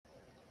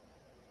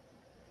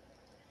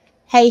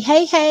Hey,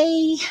 hey,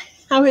 hey.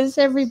 How is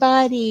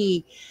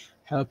everybody?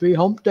 Happy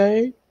hump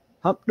day.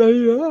 Hump day,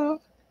 yeah.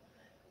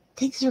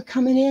 Thanks for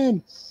coming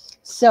in.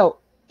 So,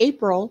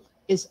 April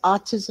is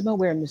Autism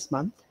Awareness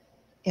Month.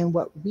 And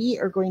what we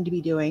are going to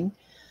be doing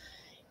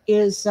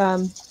is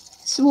some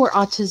more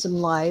autism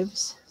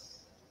lives.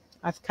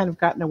 I've kind of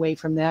gotten away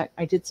from that.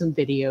 I did some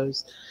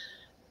videos,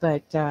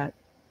 but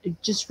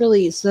just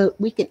really so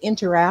we can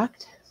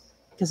interact,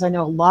 because I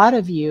know a lot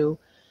of you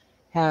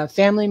have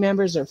family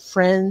members or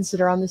friends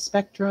that are on the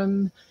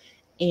spectrum,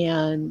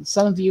 and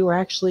some of you are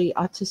actually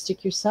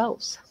autistic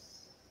yourselves.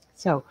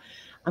 So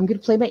I'm going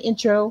to play my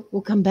intro.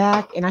 We'll come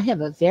back, and I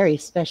have a very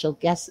special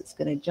guest that's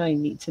going to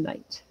join me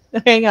tonight.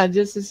 Hang on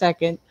just a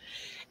second,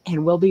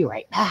 and we'll be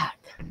right back.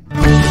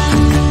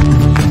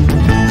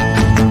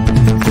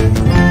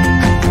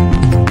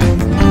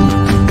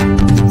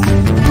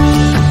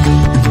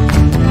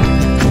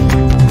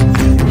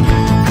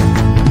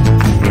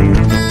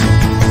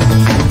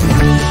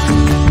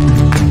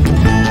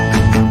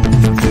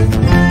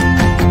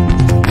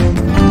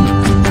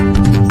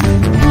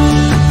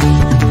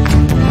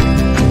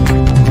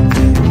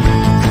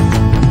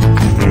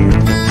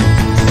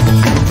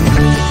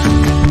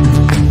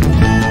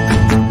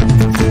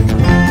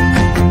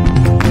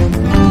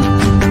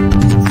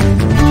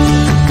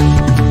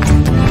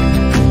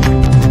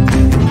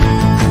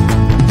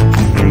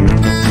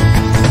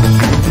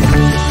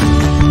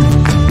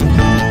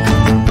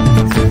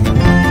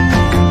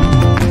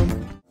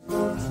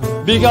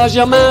 Because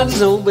your mind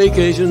is on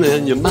vacation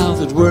and your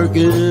mouth is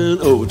working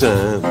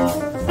overtime.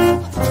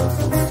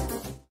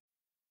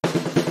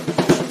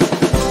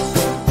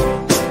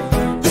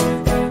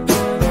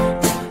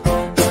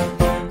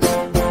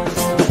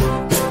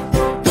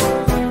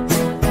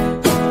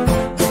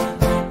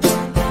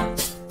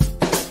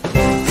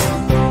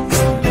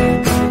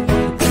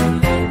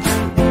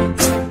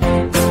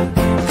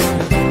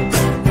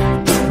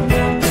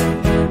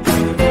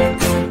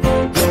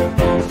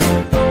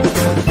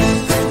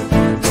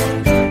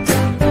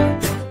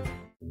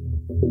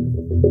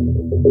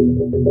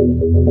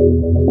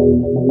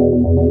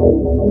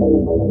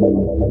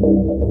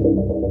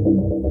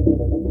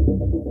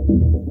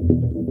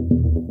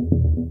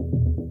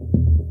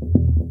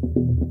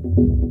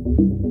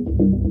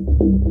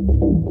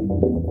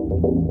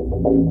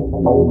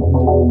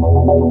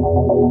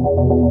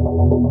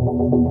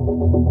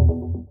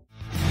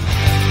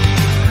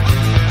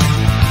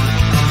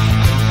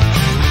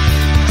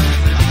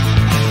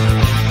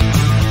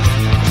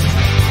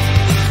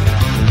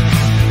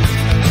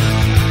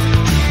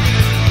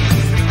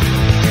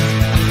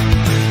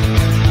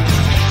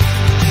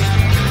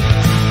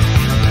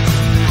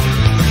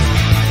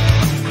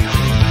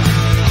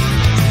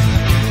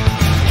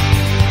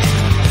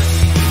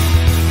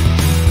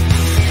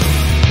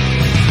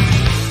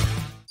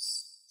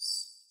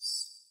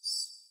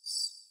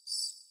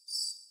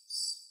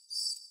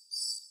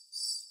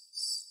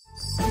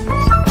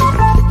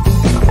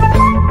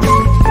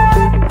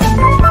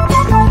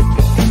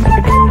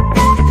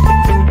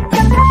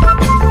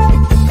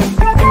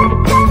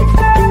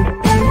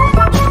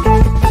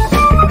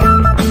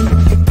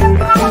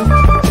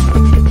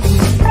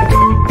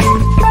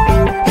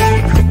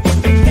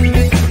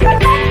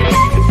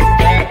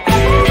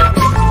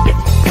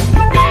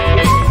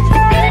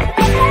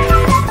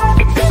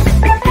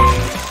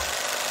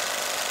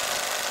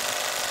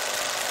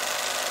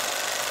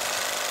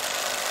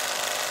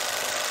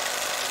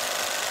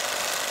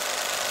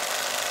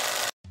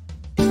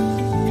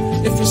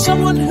 If you're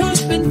someone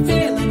who's been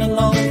feeling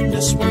alone,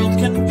 this world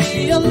can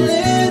be a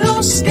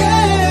little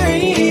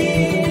scary.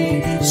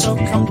 So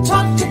come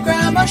talk to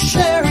Grandma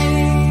Sherry.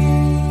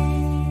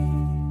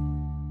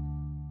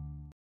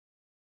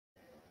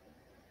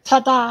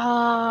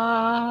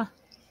 Ta-da!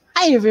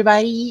 Hi,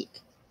 everybody.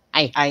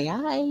 Hi, hi,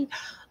 hi.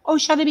 Oh,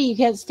 Shanaby, you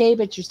can't stay,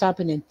 but you're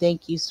stopping in.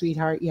 Thank you,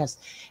 sweetheart. Yes.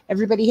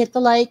 Everybody hit the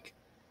like.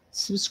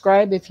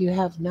 Subscribe if you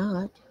have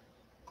not.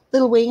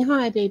 Little Wing,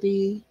 hi,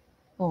 baby.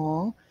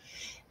 Aw.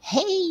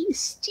 Hey,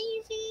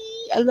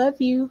 Stevie. I love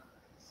you.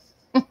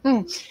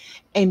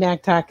 Hey,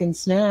 Mac Talking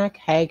Snack.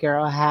 Hey,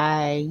 girl.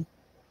 Hi.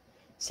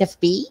 Steph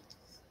B.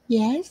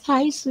 Yes.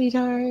 Hi,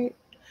 sweetheart.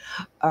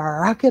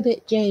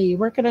 Rockabit J.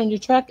 Working on your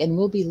truck, and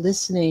we'll be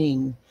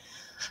listening.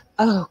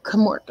 Oh,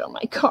 come work on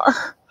my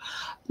car.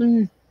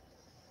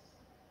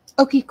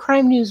 Okay,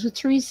 crime news with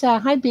Teresa.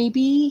 Hi,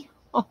 baby.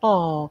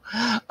 Oh,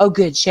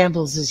 good.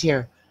 Shambles is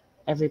here.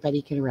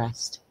 Everybody can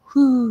rest.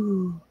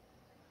 Whoo.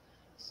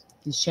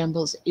 And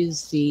Shambles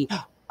is the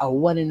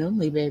one and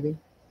only, baby.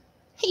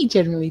 Hey,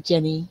 Generally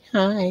Jenny.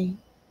 Hi.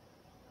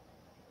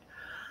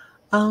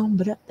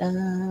 But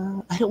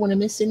I don't want to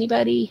miss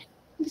anybody.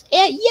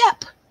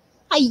 Yep.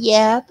 Hi,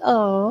 Yep.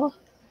 Oh,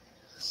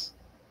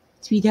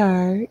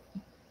 sweetheart.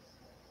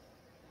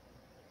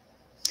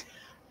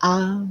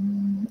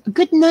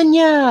 Good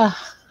Nunya.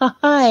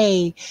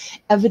 Hi.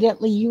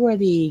 Evidently, you are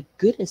the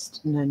goodest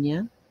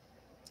Nunya.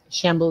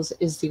 Shambles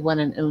is the one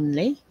and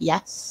only.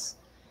 Yes.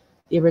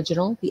 The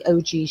original, the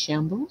OG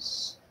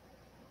Shambles.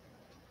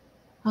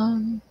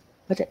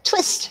 But a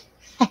Twist.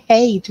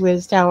 Hey,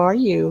 Twist, how are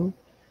you?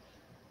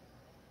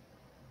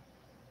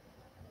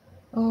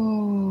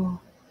 Oh,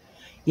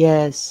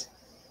 yes.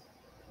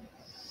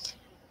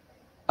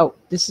 Oh,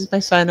 this is my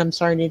son. I'm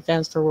sorry in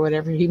advance for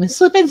whatever he must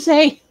slip and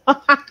say.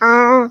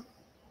 All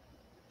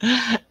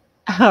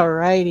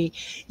righty.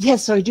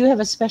 Yes, so I do have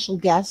a special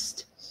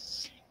guest.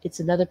 It's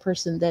another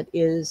person that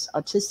is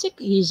autistic.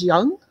 He's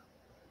young,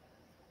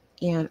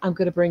 and I'm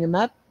going to bring him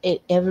up.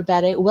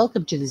 Everybody,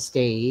 welcome to the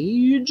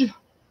stage,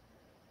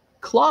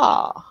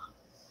 Claw.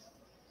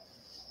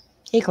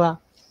 Hey, Claw.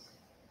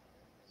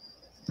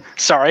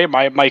 Sorry,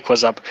 my mic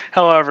was up.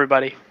 Hello,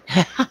 everybody.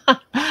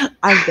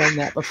 I've done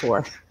that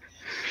before.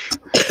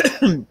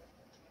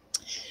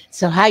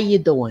 So, how you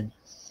doing?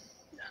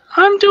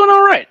 I'm doing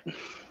all right.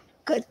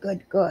 Good,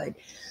 good, good.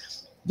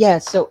 Yeah,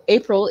 so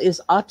April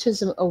is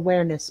Autism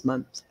Awareness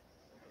Month.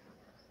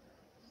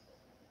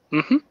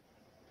 Mm-hmm.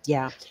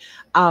 Yeah.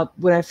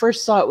 When I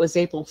first saw it was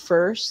April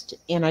 1st,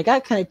 and I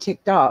got kind of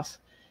ticked off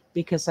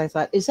because I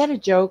thought, is that a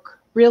joke?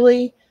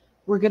 Really?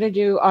 We're going to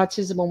do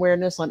Autism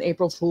Awareness on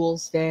April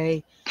Fool's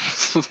Day?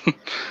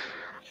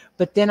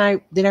 But then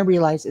I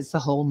realized it's the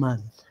whole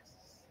month.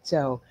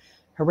 So,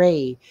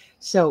 hooray.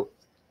 So,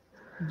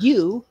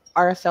 you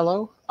are a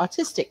fellow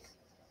autistic.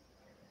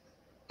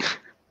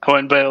 I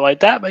wouldn't put it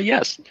like that, but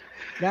yes.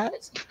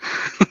 That's,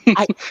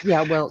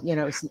 yeah, well,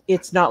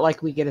 it's not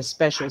like we get a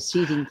special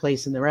seating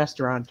place in the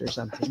restaurant or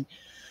something.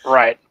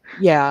 Right.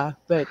 Yeah,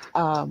 but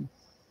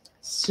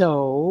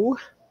so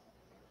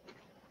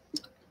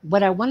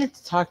what I wanted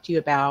to talk to you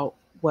about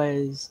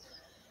was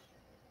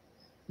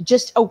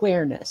just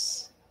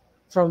awareness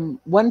from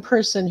one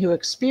person who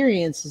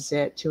experiences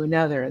it to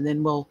another, and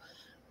then we'll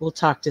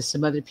talk to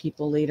some other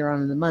people later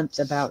on in the month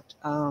about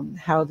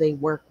how they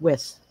work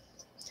with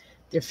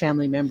their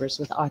family members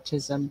with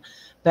autism.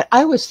 But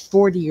I was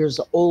 40 years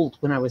old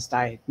when I was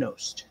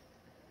diagnosed.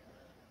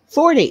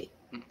 40.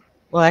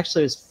 Well,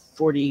 actually, it was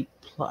 40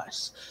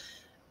 plus.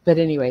 But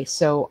anyway,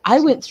 so I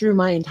went through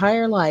my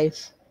entire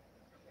life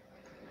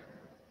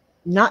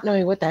not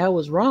knowing what the hell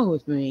was wrong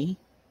with me.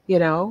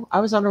 I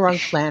was on the wrong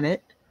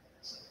planet.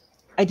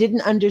 I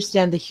didn't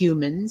understand the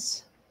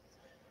humans.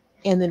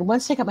 And then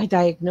once I got my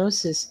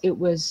diagnosis, it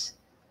was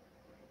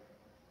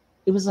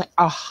like,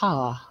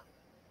 aha.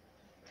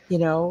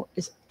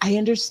 I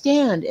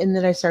understand. And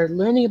then I started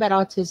learning about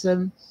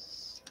autism,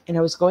 and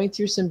I was going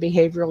through some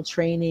behavioral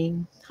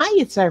training. Hi,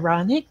 it's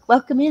ironic.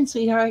 Welcome in,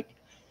 sweetheart.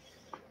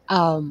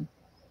 And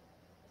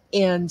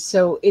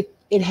so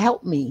it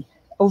helped me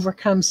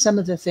overcome some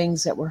of the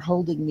things that were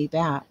holding me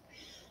back.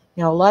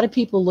 Now, a lot of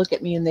people look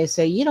at me and they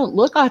say, you don't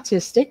look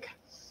autistic.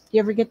 You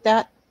ever get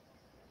that?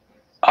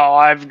 Oh,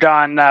 I've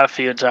done that a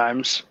few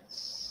times.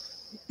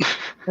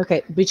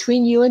 Okay,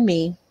 between you and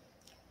me,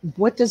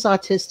 what does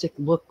autistic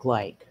look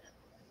like?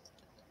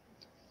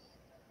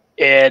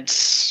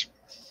 It's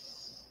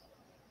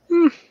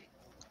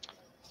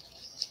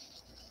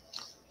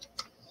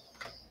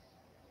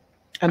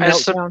A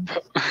meltdown?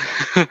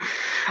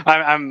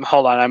 I'm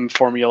hold on, I'm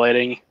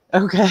formulating.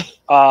 Okay.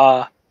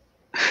 I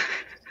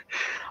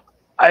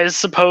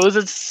suppose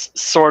it's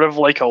sort of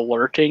like a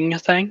lurking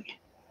thing.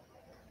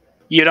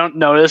 You don't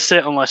notice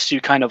it unless you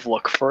kind of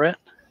look for it.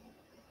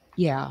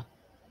 Yeah.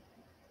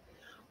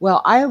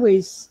 Well, I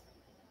always,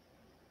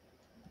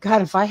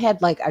 God, if I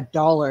had like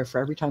 $1 for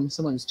every time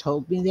someone's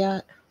told me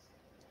that,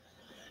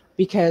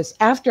 because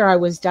after I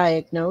was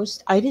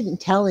diagnosed, I didn't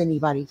tell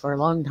anybody for a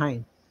long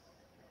time.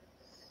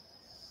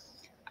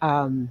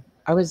 I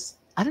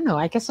don't know,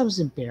 I guess I was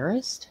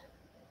embarrassed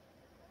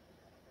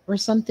or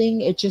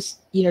something. It just,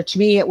 to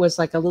me, it was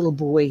like a little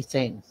boy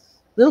thing.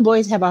 Little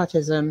boys have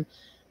autism,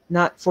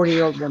 not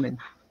 40-year-old women.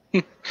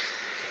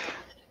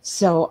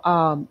 So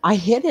I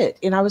hid it,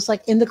 and I was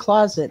like in the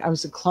closet. I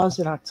was a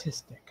closet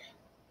autistic,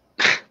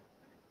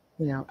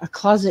 a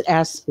closet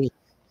aspie.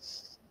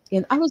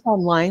 And I was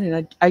online,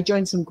 and I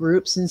joined some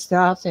groups and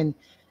stuff, and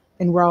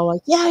we're all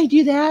like, yeah, I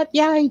do that.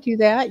 Yeah, I do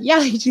that. Yeah,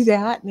 I do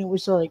that. And it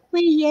was like,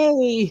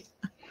 yay.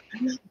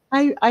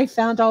 I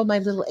found all my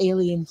little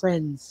alien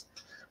friends.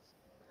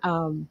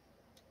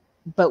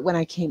 But when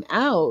I came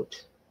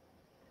out,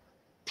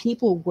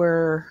 people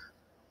were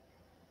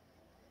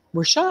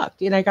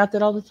shocked. And I got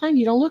that all the time.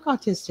 You don't look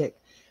autistic.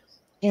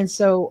 And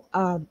so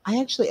I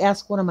actually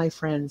asked one of my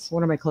friends,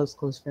 one of my close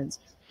friends,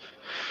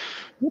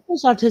 what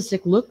does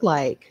autistic look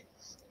like?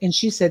 And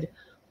she said,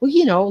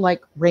 well,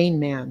 like Rain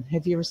Man.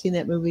 Have you ever seen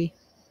that movie?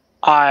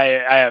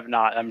 I have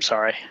not. I'm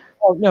sorry.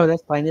 Oh, no,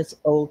 that's fine. It's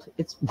old.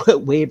 It's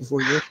way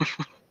before you.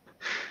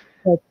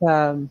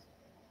 But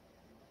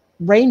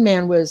Rain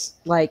Man was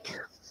like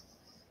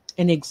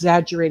an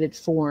exaggerated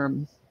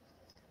form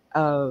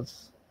of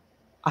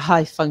a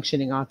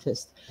high-functioning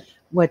autist.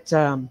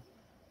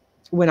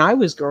 When I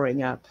was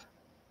growing up,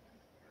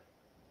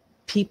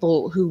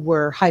 people who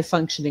were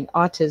high-functioning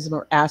autism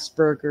or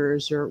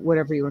Asperger's or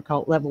whatever you would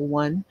call it, level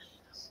 1,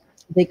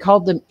 they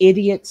called them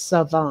idiot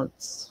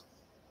savants.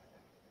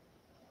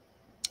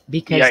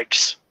 Because,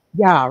 yikes.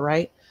 Yeah,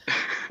 right?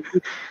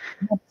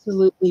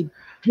 Absolutely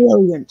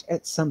brilliant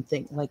at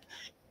something like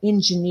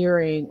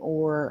engineering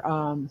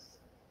or,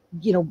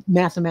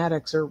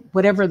 mathematics or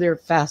whatever their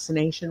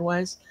fascination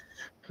was.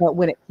 But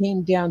when it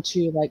came down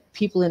to like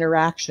people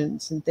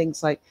interactions and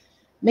things like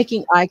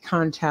making eye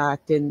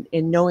contact and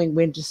knowing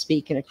when to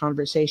speak in a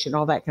conversation,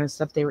 all that kind of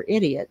stuff, they were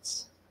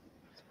idiots.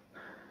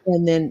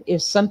 And then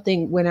if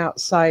something went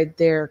outside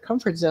their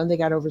comfort zone, they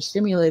got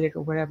overstimulated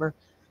or whatever,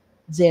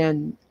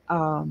 then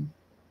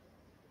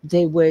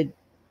they would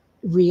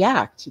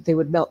react. They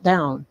would melt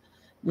down.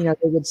 You know,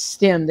 they would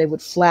stim, they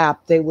would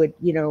flap, they would,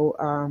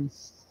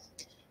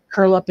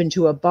 curl up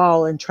into a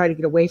ball and try to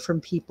get away from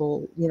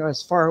people,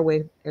 as far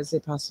away as they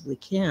possibly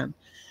can.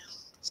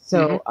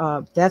 So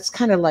that's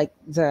kind of like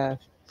the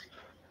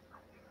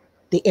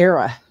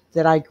era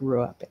that I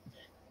grew up in.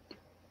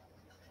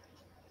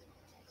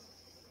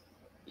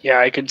 Yeah,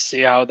 I could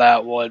see how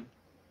that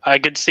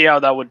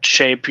would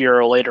shape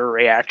your later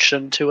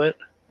reaction to it.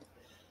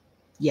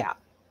 Yeah.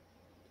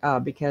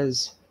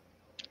 Because,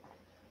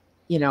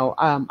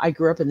 I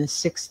grew up in the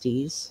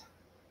 60s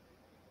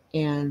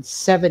and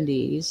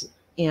 70s,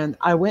 and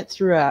I went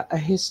through a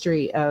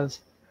history of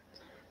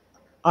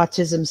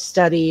autism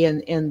study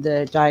and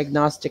the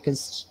Diagnostic and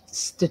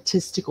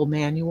Statistical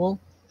Manual.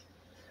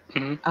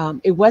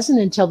 It wasn't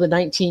until the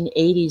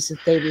 1980s that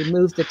they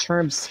removed the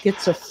term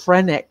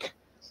schizophrenic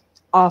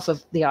off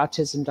of the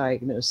autism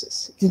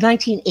diagnosis. The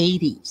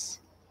 1980s.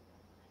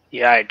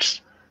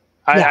 Yikes.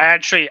 I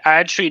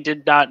actually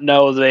did not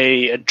know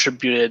they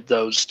attributed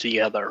those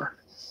together.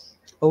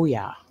 Oh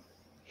yeah.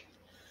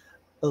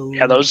 Oh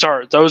yeah, those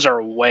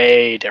are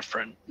way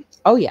different.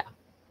 Oh yeah,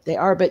 they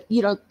are. But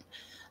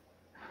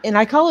and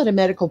I call it a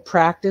medical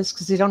practice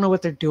because they don't know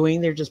what they're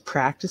doing. They're just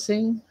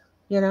practicing.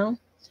 Well,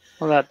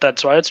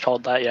 that's why it's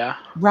called that. Yeah.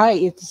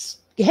 Right.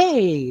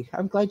 Hey,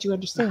 I'm glad you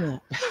understand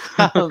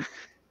that.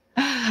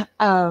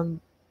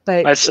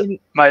 But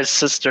my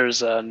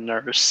sister's a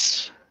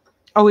nurse.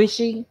 Oh, is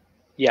she?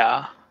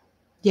 Yeah.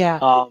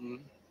 Yeah.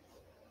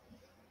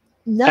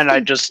 And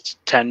I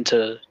just tend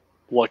to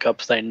look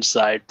up things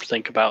that I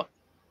think about.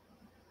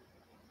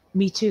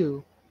 Me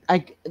too.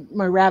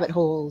 My rabbit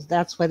holes.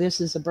 That's why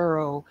this is a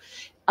burrow.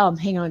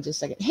 Hang on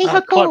just a second. Hey,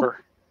 Jacob. Clever.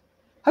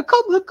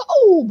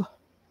 Jacob.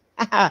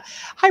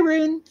 Hi,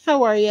 Rune.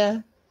 How are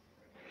you?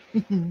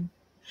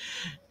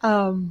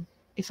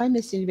 If I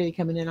missed anybody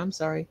coming in, I'm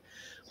sorry.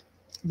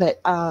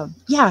 But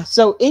yeah.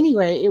 So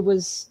anyway, it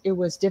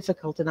was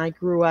difficult, and I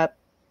grew up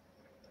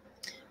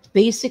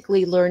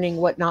basically learning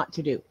what not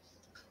to do.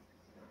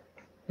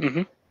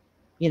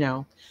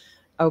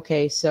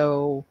 Okay,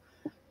 so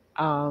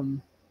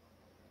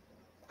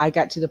I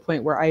got to the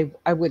point where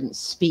I wouldn't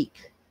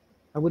speak.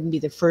 I wouldn't be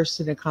the first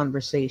in a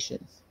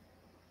conversation.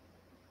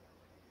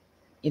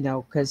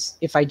 Because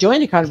if I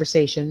joined a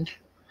conversation,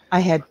 I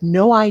had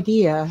no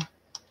idea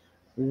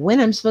when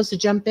I'm supposed to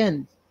jump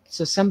in.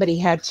 So somebody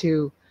had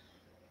to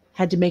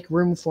make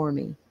room for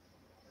me.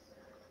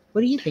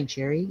 What do you think,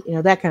 Sherry?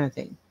 That kind of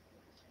thing.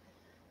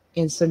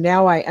 And so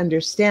now I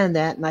understand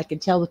that, and I can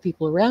tell the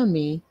people around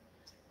me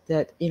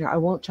that, I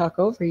won't talk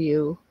over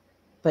you,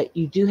 but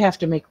you do have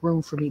to make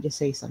room for me to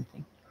say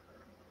something.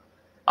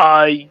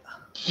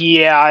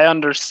 Yeah, I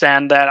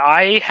understand that.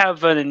 I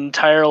have an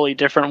entirely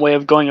different way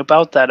of going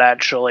about that,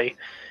 actually.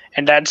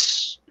 And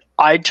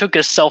I took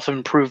a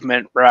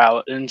self-improvement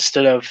route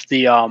instead of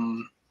the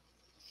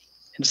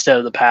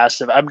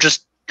passive. I'm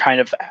just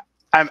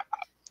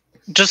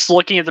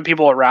looking at the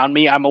people around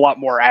me. I'm a lot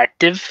more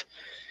active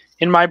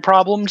in my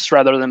problems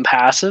rather than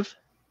passive.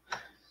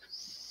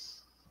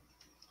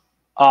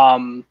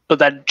 But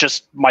that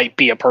just might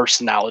be a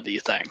personality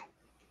thing,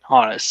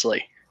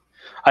 honestly.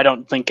 I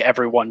don't think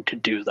everyone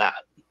could do that.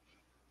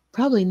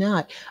 Probably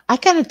not. I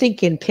kind of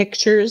think in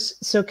pictures.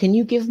 So can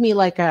you give me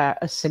like a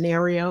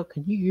scenario?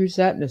 Can you use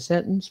that in a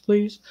sentence,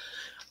 please?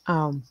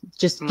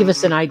 Just give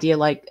us an idea,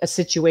 like a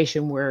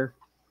situation where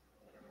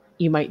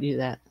you might do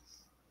that.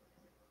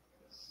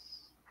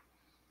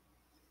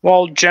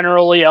 Well,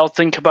 generally, I'll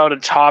think about a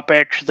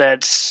topic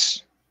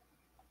that's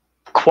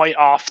quite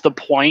off the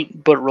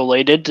point, but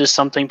related to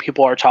something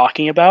people are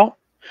talking about.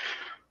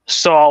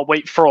 So I'll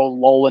wait for a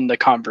lull in the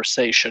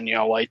conversation,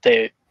 like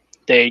they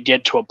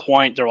get to a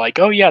point, they're like,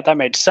 oh yeah, that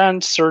made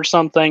sense or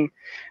something.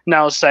 And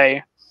I'll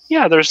say,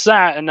 yeah, there's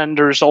that. And then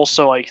there's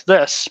also like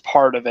this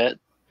part of it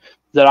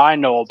that I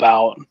know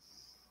about.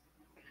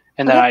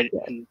 And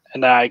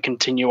then I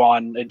continue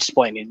on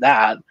explaining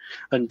that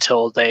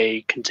until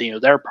they continue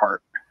their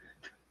part.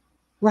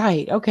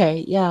 Right.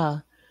 Okay. Yeah.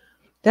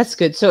 That's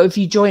good. So if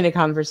you join a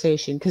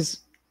conversation, because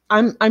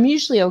I'm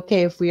usually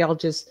okay if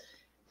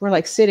we're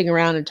like sitting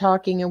around and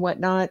talking and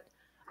whatnot.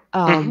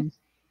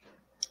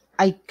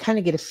 I kind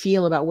of get a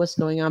feel about what's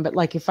going on. But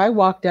like if I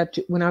walked up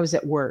to when I was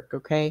at work,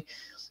 okay,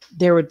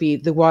 there would be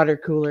the water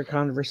cooler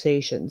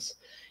conversations.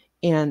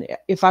 And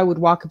if I would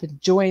walk up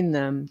and join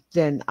them,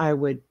 then I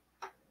would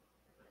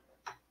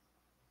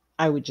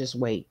just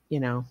wait,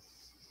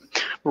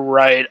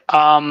 Right.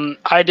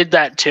 I did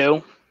that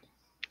too.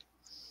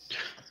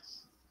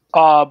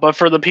 But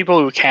for the people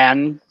who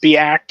can be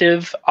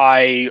active,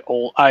 I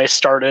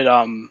started.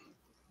 I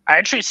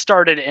actually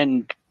started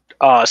in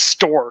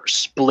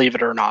stores, believe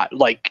it or not,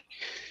 like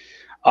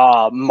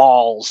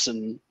malls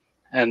and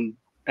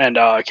and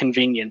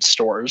convenience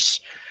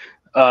stores.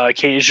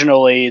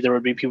 Occasionally, there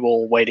would be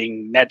people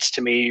waiting next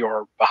to me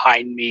or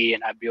behind me,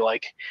 and I'd be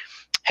like,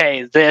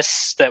 "Hey,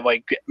 this that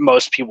like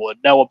most people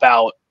would know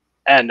about,"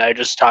 and I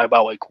just talk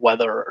about like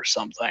weather or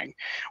something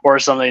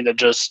that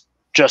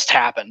just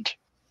happened,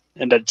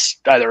 and it's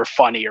either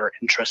funny or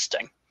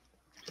interesting.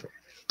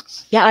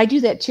 Yeah, I do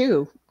that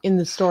too. In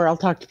the store, I'll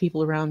talk to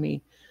people around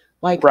me.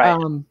 Like, Right.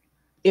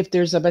 if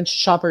there's a bunch of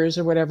shoppers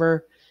or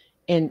whatever,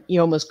 and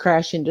you almost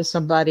crash into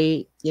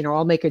somebody,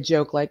 I'll make a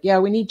joke like, yeah,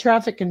 we need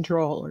traffic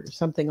control or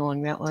something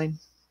along that line.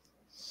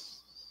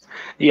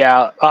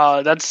 Yeah,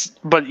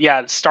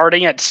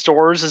 starting at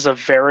stores is a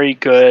very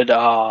good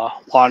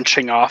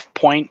launching off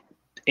point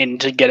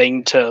into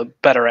getting to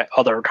better at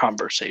other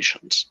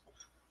conversations.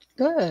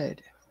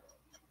 Good.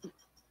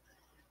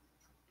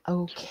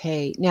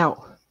 Okay.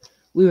 Now,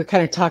 we were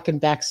kind of talking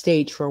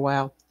backstage for a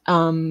while.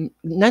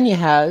 Nanya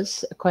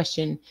has a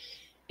question.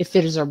 If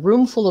there's a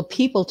room full of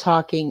people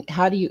talking,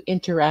 how do you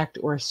interact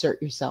or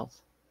assert yourself?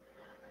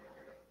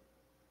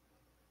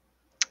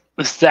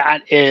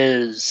 That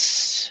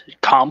is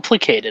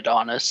complicated,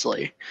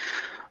 honestly.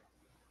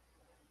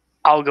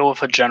 I'll go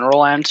with a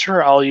general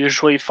answer. I'll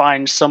usually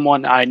find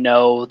someone I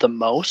know the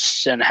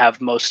most and have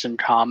most in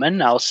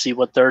common. I'll see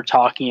what they're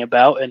talking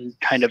about and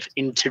kind of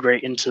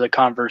integrate into the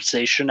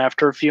conversation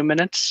after a few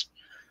minutes.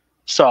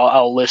 So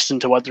I'll listen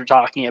to what they're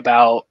talking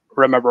about,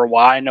 remember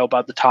why I know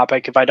about the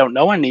topic. If I don't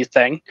know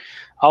anything,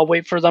 I'll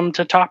wait for them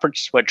to topic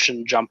switch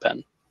and jump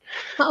in.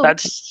 Oh,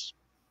 That's,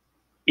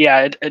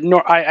 yeah,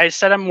 I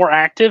said I'm more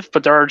active,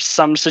 but there are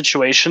some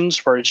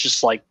situations where it's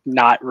just like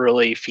not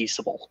really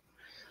feasible.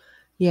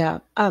 Yeah.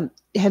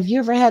 Have you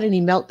ever had any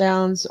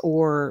meltdowns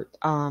or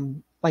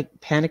like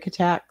panic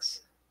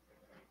attacks?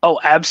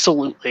 Oh,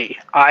 absolutely.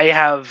 I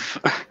have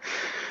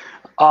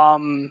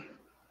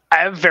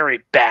very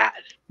bad.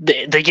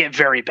 They get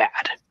very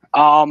bad.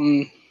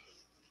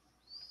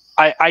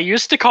 I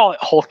used to call it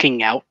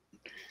hulking out.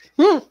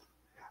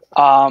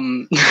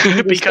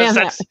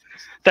 Because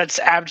that's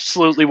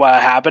absolutely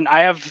what happened. I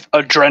have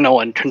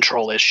adrenaline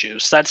control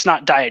issues. That's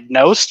not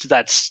diagnosed.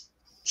 That's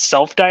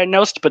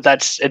self-diagnosed, but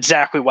that's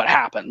exactly what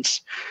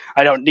happens.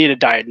 I don't need a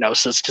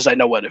diagnosis because I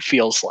know what it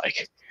feels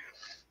like.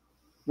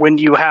 When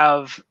you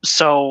have,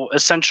 so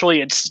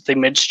essentially it's the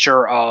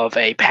mixture of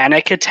a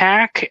panic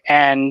attack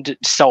and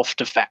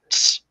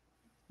self-defense.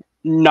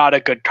 Not a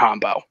good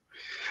combo.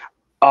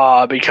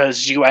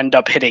 Because you end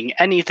up hitting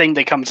anything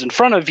that comes in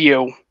front of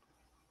you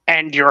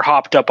and you're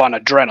hopped up on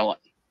adrenaline.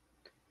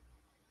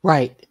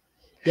 Right.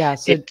 Yeah.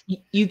 So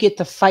you get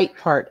the fight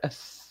part of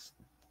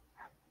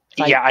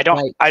yeah, I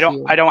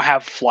don't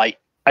have flight.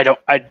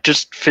 I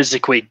just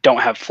physically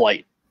don't have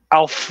flight.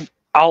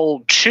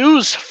 I'll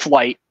choose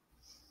flight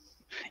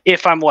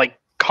if I'm like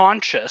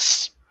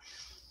conscious,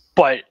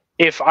 but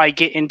if I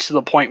get into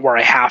the point where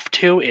I have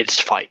to, it's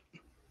fight.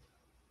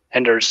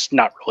 And there's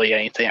not really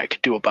anything I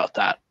could do about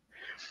that.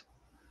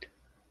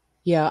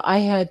 Yeah, I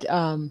had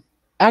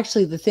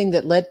actually the thing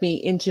that led me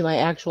into my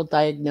actual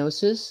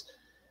diagnosis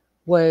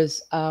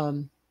was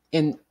and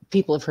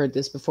people have heard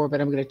this before, but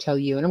I'm going to tell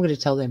you and I'm going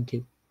to tell them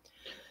too.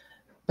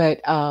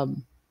 But I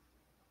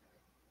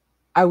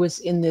was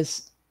in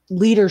this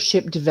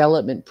leadership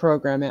development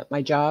program at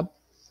my job.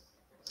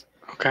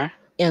 Okay.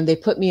 And they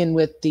put me in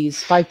with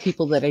these 5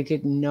 people that I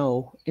didn't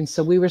know. And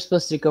so we were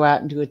supposed to go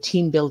out and do a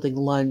team building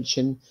lunch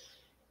and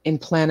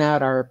plan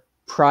out our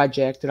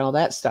project and all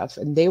that stuff.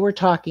 And they were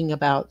talking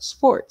about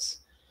sports.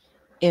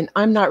 And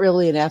I'm not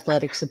really an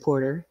athletic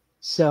supporter.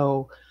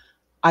 So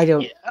I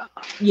don't,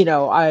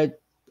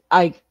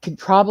 I could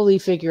probably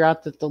figure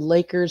out that the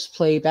Lakers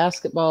play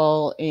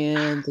basketball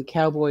and the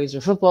Cowboys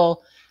are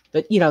football,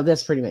 but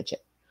that's pretty much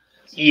it.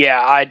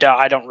 Yeah, I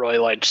don't really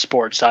like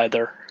sports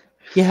either.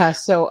 Yeah,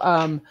 so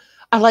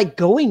I like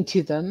going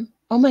to them.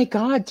 Oh my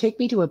God, take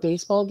me to a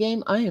baseball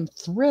game. I am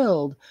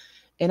thrilled.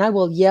 And I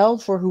will yell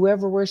for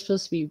whoever we're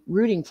supposed to be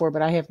rooting for,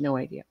 but I have no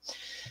idea.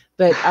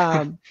 But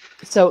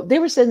so they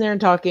were sitting there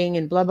and talking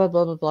and blah, blah,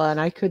 blah, blah, blah.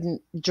 And I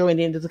couldn't join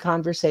into the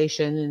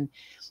conversation.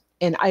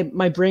 And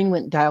my brain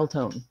went dial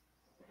tone.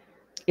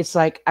 It's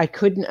like I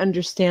couldn't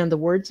understand the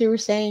words they were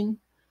saying.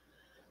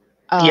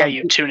 Yeah,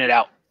 you tune it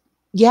out.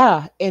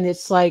 Yeah. And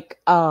it's like,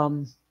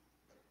 and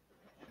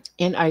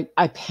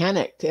I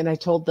panicked and I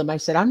told them, I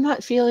said, I'm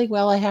not feeling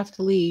well. I have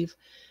to leave,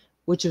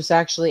 which was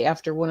actually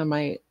after one of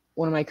my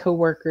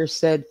coworkers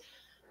said,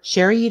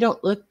 Sherry, you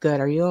don't look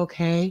good. Are you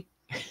okay?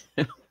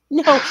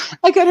 No,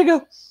 I gotta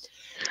go.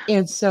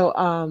 And so,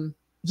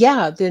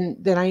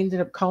 then I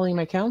ended up calling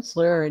my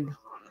counselor and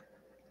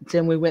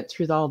then we went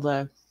through all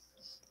the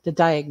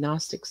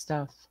diagnostic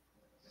stuff.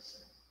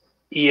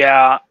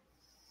 Yeah.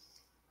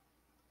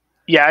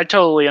 Yeah, I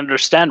totally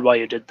understand why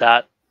you did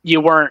that.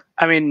 You weren't,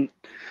 I mean,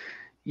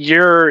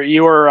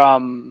 you were,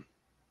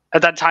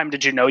 at that time,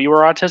 did you know you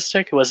were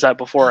autistic? Was that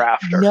before or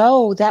after?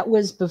 No, that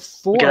was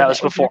before. Okay, that was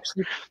before.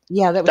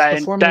 That was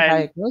before my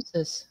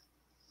diagnosis.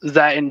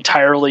 That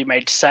entirely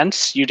made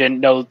sense. You didn't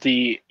know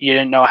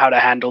how to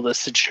handle the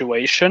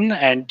situation,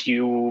 and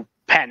you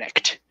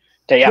panicked.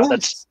 Yeah,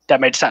 yes. That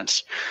made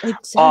sense.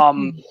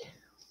 Exactly.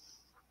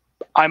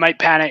 I might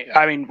panic.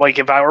 I mean, like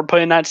if I were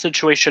put in that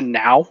situation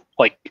now,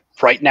 like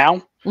right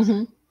now,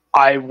 Mm-hmm.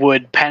 I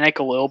would panic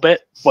a little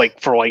bit,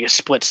 like for like a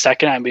split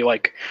second. I'd be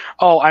like,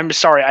 "Oh, I'm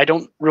sorry, I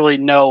don't really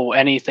know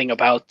anything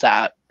about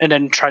that," and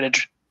then try to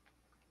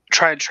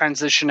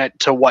transition it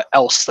to what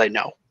else they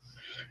know.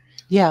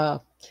 Yeah.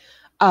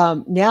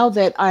 Now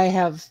that I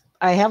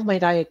have my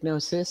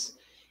diagnosis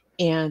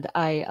and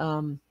I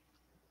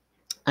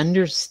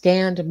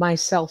understand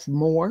myself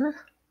more,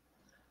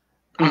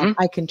 Mhm.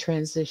 I can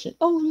transition.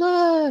 Oh,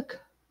 look,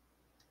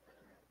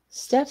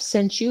 Steph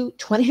sent you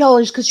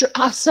 $20 because you're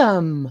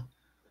awesome.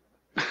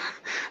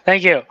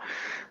 Thank you.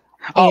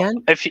 Oh,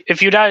 And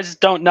if you guys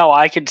don't know,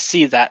 I could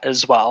see that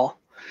as well.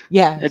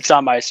 yes, It's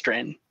on my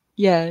screen.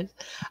 yes.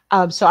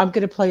 So I'm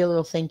going to play a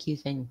little thank you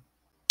thing.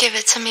 Give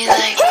it to me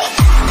like.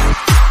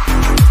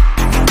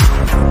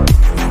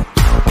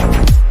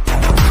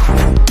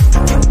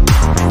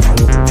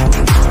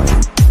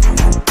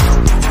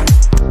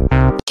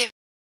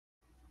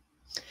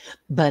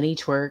 Bunny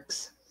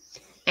twerks.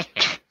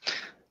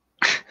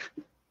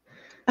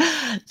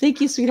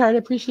 Thank you, sweetheart. I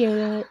appreciate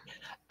it.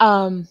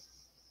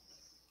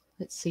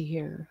 Let's see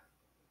here.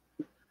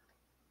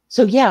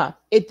 So yeah,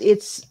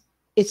 it's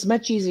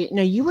much easier.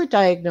 Now you were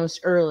diagnosed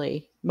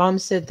early. Mom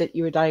said that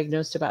you were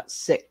diagnosed about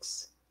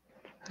 6.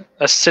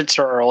 A 6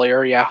 or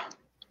earlier, yeah.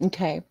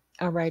 Okay,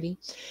 alrighty.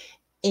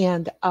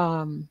 And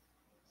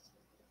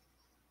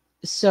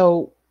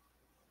so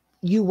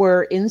you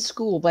were in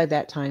school by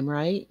that time,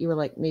 right? You were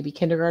like maybe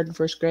kindergarten,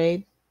 first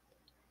grade.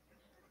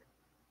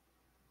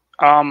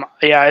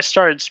 Yeah, I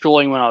started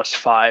schooling when I was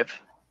 5.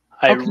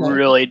 I Okay.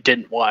 really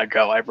didn't want to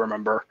go, I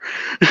remember.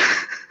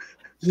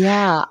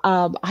 Yeah,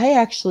 I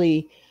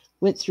actually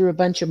went through a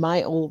bunch of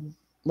my old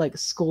like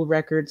school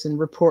records and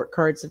report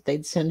cards that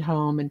they'd send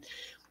home, and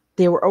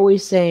they were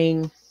always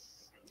saying,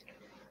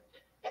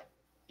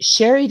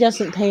 Sherry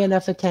doesn't pay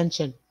enough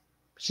attention.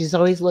 She's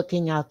always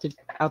looking out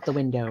the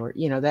window,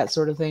 or that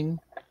sort of thing.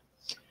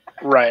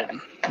 Right.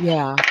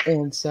 Yeah,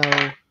 and so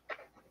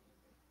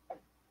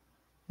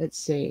let's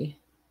see.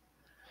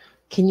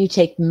 Can you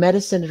take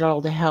medicine at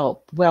all to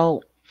help?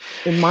 Well,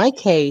 in my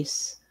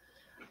case,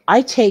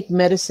 I take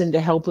medicine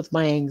to help with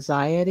my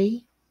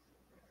anxiety.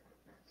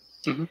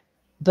 Mm-hmm.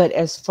 But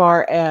as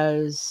far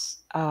as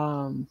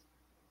yeah,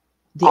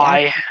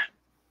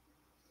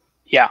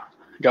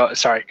 go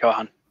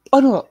on. Oh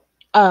no,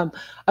 I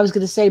was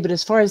going to say, but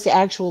as far as the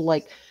actual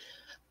like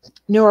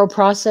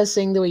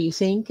neuroprocessing, the way you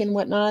think and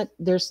whatnot,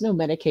 there's no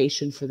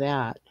medication for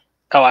that.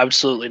 Oh,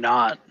 absolutely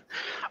not.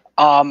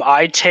 I'm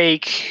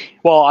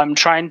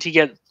trying to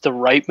get the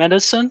right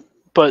medicine,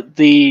 but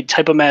the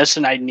type of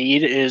medicine I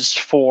need is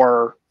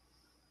for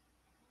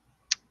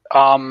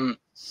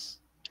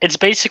it's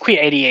basically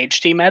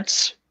ADHD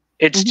meds.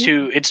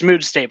 It's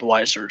mood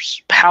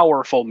stabilizers,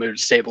 powerful mood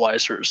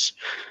stabilizers.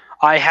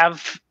 I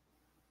have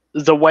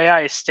the way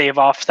I stave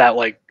off that,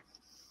 like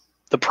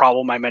the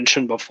problem I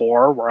mentioned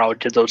before, where I would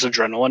get those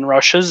adrenaline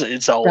rushes.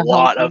 It's a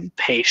lot of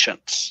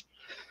patience.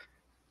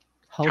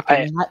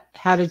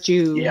 How did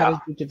you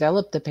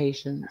develop the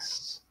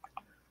patience?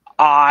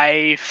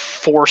 I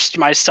forced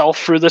myself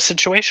through the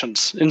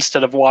situations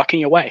instead of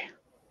walking away.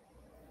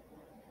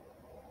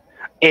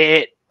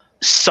 It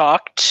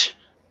sucked.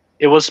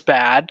 It was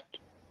bad,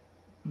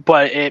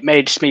 but it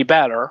made me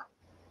better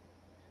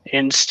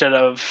instead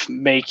of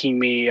making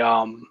me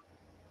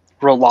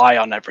rely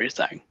on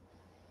everything,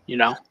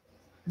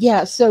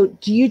 Yeah. So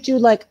do you do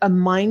like a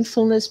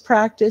mindfulness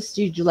practice?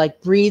 Do you do like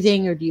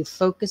breathing, or do you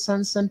focus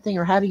on something,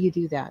 or how do you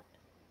do that?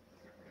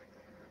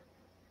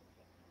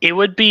 It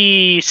would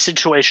be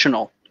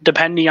situational,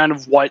 depending on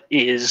what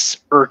is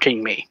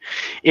irking me.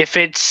 If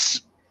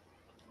it's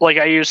like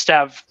I used to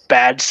have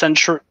bad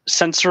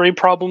sensory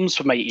problems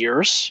with my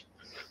ears.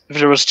 If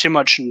there was too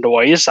much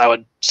noise, I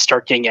would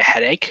start getting a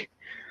headache.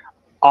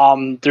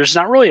 There's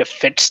not really a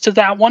fix to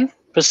that one,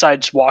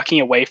 besides walking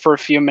away for a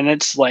few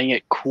minutes, letting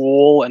it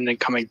cool, and then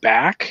coming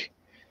back.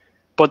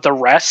 But the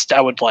rest,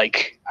 I would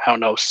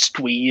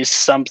squeeze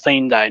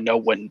something that I know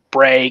wouldn't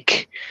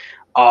break.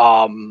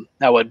 I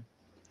would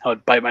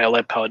bite my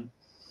lip. I would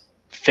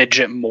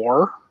fidget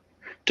more,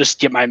 just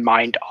get my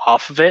mind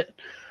off of it.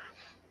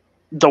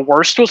 The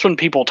worst was when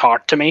people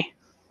talk to me.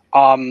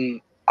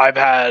 I've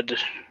had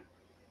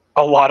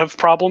a lot of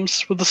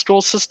problems with the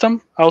school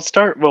system.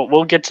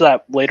 We'll get to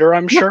that later,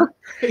 I'm sure.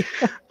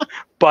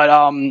 But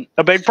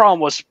a big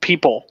problem was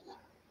people.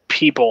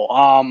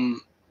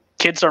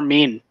 Kids are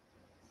mean,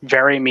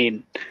 very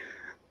mean,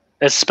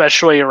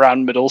 especially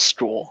around middle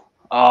school.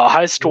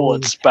 High school,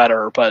 it's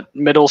better, but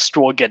middle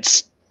school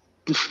gets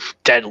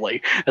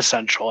deadly,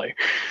 essentially.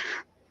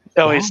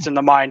 At least in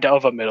the mind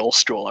of a middle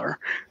schooler.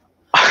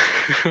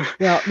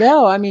 Well,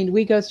 no, I mean,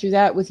 we go through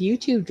that with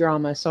YouTube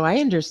drama, so I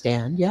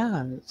understand.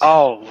 Yeah.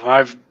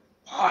 Oh,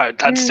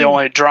 that's the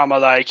only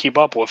drama that I keep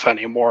up with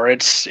anymore.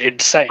 It's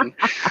insane.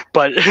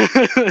 But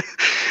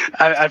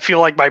I feel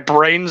like my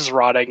brain's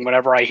rotting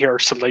whenever I hear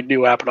something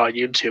new happen on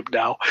YouTube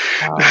now.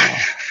 Oh,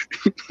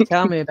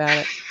 tell me about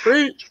it.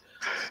 Preach.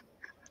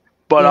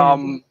 But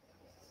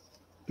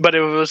if it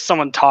was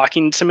someone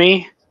talking to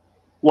me,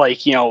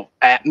 like,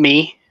 at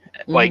me.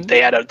 Like they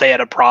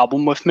had a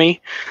problem with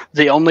me.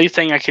 The only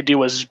thing I could do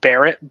was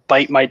bear it,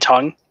 bite my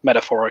tongue,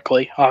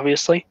 metaphorically,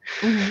 obviously,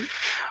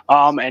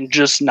 and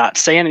just not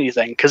say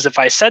anything. Because if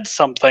I said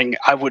something,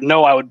 I would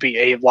know I would be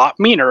a lot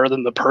meaner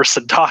than the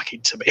person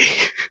talking to me.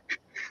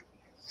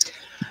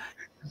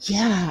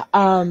 Yeah.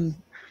 When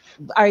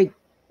I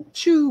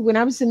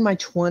was in my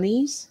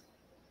 20s,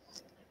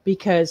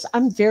 because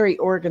I'm very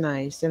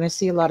organized and I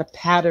see a lot of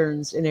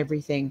patterns in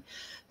everything.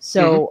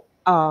 So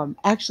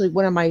actually,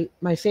 one of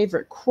my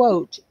favorite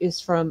quote is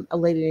from a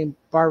lady named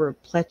Barbara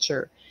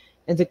Pletcher.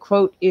 And the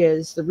quote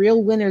is, "The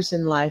real winners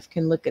in life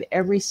can look at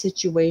every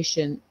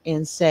situation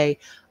and say,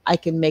 I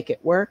can make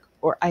it work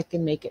or I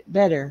can make it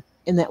better."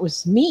 And that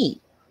was me.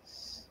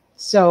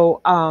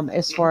 So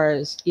as far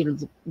as,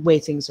 the way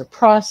things are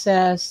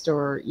processed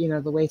or,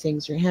 the way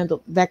things are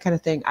handled, that kind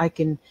of thing, I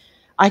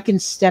can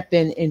step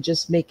in and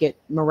just make it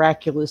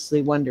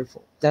miraculously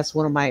wonderful. That's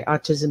one of my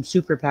autism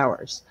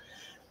superpowers.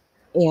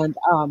 And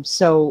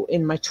so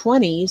in my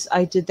 20s,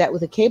 I did that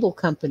with a cable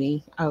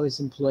company I was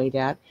employed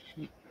at,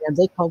 and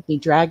they called me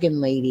Dragon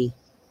Lady.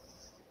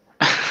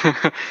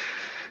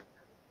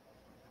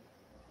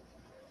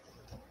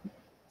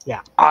 Yeah.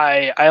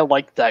 I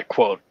like that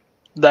quote.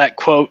 That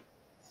quote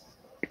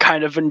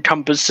kind of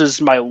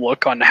encompasses my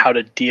look on how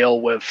to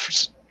deal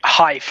with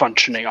high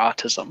functioning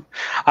autism.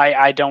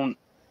 I don't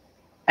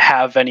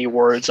have any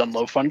words on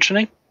low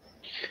functioning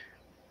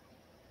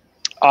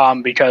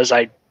because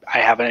I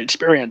haven't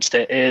experienced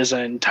it. It is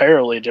an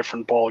entirely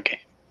different ballgame.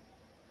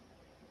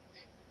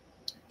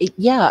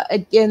 Yeah,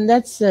 and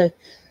that's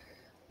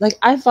like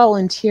I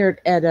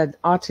volunteered at an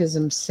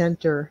autism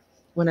center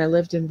when I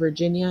lived in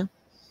Virginia,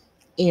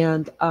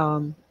 and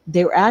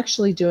they were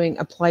actually doing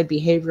applied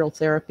behavioral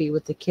therapy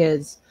with the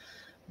kids,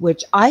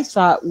 which I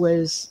thought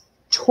was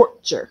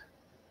torture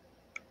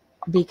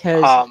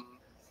because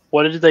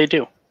what did they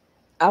do?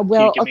 well,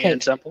 Can you give me okay, an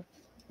example?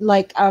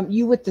 like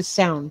you with the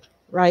sound,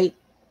 right?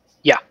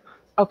 Yeah.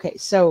 Okay,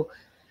 so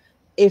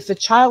if a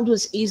child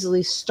was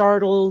easily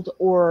startled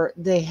or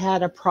they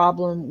had a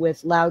problem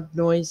with loud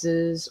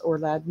noises or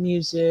loud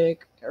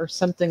music or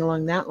something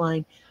along that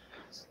line,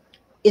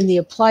 in the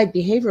applied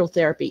behavioral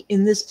therapy,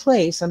 in this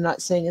place, I'm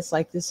not saying it's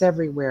like this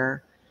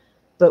everywhere,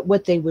 but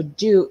what they would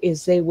do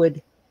is they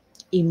would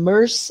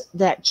immerse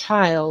that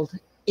child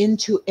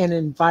into an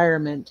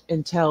environment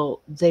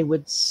until they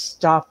would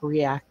stop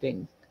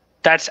reacting.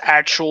 That's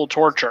actual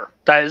torture.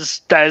 That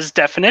is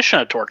definition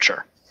of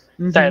torture.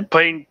 That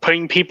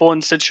putting people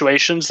in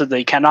situations that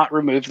they cannot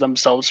remove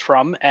themselves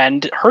from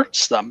and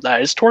hurts them.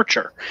 That is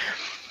torture.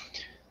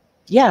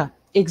 Yeah,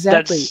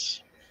 exactly.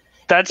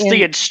 That's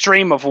the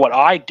extreme of what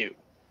I do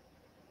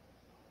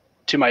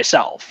to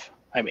myself.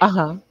 I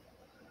mean,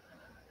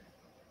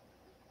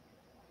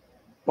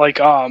 like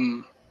I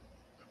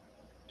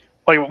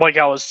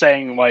was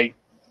saying, like,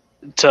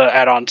 to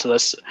add on to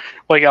this,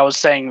 like I was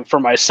saying, for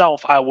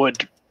myself, I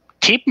would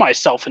keep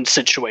myself in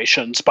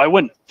situations, but I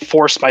wouldn't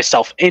force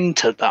myself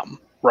into them.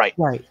 Right.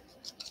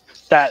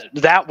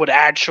 That would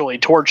actually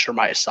torture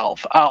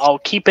myself. I'll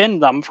keep in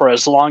them for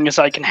as long as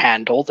I can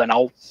handle, then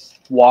I'll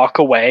walk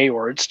away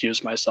or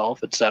excuse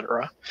myself,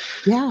 etc.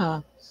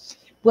 Yeah.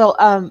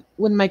 Well,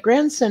 when my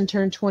grandson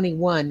turned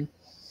 21,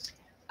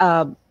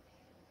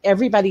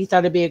 everybody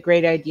thought it'd be a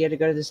great idea to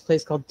go to this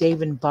place called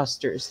Dave &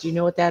 Buster's. Do you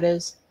know what that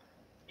is?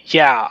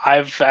 Yeah,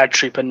 I've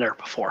actually been there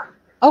before.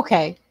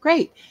 Okay,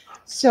 great.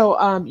 So,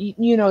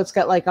 it's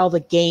got like all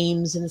the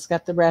games and it's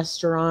got the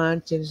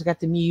restaurant and it's got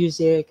the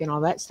music and all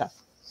that stuff.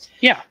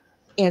 Yeah.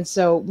 And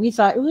so we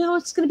thought, well,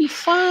 it's going to be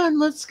fun.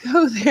 Let's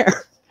go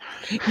there.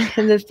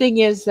 And the thing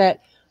is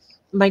that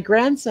my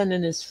grandson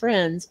and his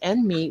friends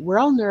and me, we're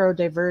all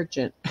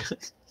neurodivergent.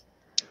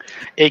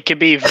 It can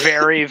be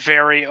very,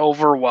 very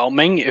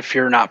overwhelming if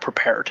you're not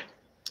prepared.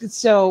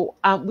 So,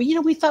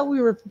 we thought we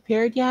were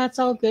prepared. Yeah, it's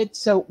all good.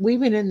 So we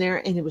went in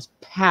there and it was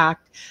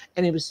packed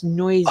and it was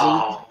noisy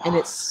and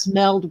it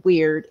smelled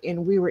weird.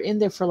 And we were in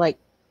there for like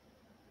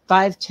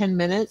 5-10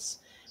 minutes.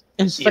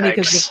 And it's funny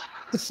because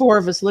the four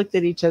of us looked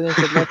at each other and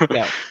said, let's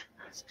go.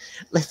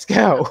 Let's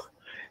go.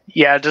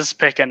 Yeah, just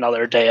pick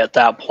another day at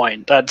that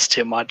point. That's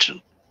too much.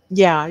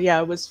 Yeah,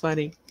 it was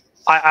funny.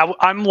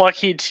 I'm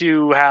lucky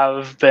to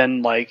have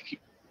been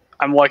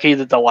I'm lucky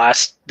that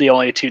the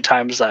only 2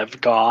 times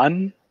I've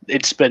gone,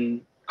 it's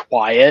been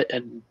quiet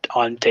and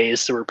on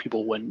days where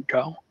people wouldn't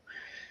go.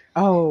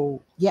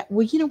 Oh, yeah.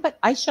 Well, you know what?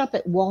 I shop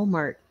at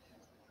Walmart.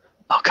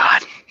 Oh,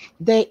 God.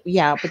 But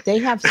they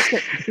have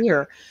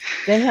here.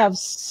 They have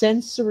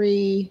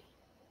sensory.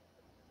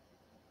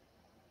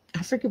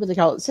 I forget what they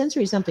call it.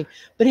 Sensory something.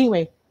 But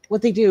anyway,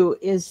 what they do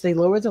is they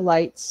lower the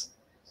lights.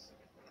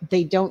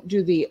 They don't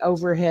do the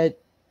overhead,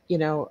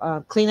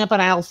 clean up on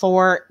aisle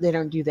 4. They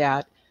don't do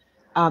that.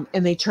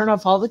 And they turn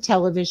off all the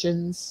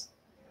televisions.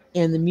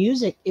 And the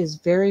music is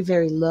very,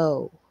 very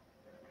low.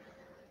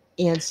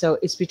 And so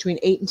it's between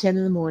 8 and 10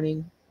 in the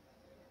morning.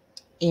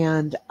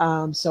 And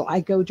so I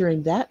go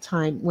during that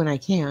time when I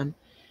can,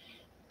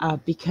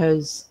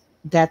 because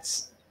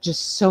that's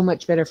just so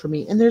much better for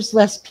me. And there's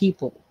less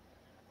people.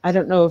 I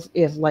don't know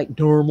if like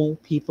normal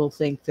people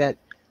think that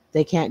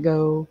they can't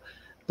go,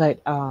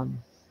 but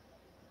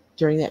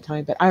during that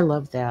time. But I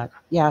love that.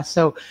 Yeah.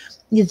 So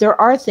yeah, there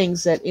are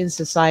things that in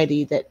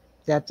society that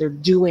they're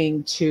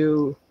doing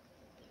to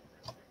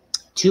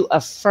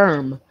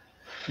affirm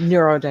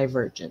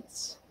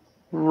neurodivergence.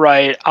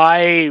 Right.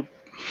 I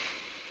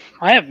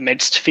have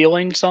mixed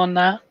feelings on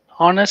that,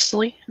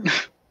 honestly.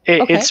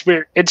 Okay. It's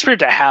weird. It's weird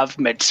to have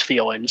mixed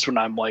feelings when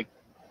I'm like,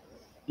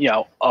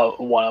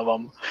 one of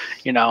them,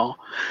 you know.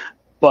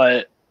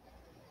 But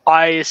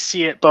I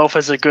see it both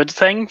as a good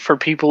thing for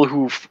people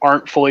who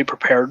aren't fully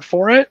prepared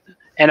for it,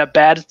 and a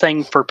bad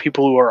thing for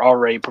people who are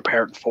already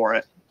prepared for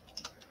it.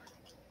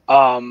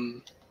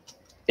 And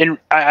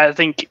I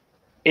think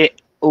it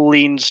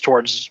leans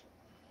towards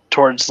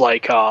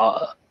like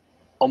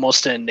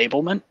almost an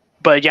enablement.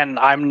 But again,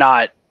 I'm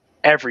not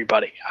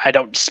everybody. I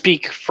don't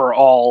speak for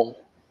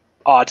all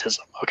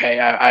autism. Okay,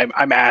 I'm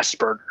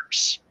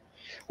Asperger's,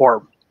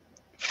 or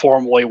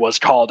formerly was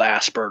called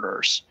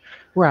Asperger's.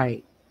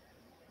 Right.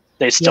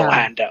 They still Yeah.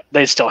 hand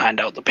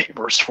out the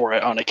papers for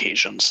it on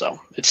occasion, so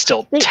it's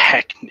still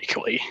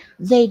technically.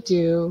 They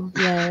do.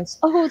 Yes.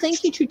 Oh,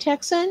 thank you, True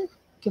Texan.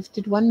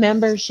 Gifted 1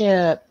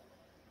 membership.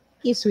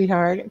 Hey,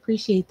 sweetheart.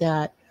 Appreciate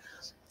that.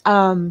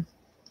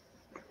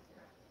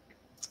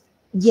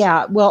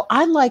 Yeah. Well,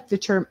 I like the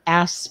term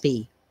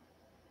ASPE.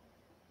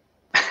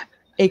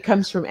 It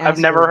comes from Asperger. I've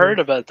never heard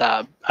about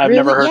that. I've Really?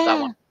 never heard Yeah.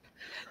 that one.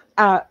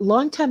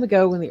 Long time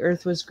ago, when the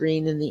Earth was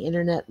green and the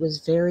internet was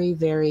very,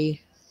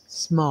 very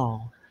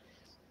small,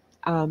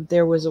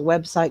 there was a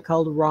website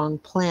called Wrong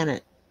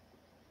Planet,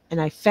 and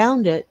I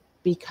found it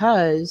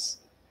because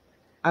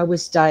I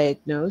was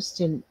diagnosed,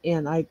 and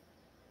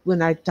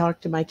when I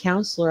talked to my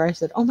counselor, I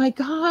said, "Oh my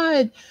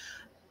God,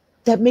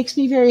 that makes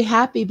me very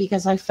happy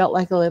because I felt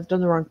like I lived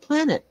on the wrong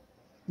planet,"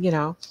 you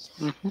know.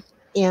 Mm-hmm.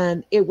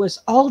 And it was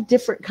all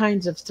different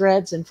kinds of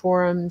threads and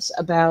forums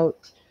about,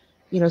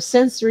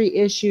 sensory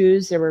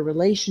issues. There were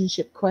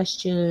relationship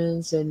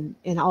questions and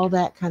all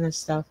that kind of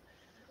stuff.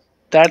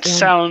 That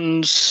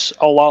sounds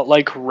a lot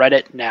like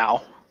Reddit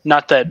now.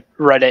 Not that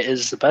Reddit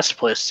is the best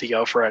place to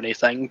go for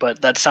anything,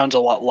 but that sounds a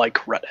lot like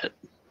Reddit.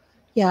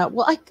 Yeah,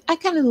 well, I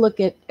kind of look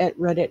at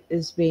Reddit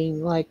as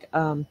being like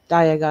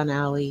Diagon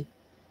Alley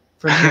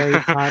from Harry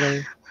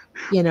Potter.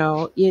 You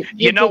know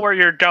where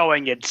you're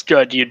going. It's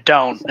good. You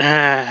don't.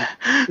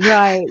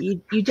 Right.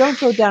 You don't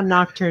go down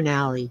Nocturne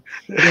Alley,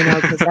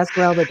 because that's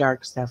where all the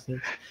dark stuff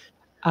is.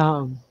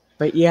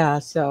 But yeah,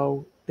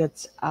 so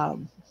that's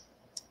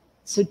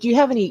so do you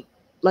have any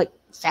like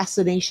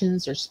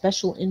fascinations or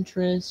special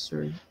interests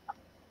or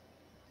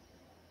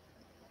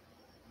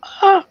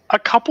a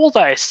couple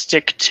that I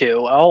stick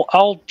to.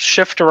 I'll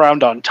shift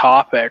around on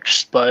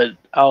topics, but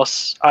I'll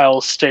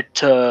stick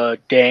to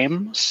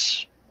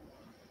games,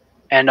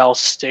 and I'll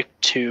stick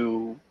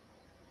to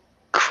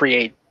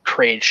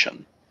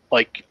creation.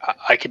 Like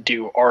I could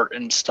do art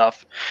and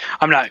stuff.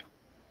 I'm not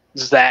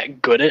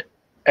that good at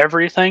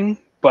everything,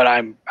 but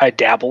I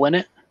dabble in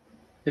it.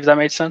 If that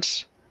makes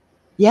sense.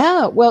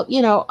 Yeah, well,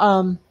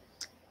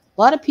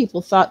 a lot of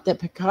people thought that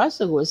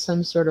Picasso was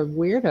some sort of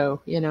weirdo,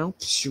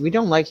 we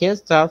don't like his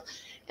stuff.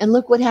 And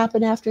look what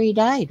happened after he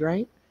died,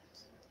 right?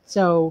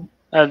 So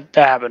that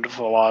happened with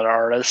a lot of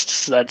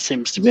artists. That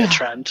seems to be a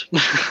trend.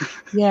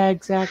 Yeah,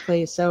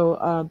 exactly.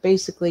 So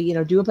basically,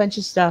 do a bunch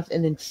of stuff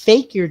and then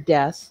fake your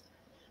death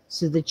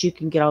so that you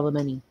can get all the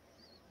money.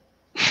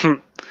 Hi,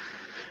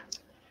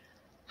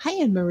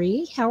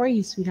 Anne-Marie. How are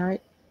you,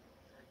 sweetheart?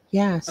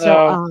 Yeah,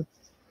 so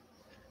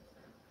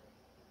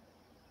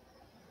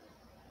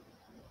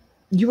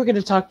you were going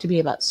to talk to me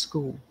about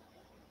school,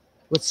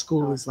 what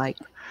school is like.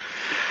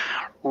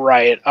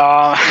 Right.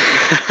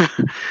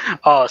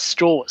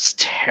 School was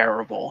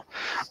terrible.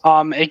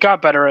 It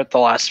got better at the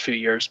last few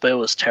years, but it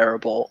was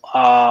terrible.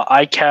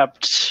 I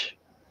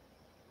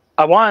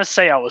want to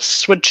say I was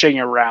switching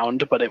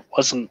around, but it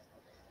wasn't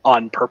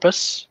on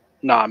purpose,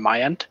 not on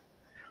my end.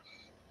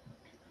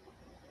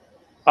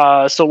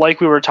 So like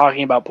we were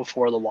talking about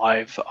before the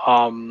live,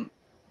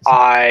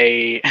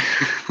 I...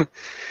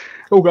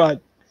 Oh,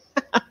 God.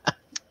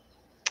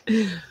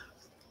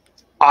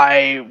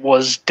 I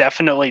was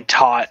definitely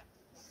taught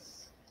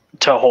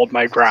to hold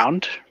my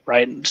ground,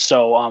 right?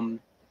 So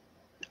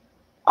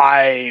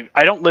I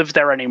don't live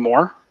there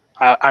anymore.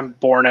 I'm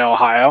born in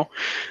Ohio,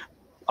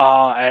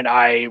 and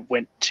I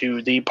went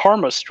to the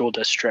Parma School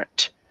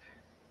District.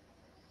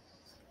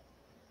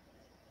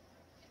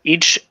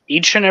 Each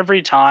and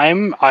every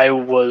time I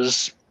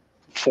was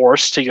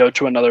forced to go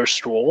to another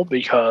school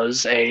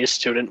because a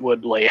student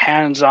would lay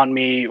hands on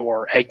me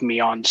or egg me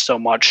on so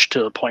much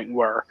to the point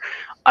where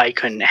I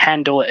couldn't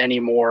handle it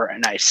anymore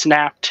and I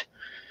snapped.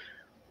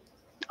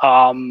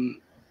 I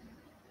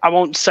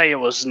won't say it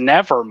was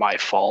never my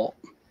fault.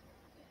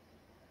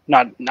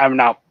 I'm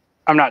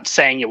not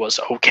saying it was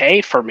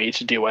okay for me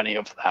to do any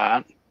of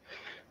that,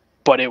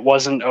 but it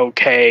wasn't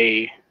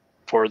okay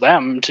for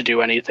them to do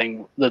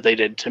anything that they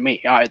did to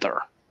me either.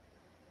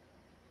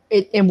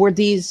 And were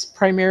these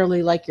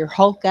primarily like your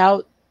Hulk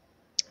out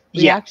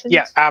reactions?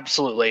 Yeah,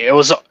 absolutely.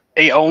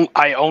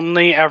 I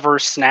only ever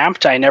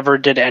snapped. I never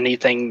did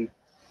anything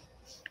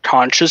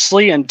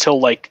consciously until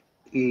like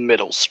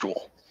middle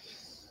school.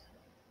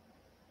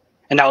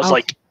 And that was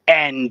like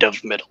end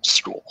of middle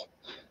school.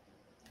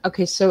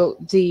 Okay, so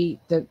the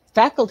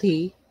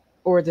faculty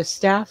or the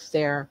staff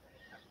there,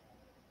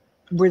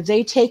 were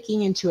they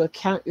taking into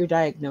account your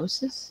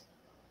diagnosis?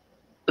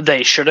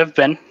 They should have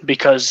been,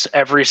 because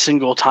every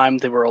single time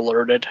they were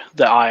alerted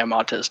that I am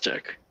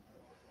autistic.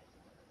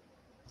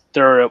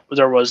 There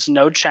was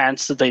no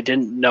chance that they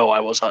didn't know I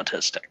was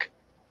autistic.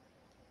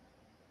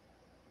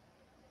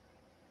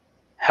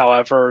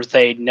 However,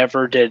 they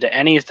never did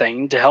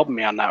anything to help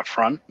me on that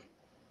front.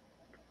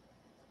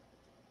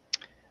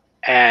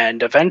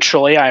 And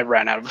eventually I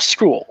ran out of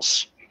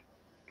schools.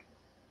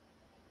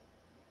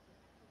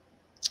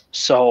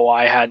 So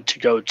I had to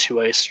go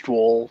to a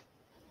school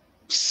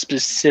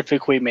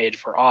specifically made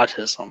for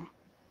autism.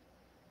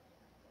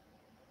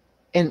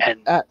 And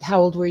how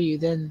old were you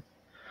then?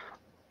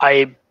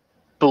 I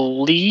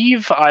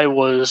believe I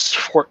was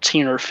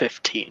 14 or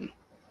 15.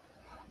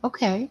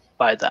 Okay.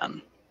 By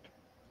then.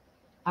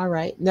 All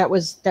right. That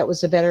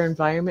was a better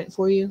environment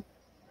for you?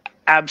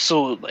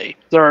 Absolutely.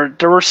 There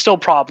were still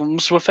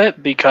problems with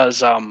it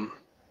because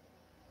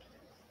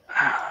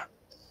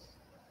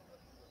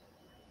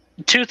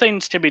two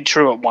things can be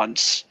true at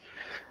once.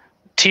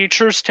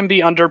 Teachers can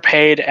be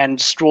underpaid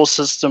and school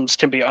systems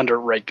can be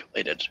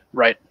underregulated,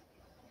 right?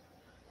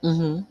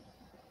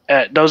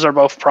 Mm-hmm. Those are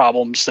both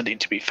problems that need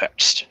to be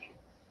fixed.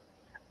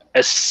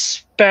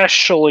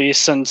 Especially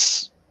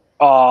since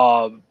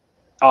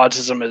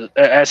autism is,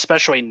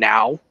 especially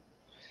now,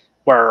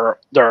 where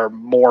there are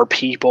more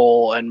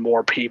people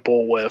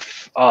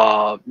with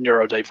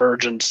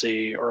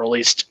neurodivergency, or at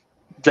least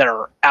that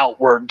are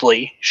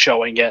outwardly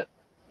showing it,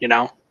 you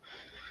know?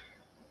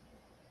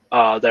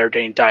 They're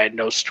getting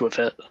diagnosed with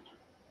it.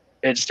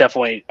 It's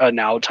definitely a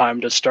now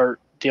time to start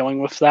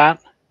dealing with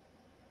that.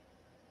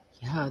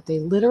 Yeah, they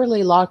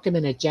literally locked him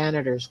in a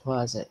janitor's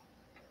closet.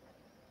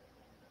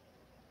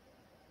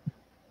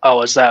 Oh,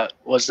 was that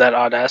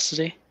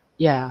Audacity?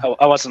 Yeah.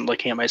 I wasn't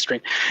looking at my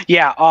screen.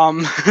 Yeah.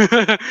 Sure,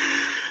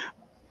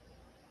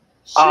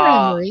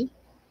 Anne-Marie.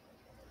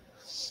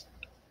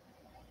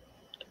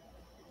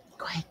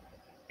 Go ahead.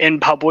 In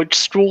public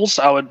schools,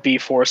 I would be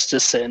forced to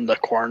sit in the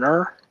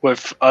corner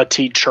with a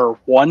teacher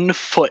 1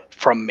 foot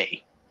from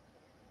me.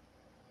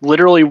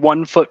 Literally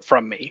 1 foot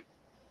from me.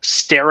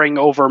 Staring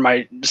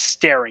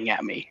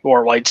at me,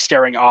 or like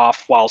staring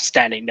off while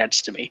standing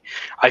next to me.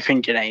 I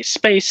couldn't get any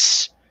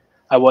space.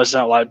 I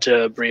wasn't allowed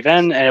to breathe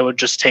in, and it would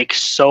just take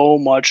so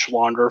much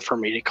longer for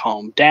me to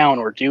calm down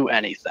or do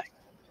anything.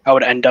 I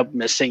would end up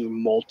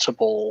missing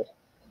multiple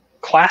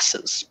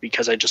classes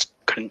because I just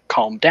couldn't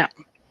calm down.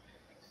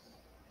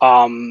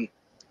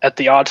 At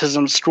the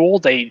autism school,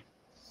 they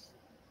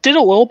did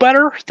a little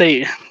better.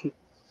 There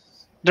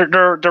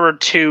were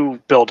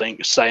two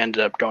buildings I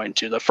ended up going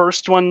to. The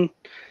first one,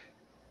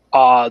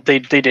 they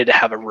did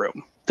have a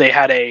room. They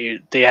had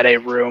a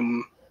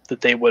room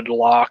that they would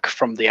lock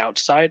from the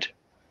outside.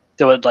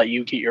 That would let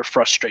you get your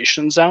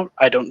frustrations out.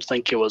 I don't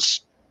think it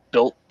was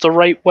built the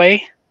right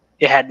way.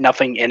 It had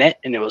nothing in it,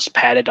 and it was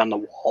padded on the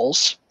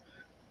walls.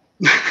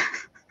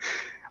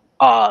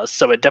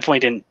 So it definitely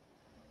didn't.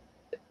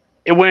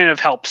 It wouldn't have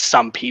helped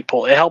some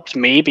people. It helped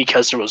me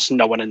because there was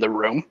no one in the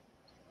room.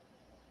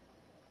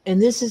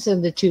 And this is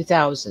in the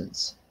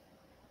 2000s.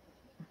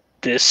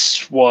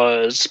 This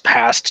was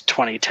past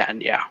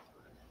 2010, yeah.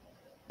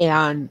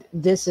 And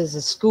this is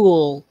a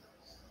school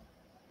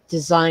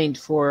designed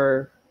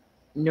for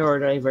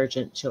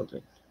neurodivergent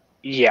children.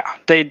 Yeah,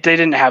 they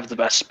didn't have the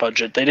best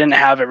budget. They didn't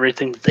have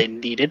everything that they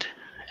needed,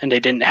 and they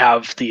didn't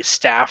have the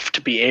staff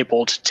to be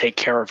able to take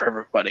care of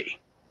everybody.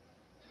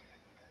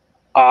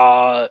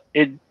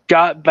 It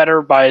got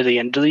better by the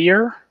end of the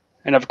year,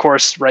 and of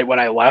course, right when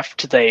I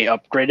left, they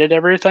upgraded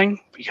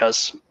everything,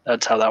 because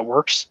that's how that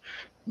works.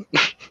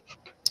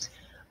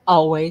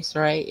 Always,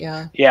 right?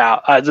 Yeah.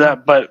 Yeah,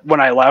 but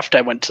when I left,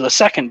 I went to the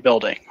second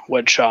building,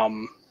 which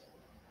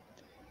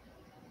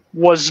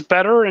was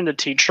better in the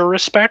teacher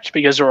respect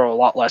because there were a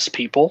lot less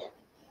people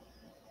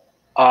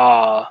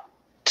to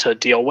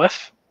deal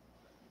with.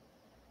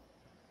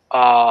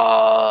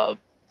 Like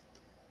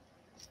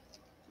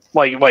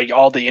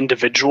all the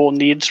individual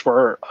needs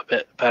were a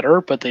bit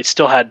better, but they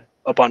still had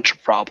a bunch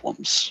of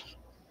problems.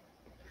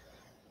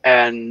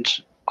 And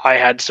I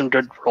had some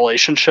good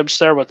relationships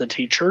there with the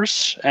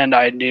teachers, and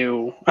I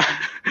knew I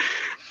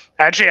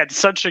actually had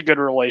such a good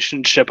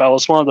relationship. I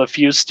was one of the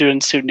few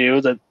students who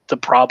knew that the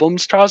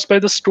problems caused by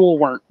the school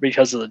weren't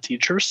because of the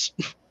teachers.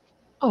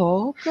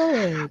 Oh,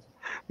 good.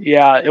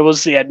 Yeah, it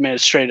was the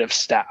administrative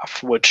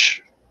staff,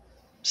 which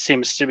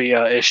seems to be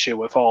an issue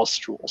with all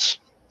schools.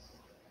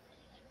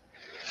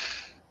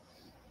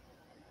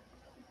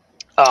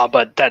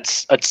 But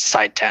that's a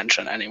side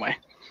tangent anyway.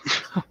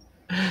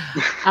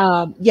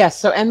 Yes,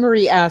 so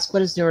Anne-Marie asked,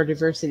 what is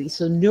neurodiversity?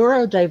 So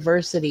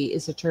neurodiversity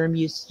is a term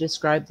used to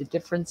describe the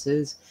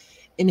differences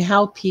in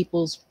how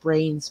people's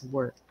brains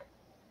work.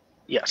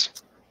 Yes.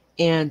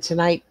 And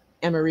tonight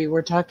Emery,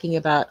 we're talking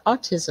about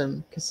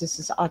autism because this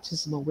is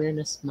Autism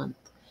Awareness Month.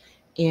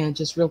 And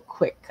just real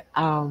quick,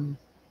 hi,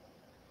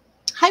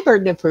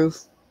 Burden of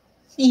Proof.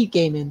 You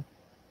came in.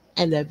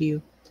 I love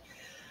you.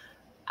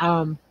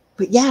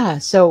 But yeah,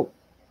 so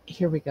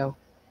here we go.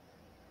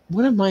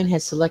 One of mine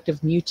has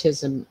selective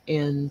mutism,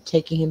 and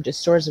taking him to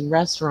stores and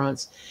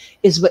restaurants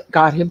is what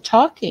got him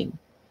talking.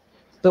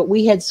 But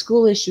we had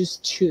school issues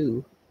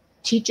too.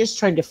 Teachers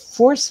trying to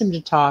force him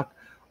to talk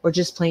or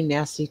just plain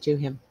nasty to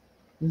him.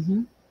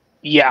 Mm-hmm.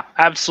 Yeah,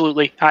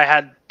 absolutely. I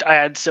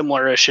had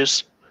similar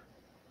issues.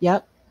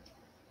 Yep.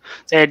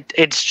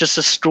 It's just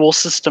a school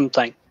system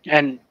thing,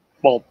 and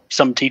well,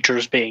 some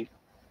teachers being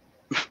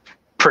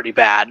pretty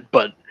bad,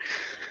 but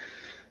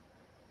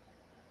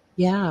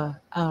yeah.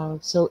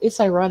 So It's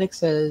Ironic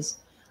says,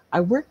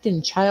 I worked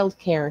in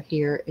childcare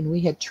here and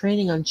we had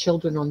training on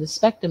children on the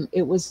spectrum.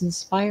 It was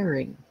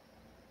inspiring.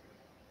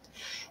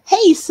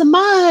 Hey,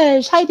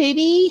 Samaj. Hi,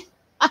 baby.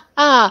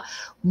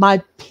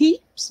 My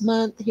peeps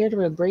month here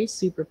to embrace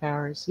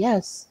superpowers.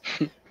 Yes.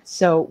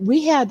 So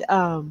we had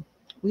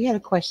a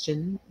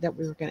question that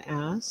we were going to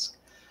ask,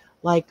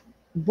 like,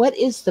 what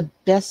is the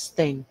best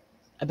thing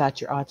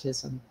about your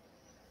autism?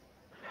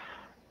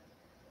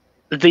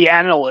 the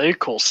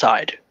analytical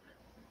side.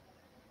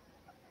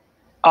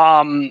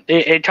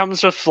 It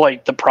comes with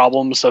like the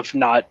problems of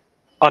not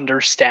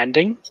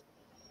understanding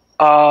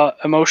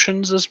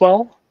emotions as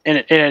well, in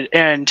an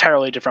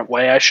entirely different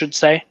way, I should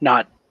say.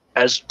 Not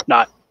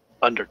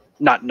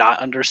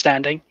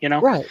understanding, you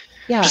know? Right.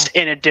 Yeah. Just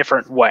in a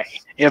different way,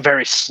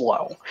 very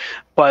slow.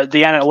 But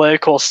the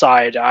analytical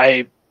side,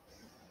 I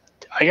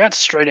got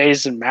straight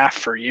A's in math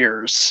for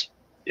years.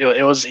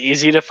 It was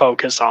easy to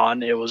focus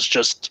on. It was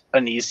just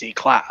an easy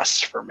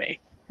class for me.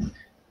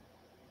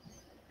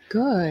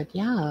 Good.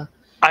 Yeah.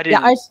 I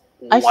didn't I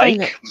find like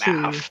that too.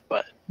 math,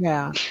 but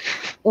Yeah.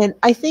 And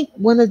I think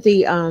one of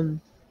the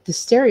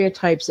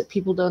stereotypes that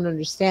people don't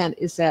understand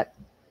is that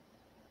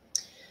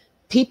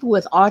people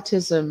with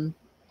autism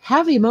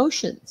have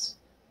emotions.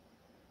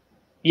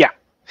 yeah,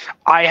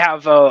 I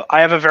have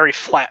a very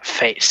flat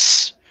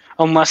face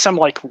unless I'm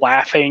like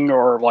laughing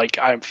or like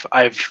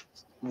I've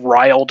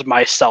riled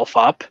myself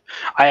up.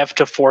 I have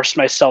to force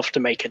myself to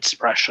make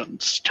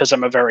expressions because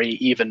I'm a very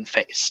even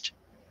faced.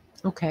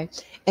 Okay.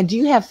 And do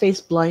you have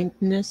face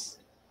blindness?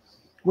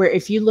 Where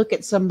if you look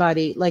at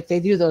somebody, like they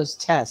do those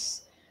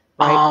tests,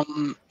 right?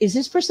 Is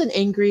this person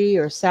angry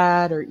or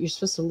sad, or you're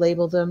supposed to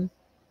label them?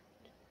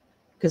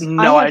 Because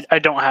no, I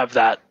don't have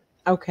that.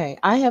 Okay,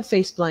 I have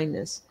face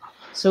blindness.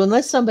 So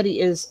unless somebody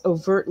is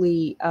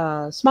overtly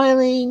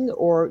smiling,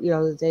 or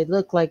they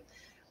look like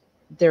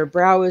their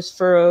brow is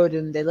furrowed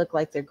and they look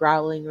like they're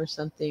growling or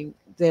something,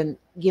 then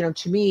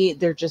to me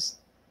they're just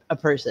a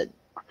person.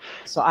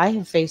 So I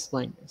have face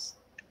blindness.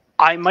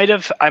 I might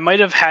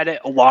have had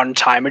it a long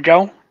time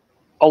ago.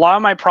 A lot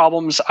of my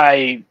problems,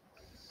 I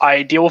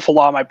deal with a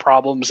lot of my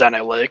problems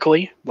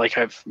analytically. Like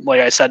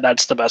I said,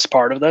 that's the best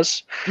part of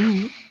this.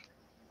 Mm-hmm.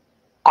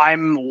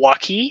 I'm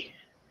lucky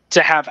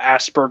to have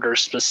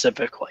Asperger's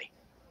specifically,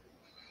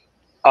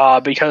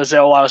 because it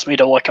allows me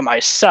to look at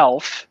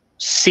myself,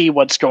 see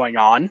what's going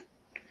on,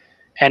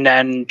 and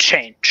then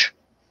change.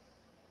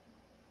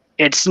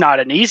 It's not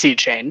an easy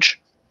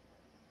change.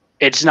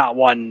 It's not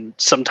one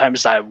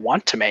sometimes I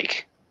want to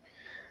make,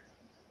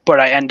 but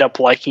I end up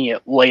liking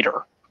it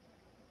later,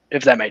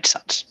 if that makes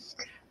sense.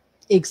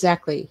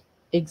 Exactly.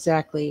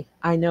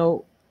 I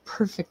know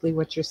perfectly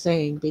what you're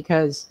saying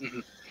because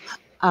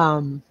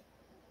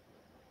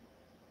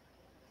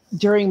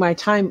during my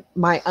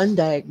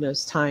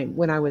undiagnosed time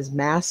when I was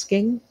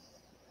masking,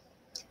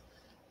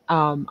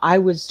 I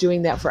was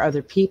doing that for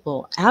other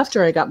people.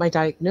 After I got my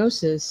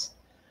diagnosis,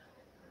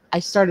 I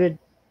started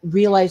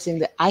realizing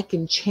that I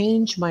can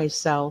change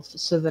myself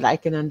so that I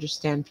can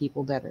understand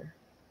people better.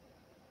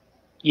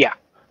 Yeah.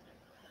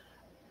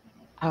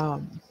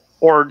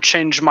 Or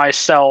change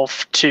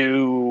myself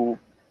to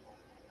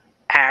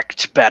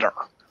act better,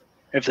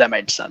 if that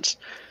made sense.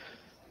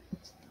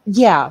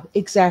 Yeah,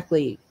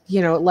 exactly.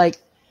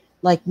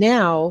 Like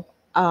now,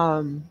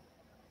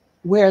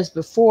 whereas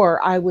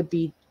before I would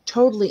be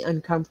totally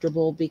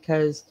uncomfortable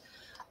because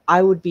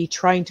I would be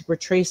trying to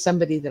portray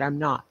somebody that I'm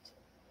not,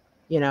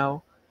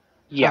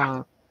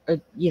 Yeah.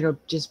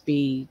 Just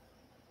be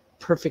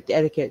perfect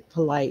etiquette,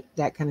 polite,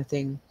 that kind of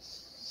thing.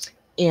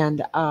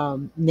 And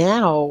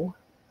now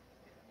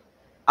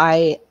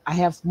I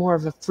have more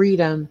of a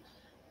freedom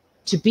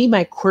to be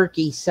my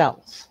quirky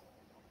self.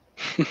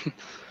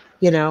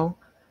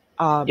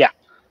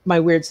 My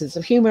weird sense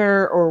of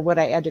humor or what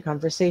I add to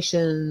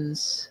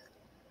conversations,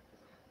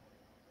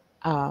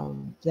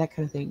 that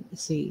kind of thing.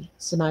 See,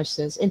 Samaj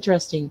says,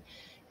 interesting.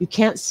 You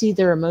can't see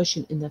their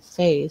emotion in the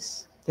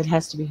face. That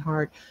has to be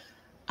hard.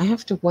 I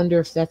have to wonder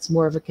if that's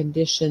more of a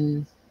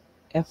condition,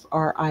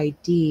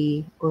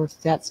 FRID, or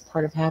if that's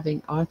part of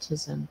having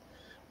autism.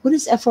 What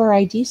is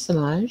FRID,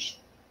 Samaj?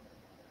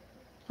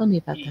 Tell me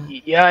about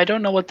that. Yeah, I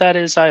don't know what that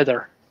is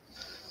either.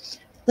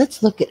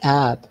 Let's look it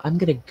up. I'm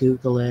going to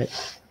Google it.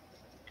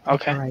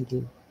 Okay.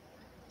 FRID.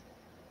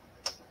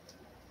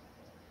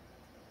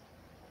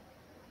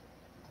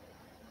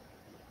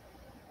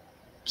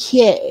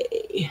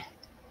 Okay.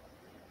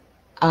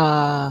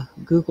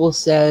 Google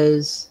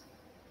says,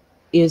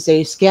 is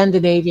a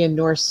Scandinavian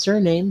Norse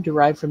surname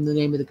derived from the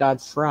name of the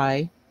god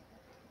Fry.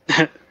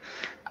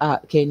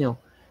 Okay, no.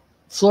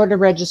 Florida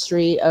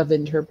Registry of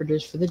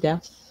Interpreters for the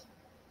Deaf.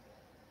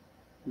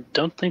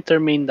 Don't think they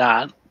mean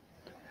that.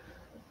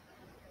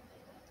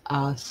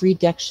 Free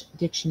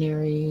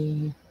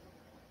Dictionary.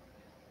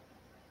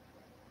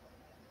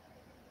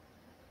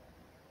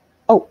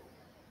 Oh.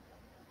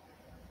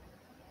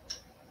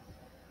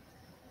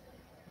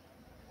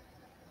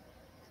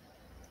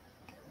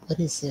 What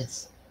is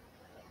this?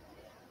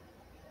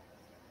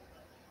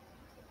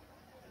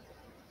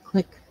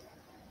 Click.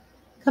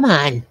 Come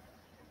on.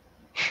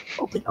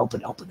 Open.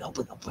 Open.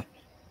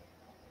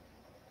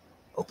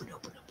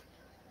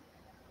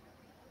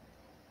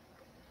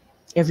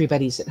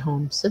 Everybody's at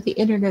home, so the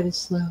internet is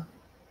slow.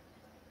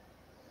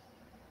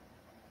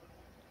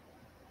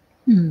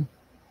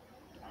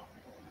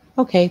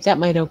 Okay, that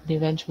might open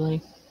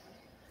eventually.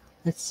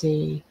 Let's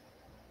see.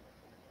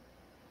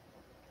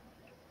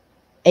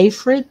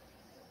 Aphrid?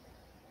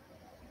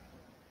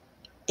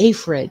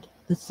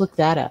 Let's look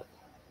that up.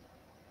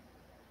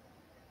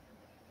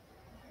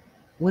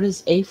 What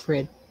is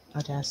Aphrid,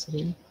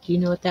 Audacity? Do you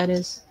know what that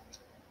is,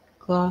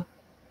 Claw?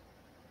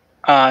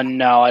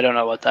 No, I don't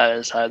know what that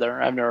is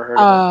either. I've never heard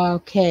of it.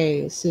 Okay,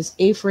 it says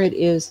Aphrid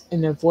is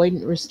an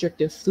avoidant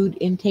restrictive food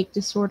intake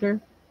disorder.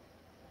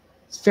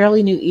 It's a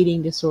fairly new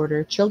eating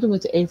disorder. Children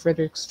with Aphrid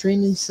are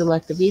extremely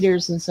selective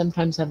eaters and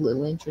sometimes have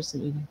little interest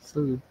in eating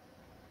food.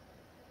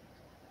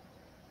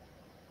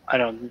 I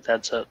don't think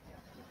that's it.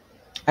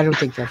 I don't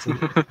think that's it.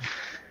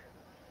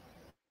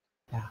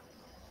 Yeah.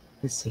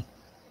 Let's see.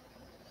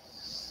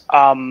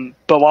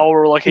 But while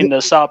we're looking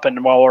this up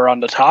and while we're on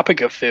the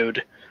topic of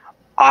food,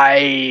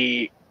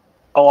 along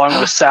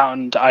with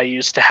sound, I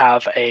used to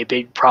have a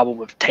big problem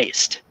with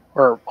taste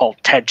or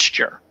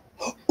texture.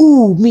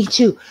 Ooh, me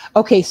too.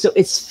 Okay, so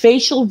it's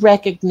facial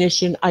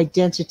recognition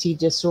identity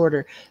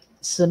disorder.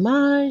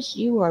 Samaj,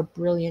 you are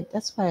brilliant.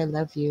 That's why I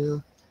love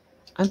you.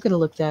 I'm going to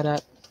look that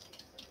up.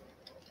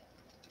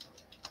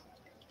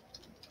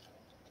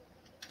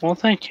 Well,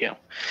 thank you.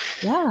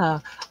 Yeah,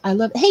 I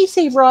love. Hey,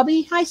 Save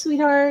Robbie. Hi,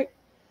 sweetheart.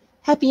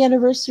 Happy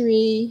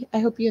anniversary. I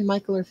hope you and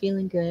Michael are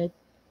feeling good.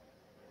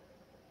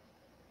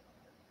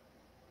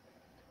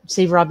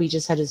 Save Robbie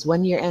just had his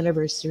 1 year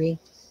anniversary.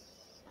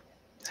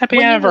 Happy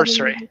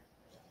anniversary.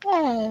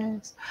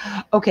 Yes.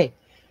 Okay.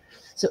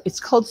 So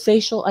it's called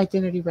facial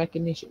identity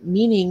recognition,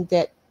 meaning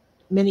that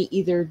many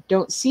either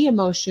don't see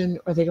emotion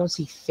or they don't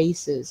see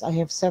faces. I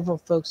have several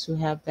folks who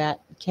have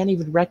that, can't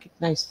even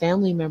recognize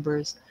family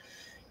members.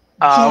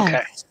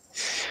 Yes.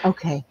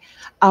 Okay.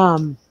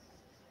 Okay.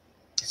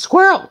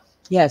 Squirrel.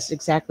 Yes,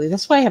 exactly.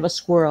 That's why I have a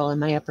squirrel in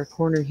my upper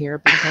corner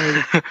here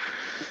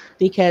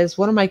because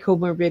one of my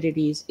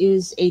comorbidities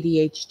is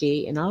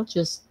ADHD, and I'll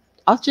just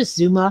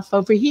zoom off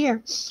over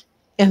here,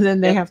 and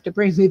then they have to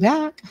bring me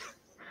back.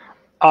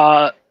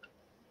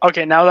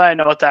 Okay, now that I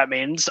know what that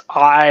means,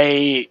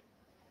 I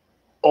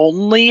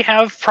only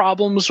have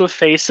problems with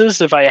faces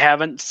if I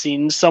haven't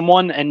seen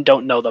someone and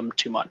don't know them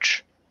too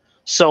much.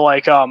 So,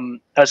 like, I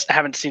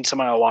haven't seen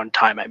someone in a long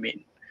time. I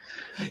mean,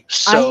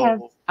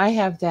 so I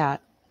have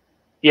that.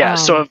 Yeah.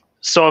 So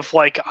if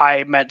like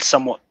I met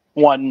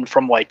someone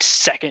from like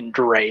second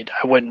grade,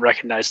 I wouldn't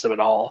recognize them at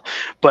all.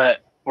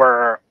 But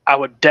where I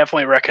would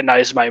definitely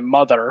recognize my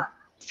mother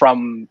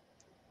from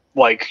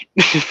like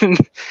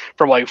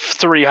from like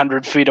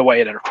 300 feet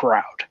away in a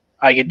crowd.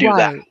 I could do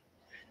that.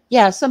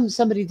 Yeah,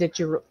 somebody that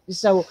you're.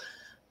 So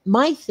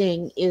my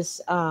thing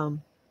is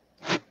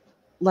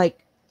like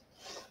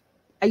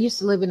I used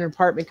to live in an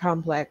apartment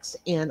complex,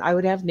 and I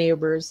would have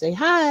neighbors say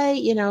hi,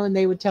 and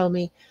they would tell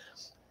me,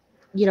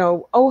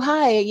 oh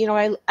hi,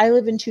 I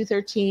live in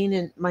 213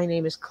 and my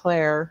name is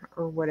Claire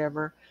or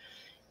whatever.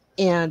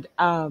 And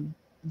then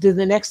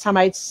the next time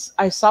I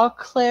saw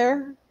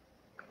Claire,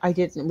 I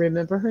didn't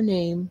remember her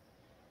name,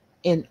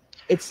 and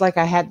it's like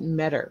I hadn't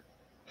met her.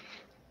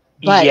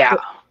 But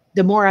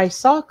the more I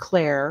saw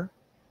Claire,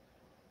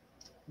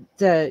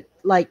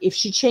 if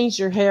she changed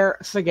her hair,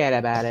 forget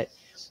about it.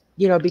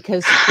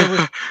 Because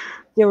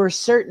there were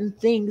certain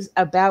things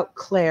about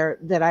Claire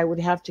that I would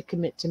have to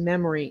commit to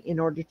memory in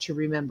order to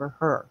remember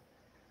her.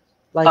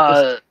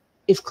 Like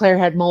if Claire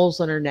had moles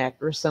on her neck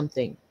or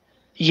something.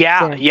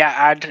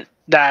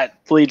 That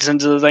leads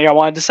into the thing I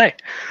wanted to say.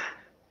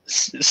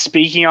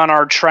 Speaking on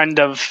our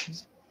trend of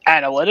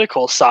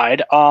analytical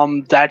side,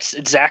 that's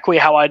exactly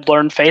how I'd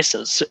learn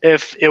faces.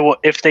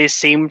 If they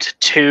seemed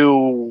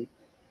too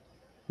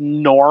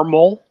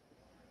normal,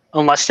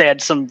 unless they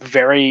had some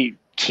very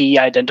key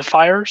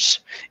identifiers,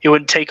 it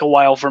would take a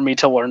while for me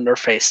to learn their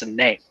face and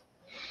name.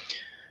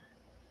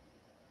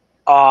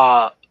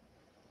 But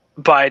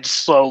I'd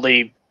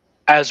slowly,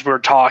 as we're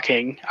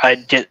talking,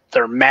 I'd get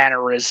their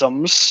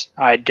mannerisms,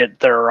 I'd get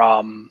their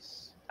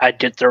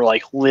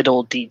like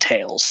little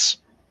details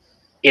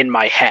in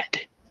my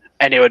head,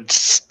 and it would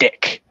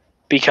stick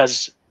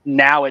because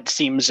now it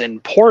seems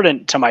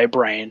important to my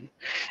brain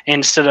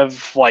instead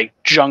of like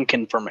junk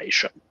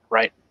information,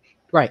 right?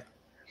 Right.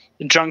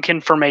 junk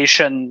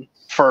information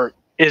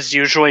is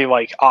usually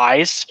like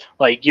eyes.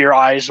 Like your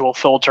eyes will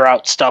filter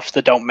out stuff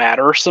that don't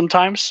matter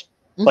sometimes.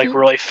 Like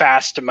really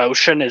fast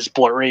emotion is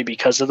blurry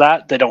because of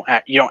that.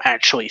 You don't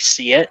actually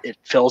see it. It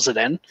fills it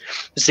in.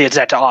 It's the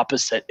exact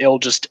opposite. It'll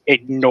just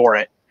ignore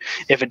it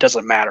if it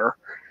doesn't matter.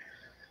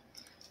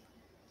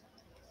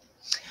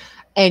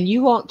 And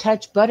you won't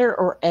touch butter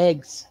or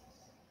eggs.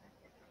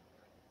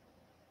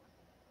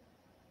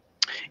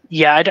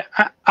 Yeah,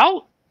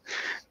 I'll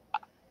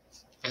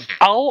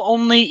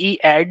only eat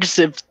eggs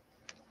if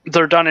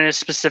they're done in a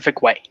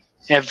specific way,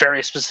 in a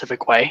very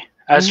specific way.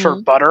 As for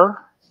butter,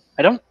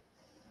 I don't.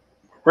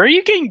 Where are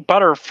you getting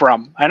butter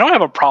from? I don't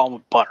have a problem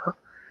with butter.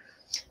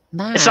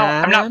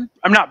 I'm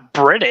not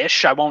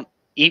British. I won't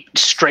eat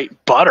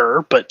straight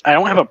butter, but I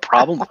don't have a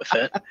problem with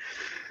it.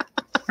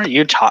 What are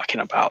you talking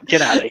about?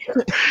 Get out of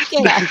here.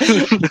 Yeah.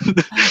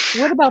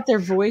 What about their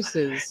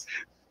voices?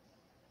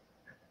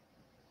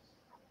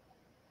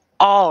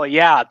 Oh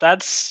yeah,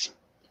 that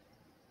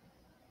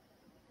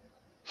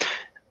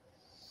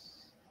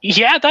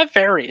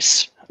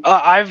varies.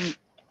 I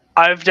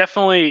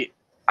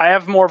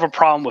have more of a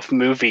problem with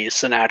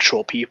movies than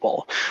actual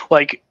people.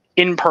 Like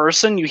in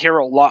person, you hear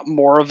a lot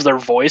more of their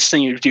voice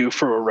than you do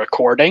from a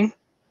recording,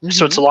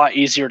 so it's a lot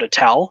easier to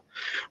tell.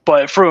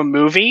 But for a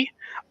movie,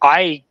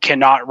 I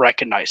cannot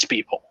recognize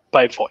people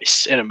by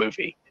voice in a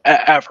movie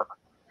ever.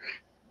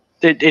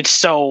 It's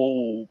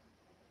so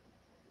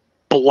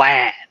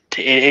bland.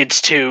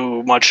 It's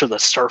too much of the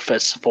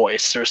surface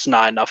voice. There's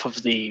not enough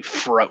of the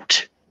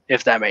throat,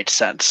 if that makes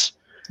sense.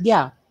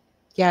 Yeah,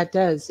 it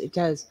does. It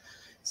does.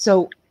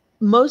 So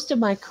most of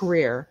my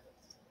career,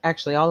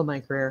 actually all of my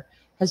career,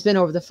 has been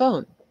over the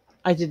phone.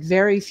 I did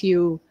very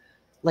few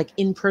like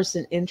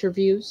in-person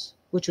interviews,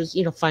 which was,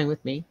 fine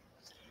with me.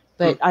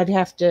 But I'd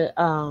have to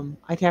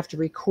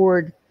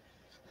record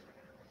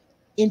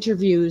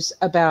interviews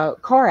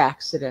about car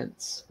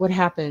accidents. What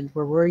happened?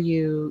 Where were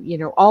you?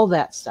 All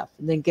that stuff,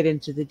 and then get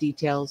into the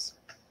details.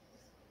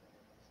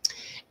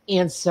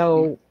 And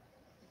so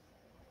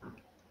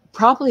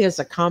probably as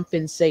a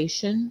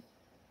compensation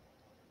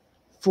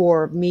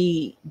for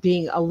me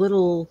being a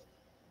little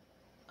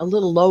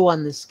low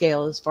on the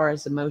scale as far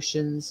as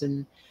emotions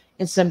and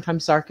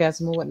sometimes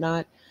sarcasm and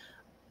whatnot,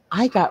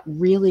 I got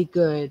really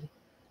good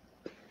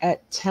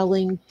at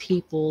telling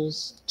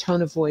people's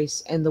tone of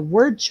voice and the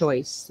word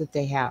choice that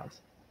they have.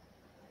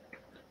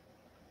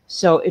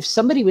 So if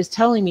somebody was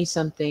telling me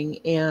something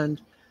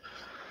and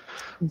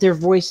their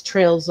voice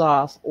trails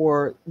off,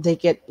 or they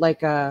get like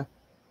kind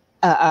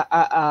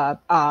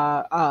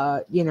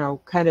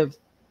of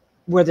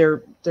where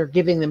they're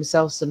giving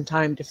themselves some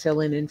time to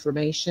fill in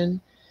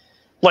information.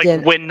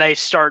 Like when they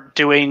start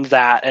doing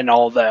that and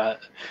all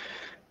that.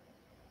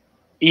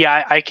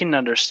 Yeah, I can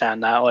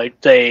understand that. Like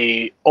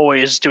they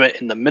always do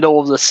it in the middle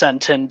of the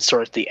sentence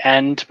or at the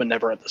end, but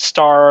never at the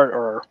start.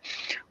 Or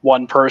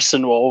one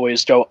person will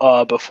always go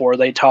before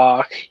they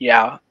talk.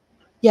 Yeah.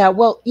 Yeah.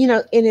 Well,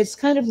 and it's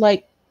kind of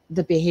like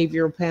the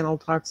behavioral panel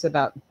talks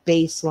about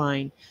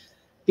baseline,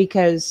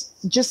 because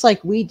just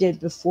like we did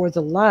before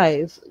the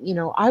live,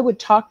 I would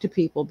talk to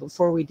people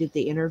before we did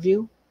the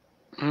interview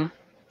and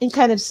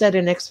kind of set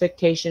an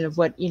expectation of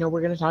what,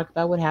 we're going to talk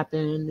about, what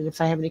happened. And if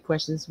I have any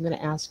questions, I'm going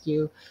to ask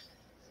you.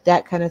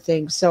 That kind of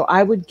thing. So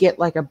I would get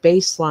like a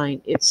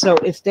baseline. So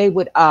if they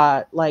would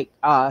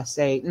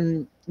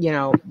say,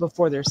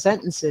 before their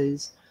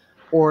sentences,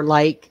 or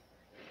like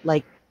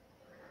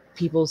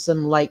people,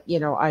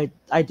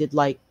 I did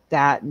like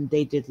that and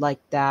they did like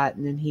that.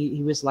 And then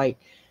he was like,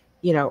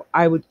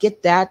 I would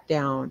get that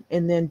down.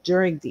 And then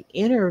during the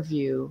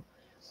interview,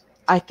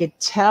 I could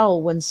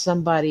tell when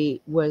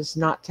somebody was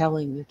not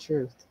telling the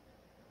truth,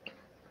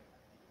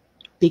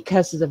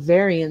 because of the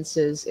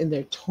variances in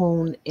their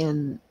tone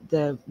and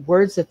the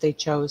words that they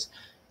chose.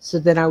 So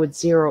then I would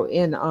zero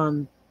in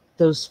on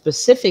those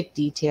specific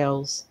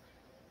details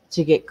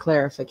to get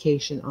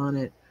clarification on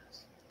it.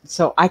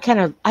 So I kind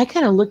of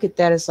look at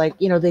that as like,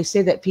 they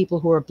say that people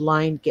who are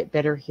blind get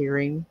better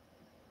hearing.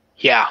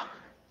 Yeah.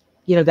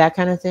 That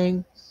kind of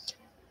thing.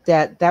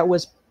 That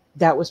was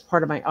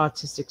part of my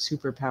autistic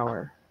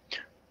superpower.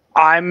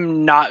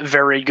 I'm not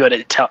very good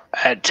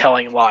at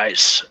telling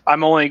lies.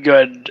 I'm only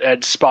good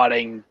at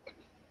spotting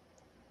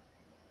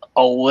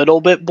a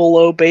little bit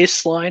below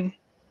baseline.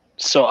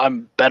 So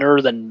I'm better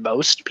than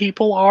most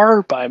people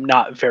are, but I'm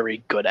not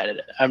very good at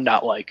it. I'm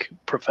not like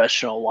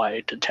professional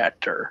lie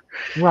detector.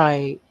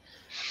 Right.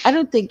 I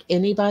don't think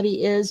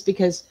anybody is,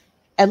 because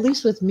at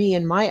least with me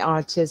and my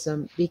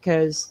autism,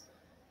 because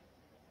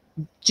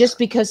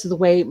of the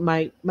way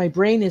my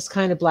brain is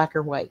kind of black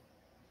or white,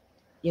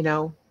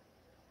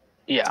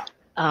 Yeah.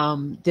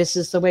 This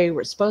is the way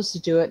we're supposed to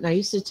do it. And I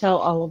used to tell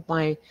all of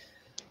my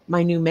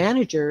new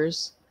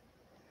managers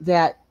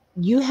that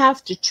you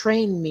have to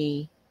train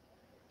me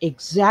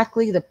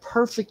exactly the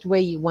perfect way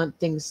you want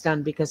things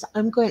done, because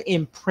I'm going to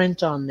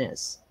imprint on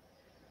this.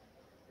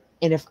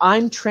 And if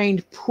I'm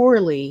trained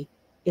poorly,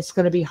 it's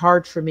going to be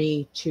hard for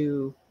me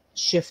to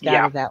shift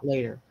out of that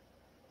later.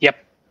 Yep.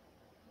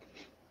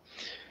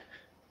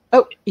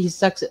 Oh, he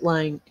sucks at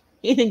lying.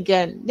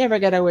 Again, never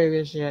got away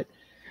with shit.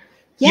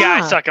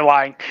 Yeah, I suck at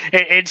lying.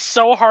 It's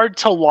so hard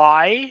to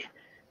lie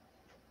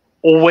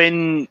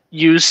when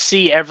you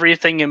see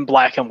everything in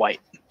black and white.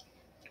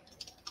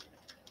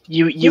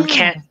 You Yeah.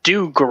 can't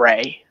do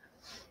gray.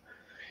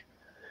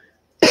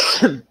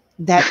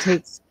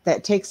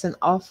 That takes an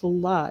awful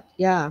lot.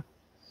 Yeah.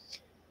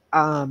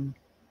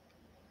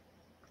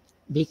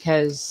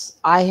 Because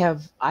I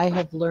have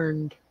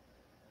learned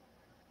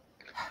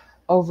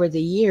over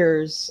the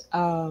years,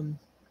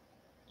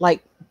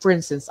 like for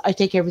instance, I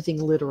take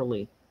everything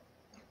literally.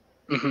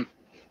 Mhm.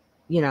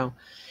 You know,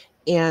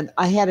 and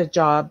I had a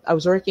job. I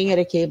was working at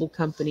a cable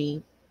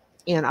company,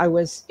 and I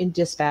was in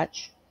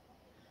dispatch.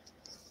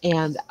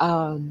 And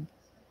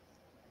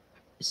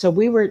so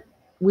we were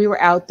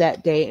out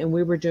that day, and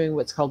we were doing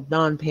what's called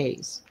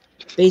non-pays.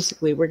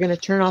 Basically, we're going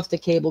to turn off the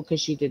cable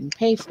because you didn't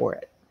pay for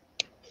it.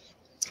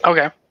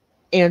 Okay.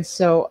 And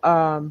so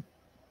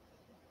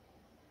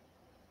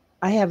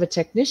I have a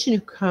technician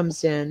who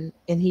comes in,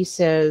 and he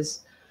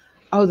says,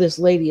 "Oh, this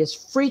lady is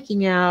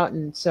freaking out."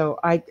 And so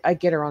I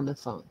get her on the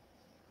phone.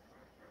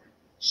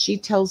 She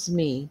tells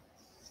me,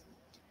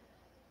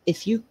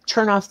 "If you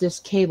turn off this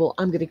cable,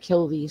 I'm going to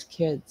kill these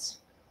kids."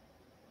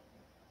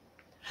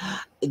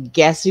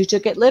 Guess who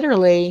took it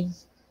literally?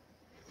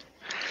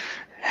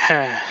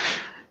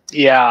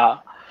 Yeah,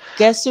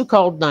 Guess who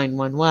called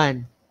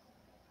 911?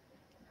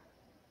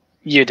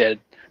 you did.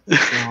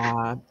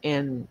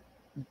 And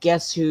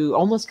guess who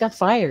almost got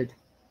fired?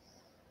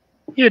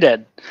 You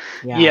did.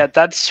 Yeah. Yeah,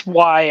 that's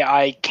why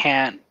I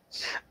can't.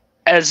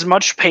 As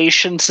much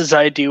patience as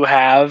I do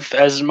have,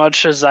 as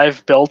much as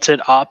I've built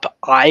it up,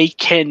 I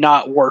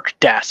cannot work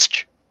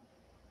desk.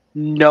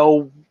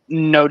 No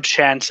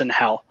chance in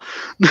hell.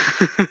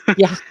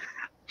 Yeah.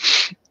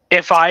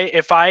 If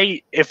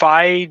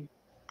I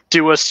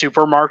do a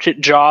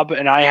supermarket job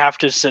and I have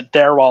to sit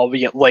there while we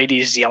get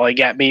ladies yelling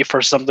at me for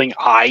something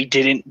I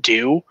didn't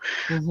do,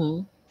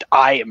 Mm-hmm.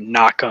 I am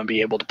not going to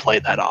be able to play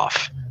that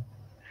off.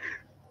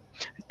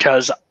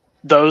 Because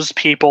those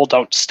people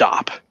don't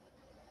stop.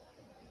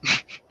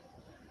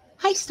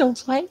 Hi,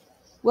 Stonefly.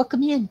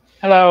 Welcome in.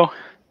 Hello.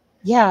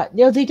 Yeah,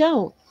 no, they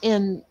don't.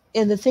 And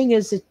the thing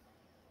is that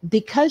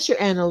because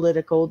you're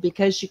analytical,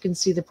 because you can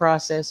see the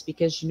process,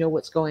 because you know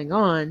what's going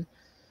on,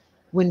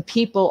 when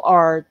people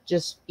are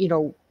just,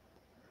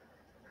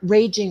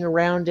 raging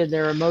around in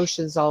their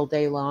emotions all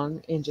day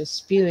long and just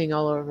spewing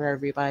all over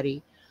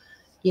everybody,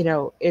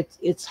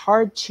 it's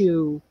hard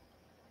to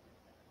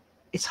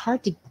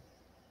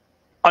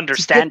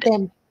Understand get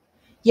them.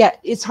 Yeah,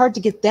 it's hard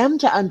to get them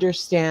to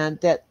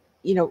understand that,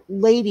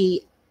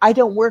 lady, I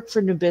don't work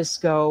for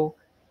Nabisco,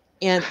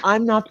 and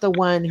I'm not the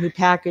one who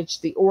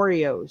packaged the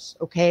Oreos,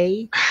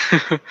 okay?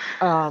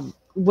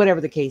 Whatever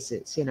the case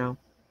is,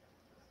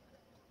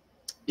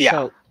 Yeah.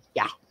 So,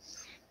 yeah.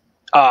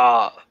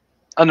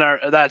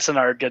 That's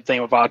another good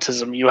thing with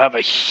autism. You have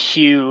a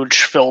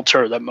huge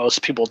filter that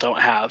most people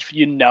don't have.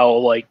 You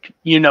know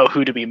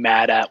who to be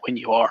mad at when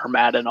you are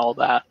mad and all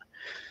that.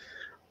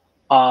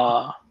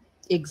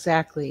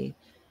 Exactly.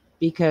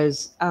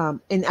 Because,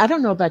 and I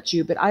don't know about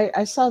you, but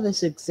I saw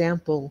this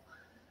example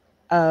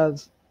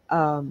of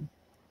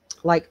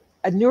like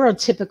a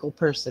neurotypical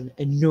person,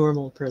 a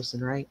normal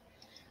person, right?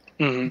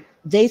 Mm-hmm.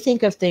 They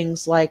think of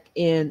things like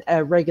in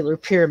a regular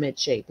pyramid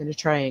shape, in a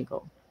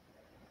triangle.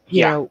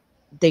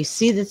 They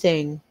see the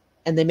thing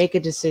and they make a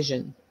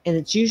decision. And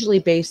it's usually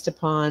based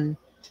upon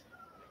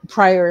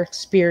prior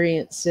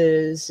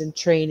experiences and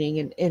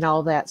training and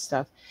all that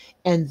stuff.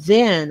 And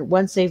then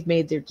once they've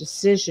made their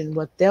decision,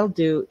 what they'll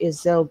do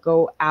is they'll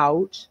go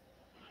out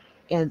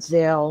and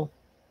they'll,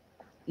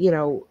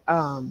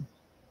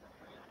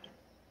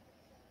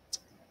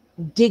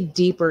 dig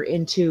deeper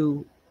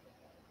into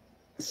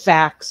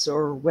facts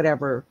or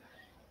whatever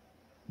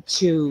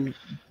to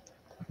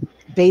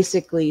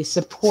basically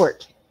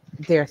support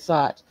their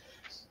thought.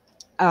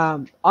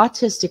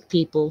 Autistic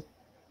people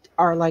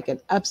are like an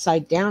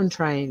upside down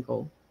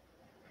triangle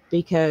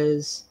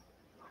because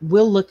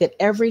we'll look at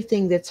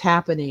everything that's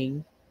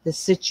happening, the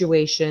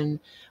situation,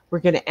 we're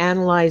going to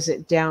analyze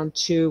it down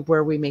to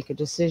where we make a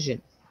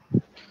decision.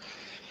 Do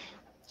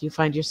you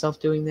find yourself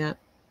doing that?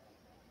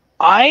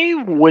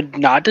 I would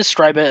not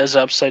describe it as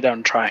upside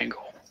down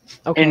triangle.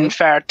 Okay. In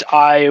fact,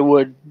 I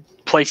would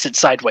place it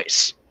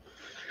sideways.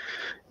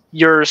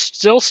 You're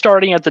still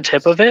starting at the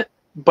tip of it,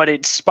 but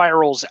it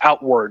spirals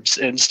outwards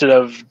instead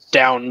of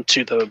down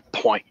to the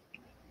point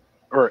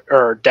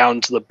or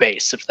down to the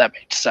base, if that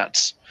makes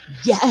sense.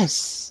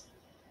 Yes,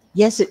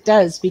 it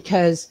does,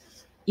 because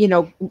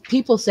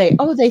people say,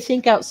 oh, they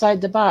think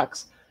outside the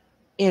box,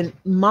 and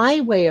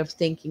my way of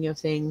thinking of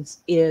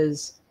things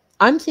is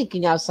I'm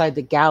thinking outside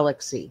the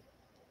galaxy.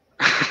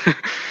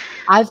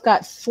 I've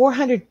got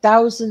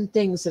 400,000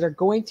 things that are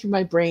going through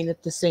my brain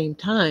at the same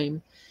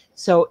time,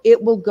 so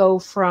it will go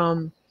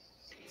from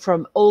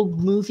old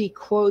movie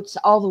quotes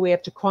all the way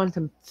up to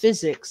quantum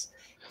physics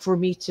for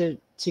me to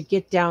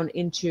get down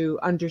into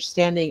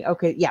understanding,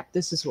 okay, yeah,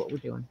 this is what we're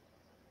doing.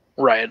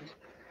 Right.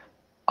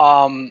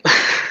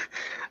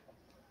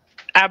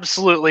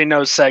 absolutely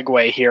no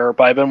segue here,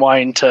 but I've been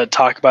wanting to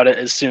talk about it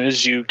as soon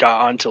as you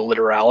got onto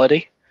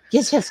literality.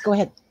 Yes, go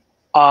ahead.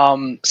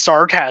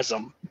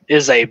 Sarcasm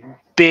is a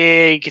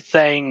big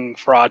thing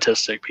for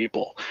autistic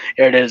people.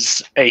 It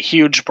is a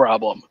huge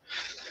problem.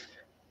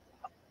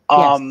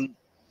 Yes.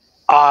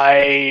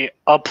 I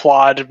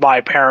applaud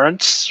my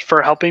parents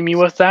for helping me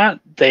with that.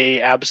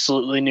 They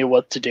absolutely knew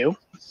what to do.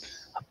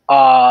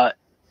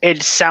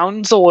 It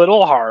sounds a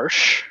little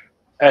harsh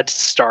at the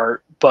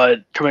start,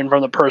 but coming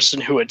from the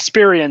person who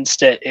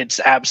experienced it,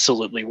 it's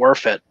absolutely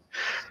worth it.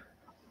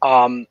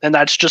 And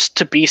that's just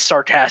to be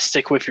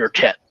sarcastic with your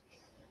kid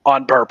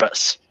on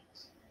purpose.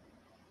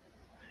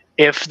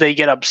 If they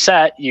get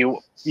upset,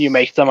 you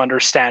make them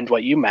understand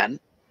what you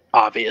meant,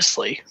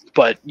 obviously,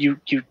 but you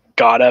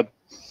gotta.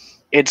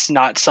 It's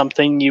not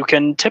something you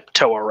can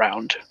tiptoe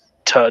around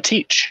to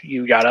teach.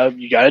 You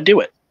gotta do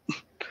it.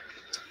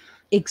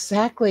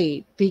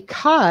 Exactly,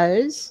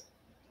 because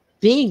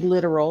being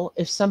literal,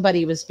 if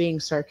somebody was being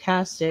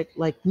sarcastic,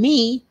 like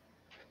me,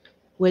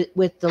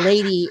 with the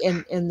lady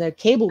and the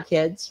cable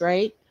kids,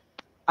 right?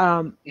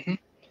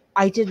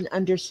 I didn't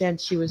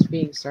understand she was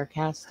being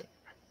sarcastic.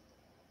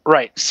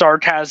 Right.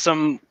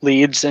 Sarcasm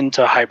leads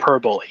into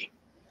hyperbole.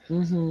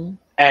 Mm-hmm.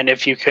 And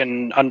if you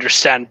can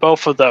understand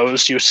both of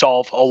those, you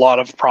solve a lot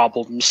of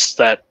problems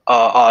that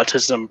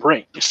autism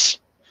brings.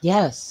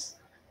 Yes.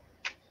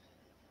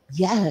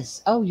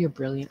 Yes. Oh, you're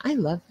brilliant. I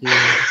love you.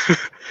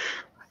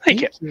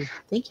 Thank you.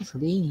 Thank you for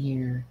being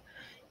here.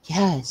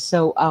 Yes.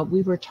 So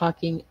we were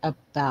talking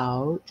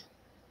about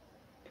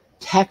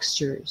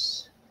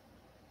textures.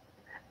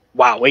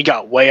 Wow, we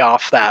got way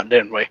off that,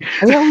 didn't we?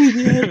 Yeah, we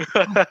did.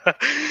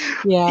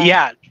 Yeah.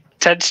 Yeah,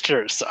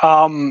 textures.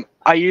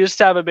 I used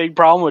to have a big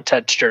problem with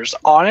textures.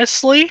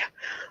 Honestly,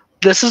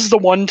 this is the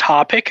one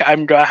topic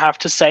I'm gonna have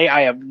to say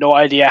I have no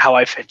idea how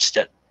I fixed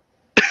it.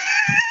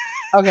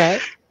 Okay.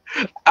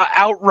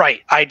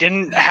 Outright, I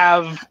didn't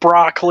have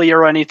broccoli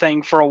or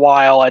anything for a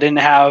while. I didn't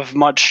have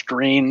much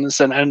greens,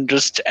 and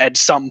just at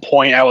some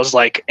point I was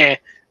like, eh,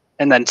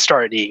 and then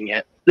started eating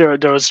it. There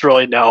was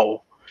really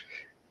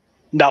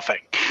nothing.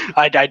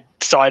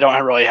 So I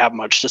don't really have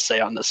much to say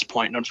on this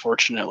point,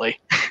 unfortunately.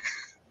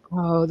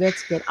 Oh,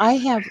 that's good. I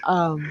have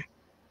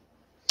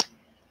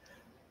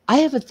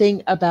a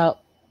thing about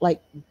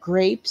like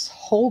grapes,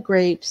 whole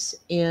grapes,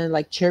 and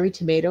like cherry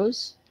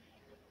tomatoes.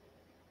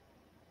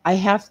 I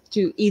have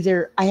to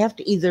either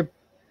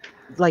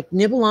like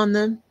nibble on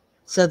them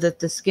so that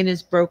the skin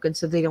is broken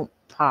so they don't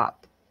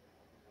pop.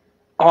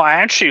 Oh, I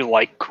actually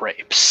like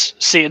grapes.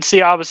 See, it's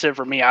the opposite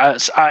for me. I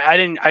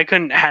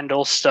couldn't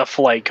handle stuff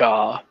like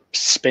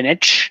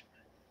spinach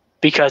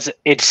because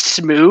it's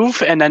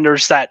smooth and then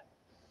there's that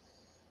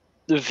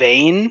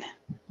vein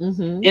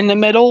in the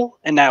middle,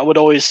 and that would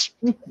always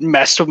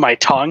mess with my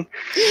tongue.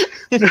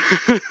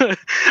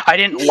 I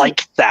didn't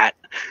like that.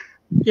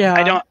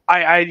 Yeah.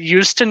 I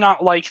used to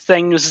not like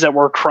things that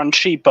were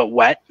crunchy but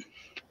wet.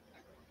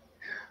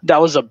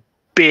 That was a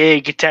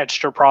big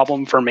texture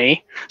problem for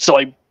me. So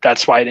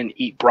that's why I didn't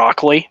eat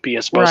broccoli,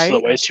 because most of the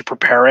ways you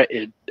prepare it,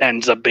 it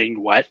ends up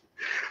being wet.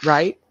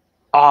 Right.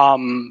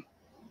 I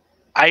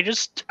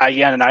just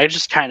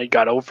kind of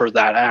got over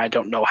that, and I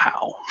don't know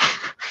how.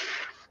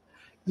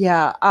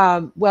 Yeah.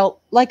 Well,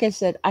 like I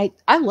said, I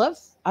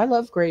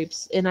love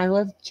grapes and I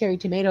love cherry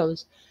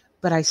tomatoes,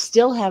 but I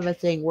still have a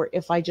thing where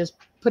if I just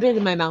put it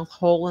in my mouth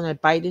whole and I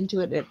bite into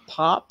it, it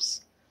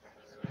pops.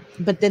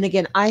 But then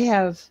again, I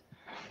have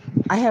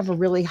a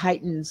really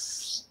heightened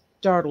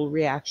startle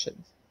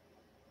reaction.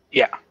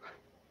 Yeah.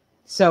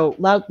 So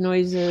loud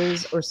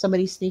noises or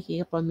somebody sneaking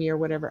up on me or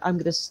whatever, I'm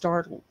going to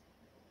startle.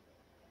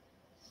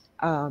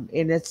 And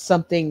it's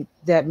something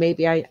that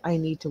maybe I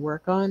need to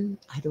work on.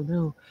 I don't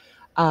know.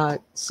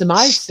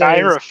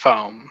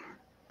 Styrofoam.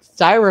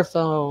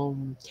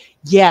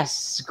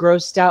 Yes,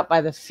 grossed out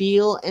by the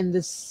feel and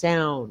the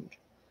sound.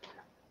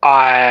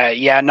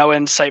 Yeah, no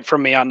insight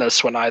from me on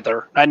this one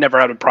either. I never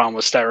had a problem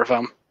with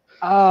styrofoam.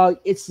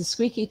 It's the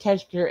squeaky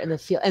texture and the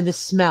feel and the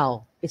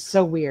smell. It's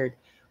so weird.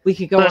 We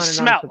could go the on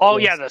smell. and on. Oh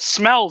yeah, the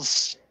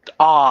smell's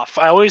off.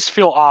 I always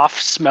feel off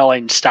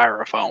smelling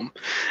styrofoam.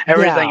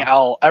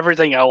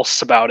 Everything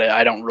else about it,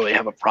 I don't really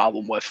have a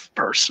problem with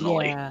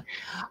personally. Yeah,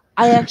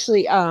 I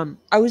actually, I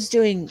was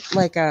doing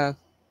like I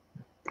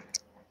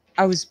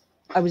was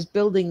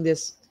building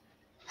this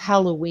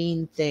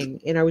Halloween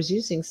thing, and I was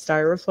using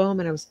styrofoam,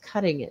 and I was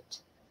cutting it.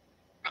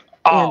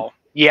 Oh, and,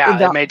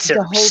 yeah, it made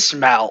it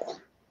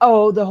smell.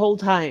 Oh, the whole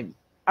time.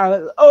 I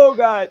was, oh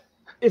God,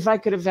 if I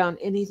could have found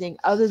anything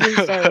other than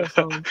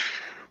styrofoam,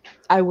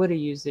 I would have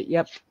used it.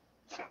 Yep.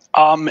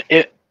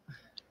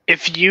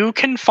 If you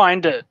can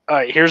find it,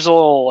 here's a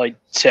little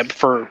tip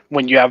for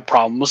when you have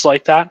problems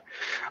like that.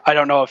 I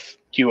don't know if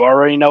you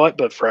already know it,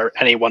 but for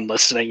anyone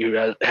listening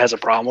who has a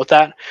problem with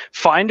that,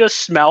 find a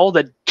smell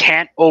that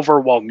can't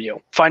overwhelm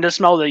you. Find a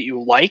smell that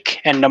you like,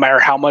 and no matter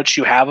how much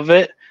you have of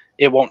it,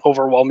 it won't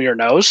overwhelm your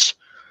nose.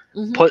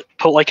 Mm-hmm. Put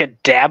like a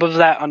dab of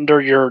that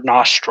under your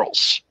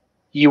nostrils.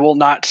 You will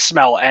not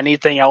smell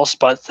anything else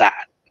but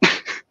that.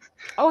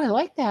 Oh, I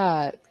like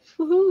that.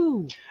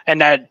 Woohoo! And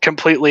that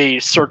completely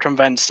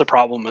circumvents the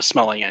problem of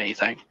smelling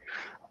anything.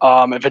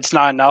 If it's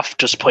not enough,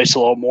 just place a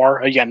little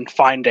more. Again,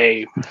 find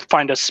a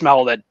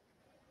smell that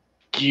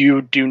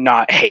you do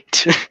not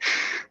hate.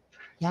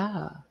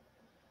 Yeah.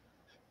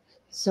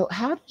 So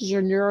how does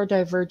your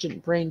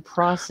neurodivergent brain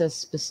process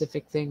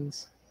specific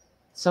things?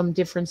 Some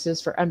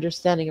differences for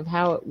understanding of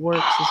how it works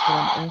is what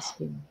I'm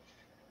asking.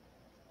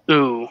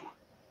 Ooh.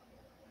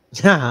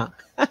 Yeah.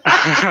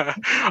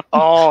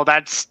 Oh,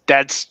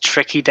 that's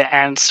tricky to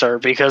answer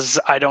because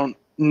I don't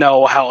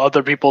know how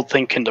other people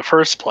think in the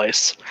first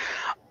place.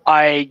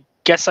 I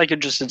guess I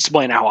could just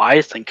explain how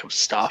I think of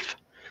stuff.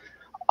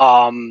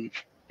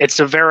 It's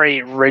a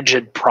very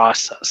rigid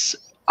process.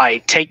 I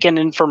take in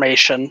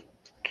information.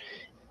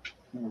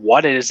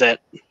 What is it?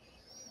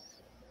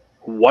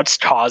 What's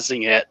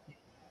causing it?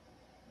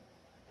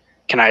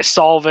 Can I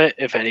solve it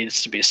if it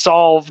needs to be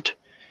solved?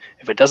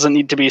 If it doesn't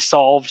need to be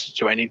solved,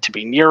 do I need to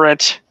be near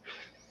it?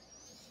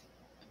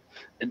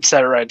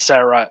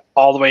 Etc.,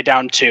 all the way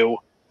down to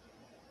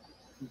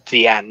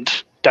the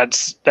end.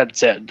 That's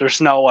it. There's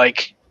no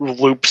like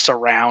loops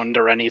around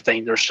or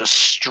anything. There's just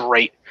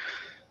straight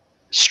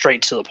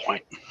to the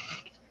point.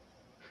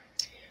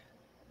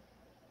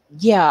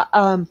 Yeah.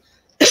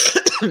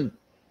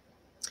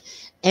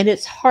 And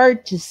it's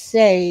hard to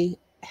say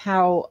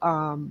how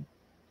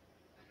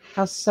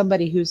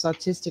somebody who's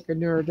autistic or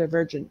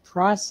neurodivergent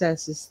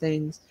processes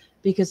things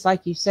because,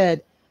 like you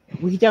said,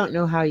 we don't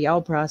know how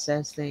y'all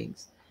process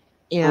things.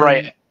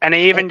 Right. And it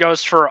even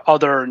goes for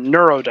other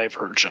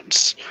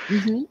neurodivergents.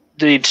 Mm-hmm.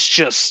 It's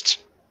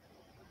just,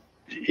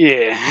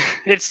 yeah.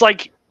 It's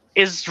like,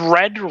 is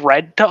red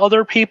to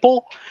other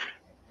people?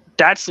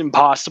 That's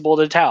impossible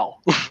to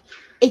tell.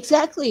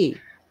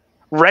 Exactly.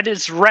 Red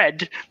is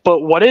red, but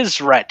what is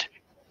red?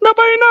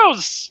 Nobody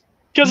knows.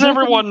 Because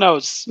everyone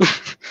knows.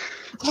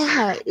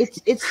 Yeah,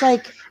 it's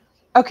like,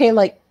 okay,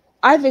 like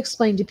I've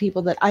explained to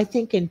people that I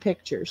think in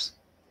pictures.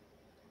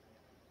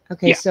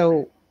 Okay,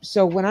 yeah.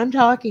 So when I'm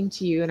talking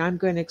to you and I'm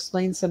going to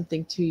explain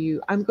something to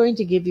you, I'm going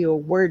to give you a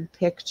word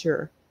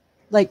picture.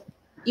 Like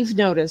you've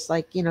noticed,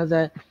 like, you know,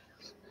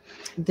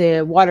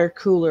 the water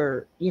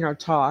cooler, you know,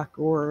 talk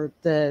or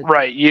the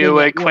right. You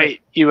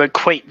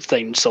equate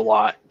things a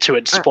lot to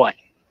explain.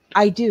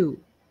 I do.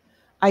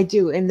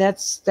 And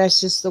that's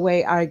just the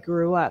way I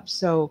grew up.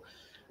 So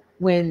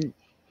when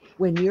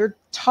you're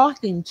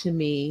talking to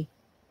me,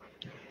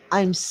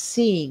 I'm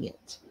seeing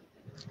it.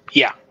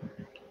 Yeah.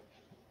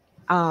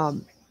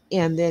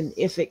 And then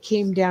if it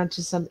came down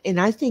to some, and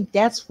I think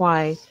that's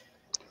why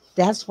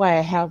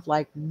I have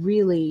like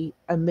really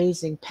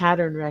amazing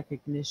pattern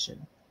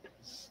recognition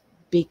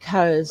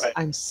because right.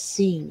 I'm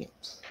seeing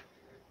it.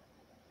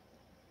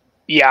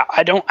 Yeah,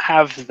 I don't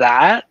have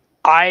that.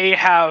 I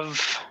have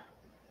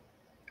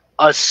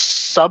a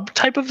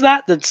subtype of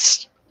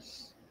that's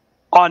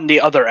on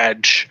the other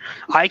edge.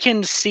 I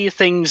can see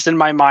things in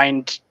my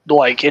mind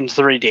like in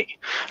 3D.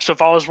 So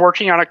if I was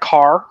working on a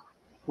car,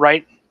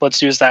 right? Let's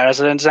use that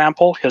as an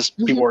example because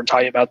people were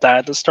talking about that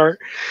at the start.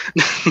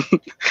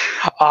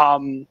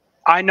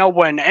 I know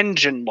what an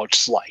engine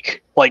looks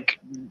like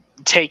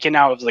taken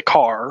out of the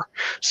car.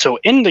 So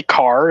in the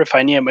car, if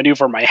I need to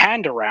maneuver my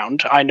hand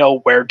around, I know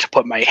where to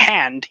put my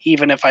hand,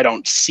 even if I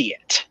don't see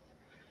it.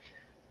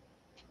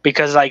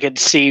 Because I could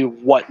see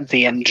what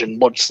the engine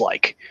looks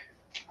like.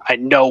 I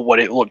know what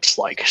it looks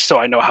like, so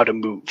I know how to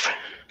move.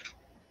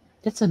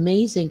 That's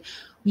amazing.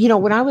 You know,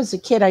 when I was a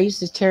kid, I used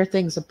to tear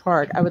things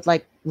apart. I would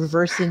like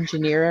reverse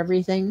engineer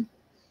everything.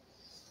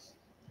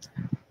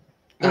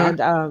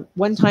 And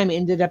one time I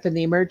ended up in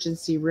the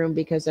emergency room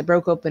because I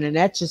broke open an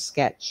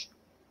Etch-a-Sketch.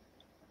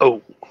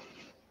 Oh.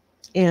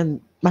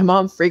 And my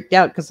mom freaked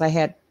out because I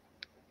had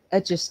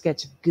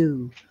Etch-a-Sketch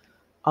goo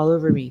all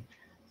over me.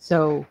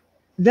 So,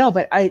 no,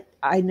 but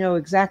I know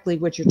exactly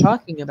what you're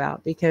talking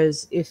about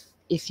because if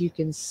you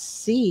can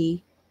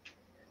see,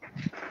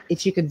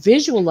 if you can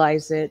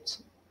visualize it,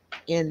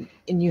 and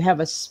you have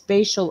a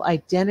spatial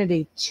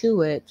identity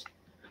to it,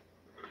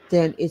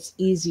 then it's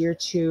easier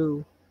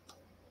to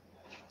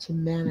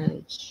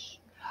manage.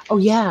 Oh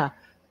yeah,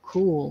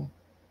 cool.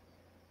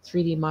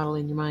 3D model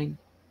in your mind.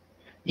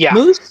 Yeah.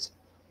 Moose?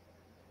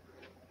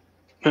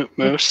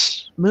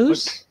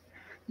 Moose?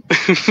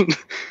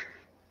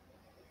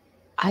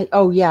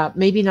 Yeah,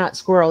 maybe not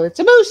squirrel. It's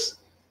a moose.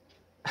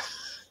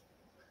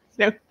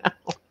 No.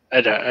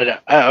 I don't.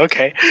 Oh,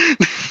 okay.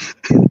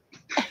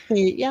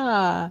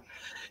 Yeah.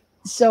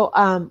 So,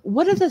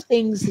 what are the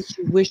things that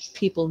you wish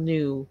people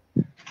knew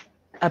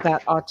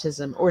about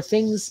autism, or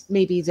things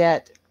maybe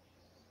that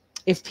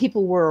if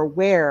people were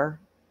aware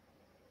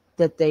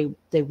that they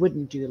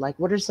wouldn't do? Like,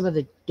 what are some of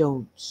the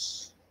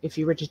don'ts if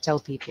you were to tell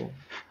people?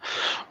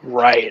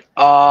 Right.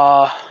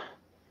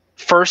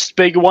 First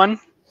big one,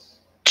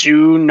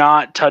 do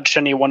not touch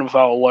anyone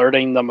without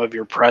alerting them of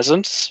your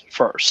presence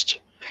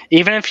first.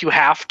 Even if you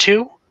have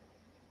to,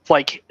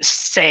 like,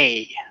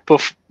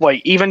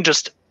 even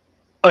just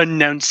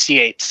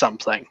enunciate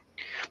something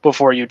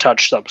before you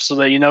touch them so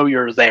that you know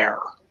you're there.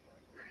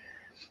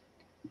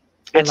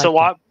 It's a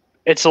lot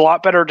it's a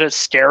lot better to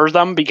scare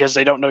them because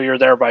they don't know you're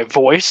there by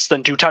voice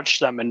than to touch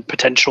them and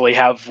potentially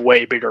have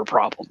way bigger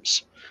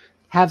problems.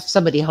 Have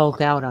somebody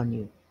Hulk out on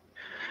you.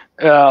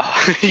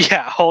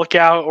 Yeah, Hulk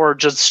out or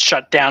just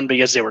shut down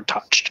because they were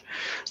touched.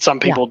 Some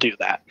people do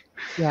that.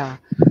 Yeah.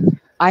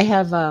 I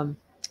have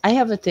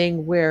a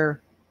thing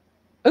where,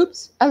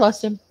 oops, I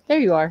lost him. There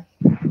you are.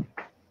 Are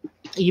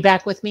you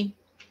back with me?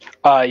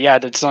 Yeah,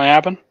 did something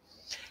happen?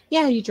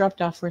 Yeah, you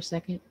dropped off for a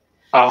second.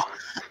 Oh.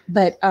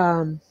 But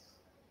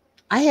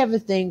I have a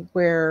thing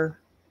where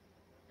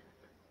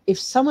if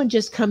someone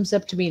just comes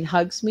up to me and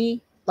hugs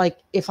me, like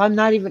if I'm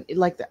not even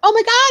like, oh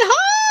my God,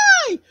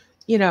 hi,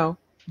 you know,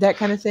 that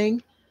kind of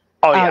thing.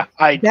 Oh yeah,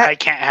 I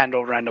can't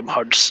handle random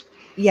hugs.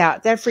 Yeah,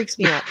 that freaks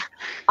me out.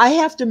 I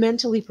have to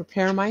mentally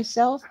prepare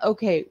myself.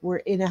 Okay, we're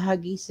in a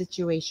huggy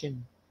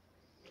situation.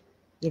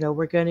 You know,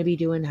 we're going to be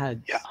doing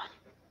hugs. Yeah.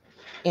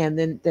 And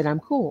then I'm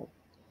cool.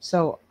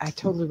 So I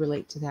totally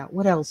relate to that.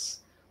 What else?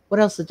 What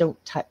else that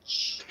don't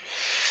touch?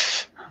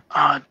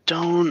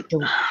 Don't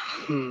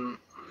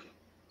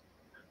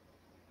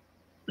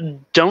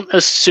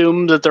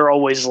assume that they're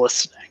always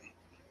listening.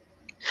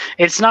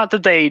 It's not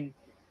that they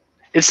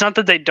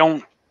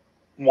don't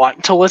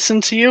want to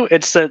listen to you.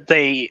 It's that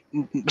they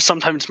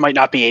sometimes might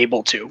not be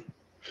able to,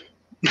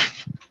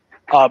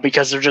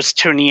 because they're just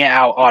tuning it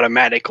out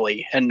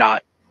automatically and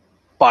not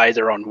by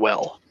their own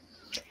will.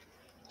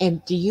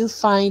 And do you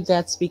find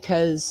that's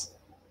because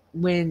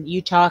when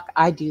you talk,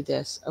 I do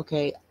this,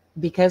 okay?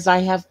 Because I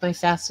have my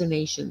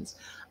fascinations,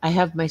 I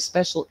have my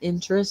special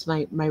interests,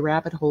 my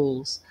rabbit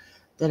holes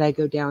that I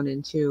go down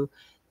into,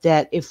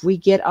 that if we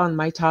get on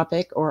my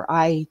topic or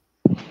I'm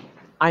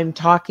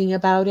talking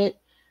about it,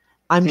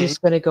 I'm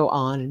just going to go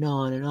on and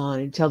on and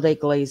on until they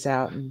glaze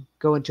out and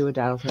go into a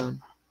dial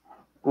tone.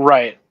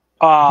 Right.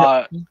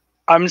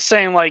 I'm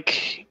saying,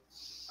 like,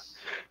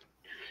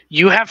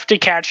 you have to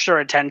catch their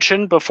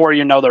attention before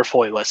you know they're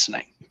fully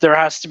listening.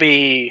 There's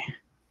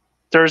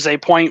a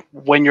point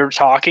when you're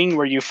talking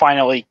where you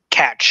finally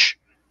catch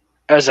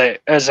as an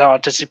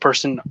autistic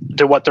person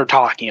to what they're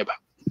talking about.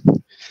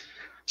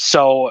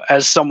 So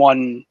as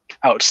someone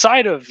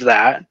outside of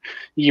that,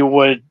 you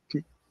would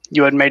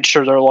make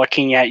sure they're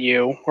looking at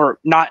you, or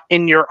not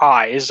in your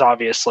eyes,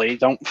 obviously.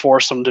 Don't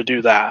force them to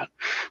do that.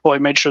 Well, you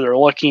made sure they're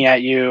looking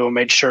at you,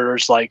 made sure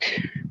there's,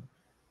 like,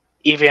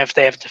 even if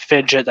they have to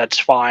fidget, that's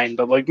fine.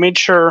 But, like, made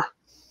sure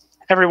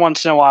every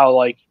once in a while,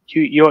 like,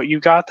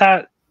 you got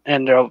that?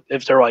 And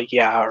if they're like,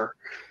 yeah, or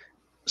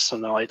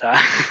something like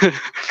that.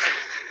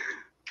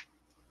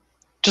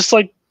 Just,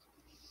 like,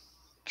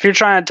 if you're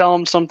trying to tell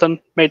them something,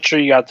 make sure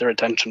you got their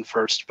attention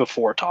first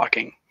before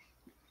talking.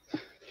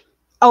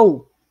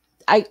 Oh,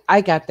 I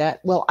got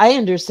that. Well, I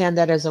understand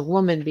that as a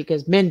woman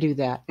because men do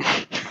that.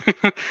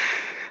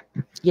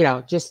 You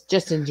know,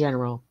 just in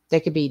general. They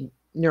could be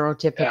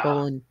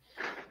neurotypical and,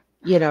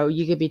 you know,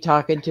 you could be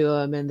talking to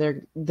them and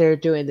they're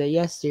doing the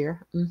yes,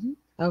 dear. Mm-hmm.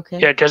 Okay.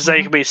 Yeah, because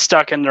they could be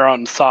stuck in their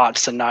own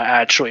thoughts and not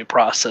actually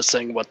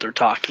processing what you're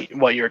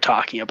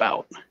talking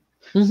about.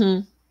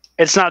 Mm-hmm.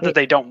 It's not that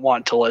they don't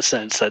want to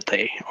listen; it's that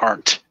they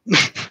aren't.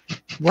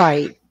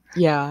 Right.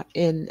 Yeah.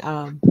 And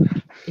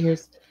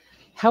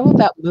how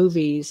about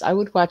movies? I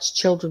would watch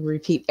children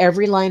repeat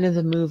every line of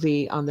the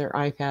movie on their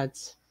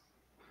iPads.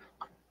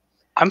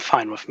 I'm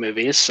fine with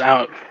movies.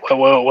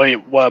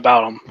 What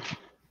about them?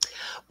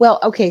 Well,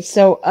 okay.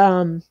 So,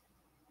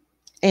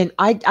 and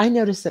I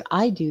noticed that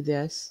I do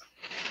this.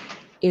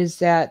 Is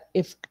that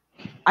in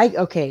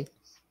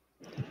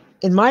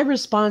my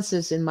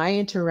responses, in my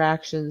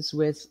interactions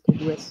with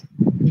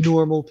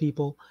normal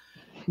people,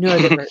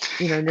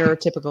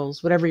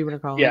 neurotypicals, whatever you want to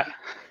call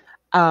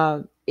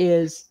them,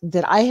 is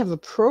that I have a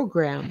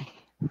program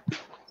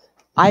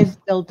I've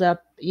built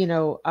up. You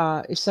know,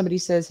 if somebody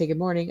says, "Hey, good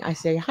morning," I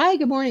say, "Hi,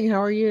 good morning. How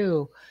are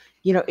you?"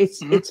 You know,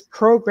 it's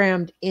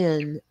programmed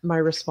in my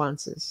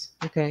responses.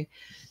 Okay,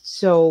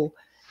 so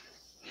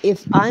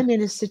if I'm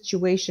in a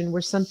situation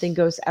where something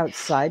goes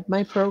outside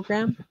my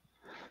program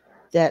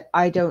that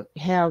I don't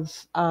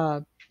have,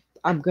 I'm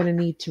going to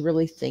need to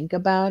really think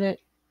about it,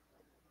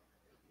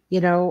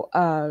 you know,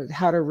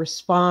 how to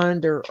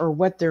respond or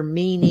what they're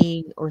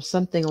meaning or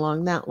something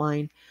along that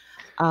line,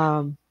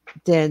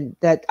 then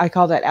that I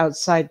call that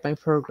outside my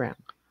program.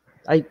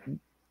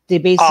 They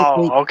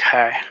basically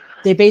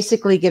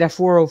get a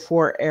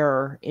 404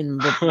 error in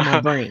my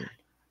brain,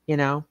 you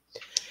know,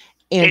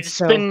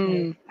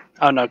 and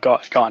Oh, no, go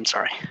on,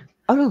 sorry.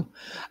 Oh,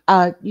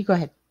 no. You go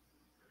ahead.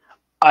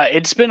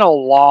 It's been a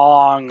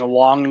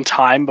long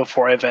time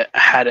before I've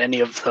had any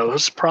of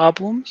those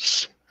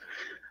problems.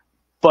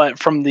 But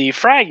from the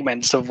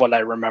fragments of what I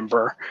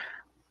remember,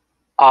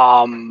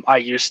 I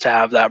used to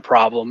have that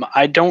problem.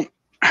 I don't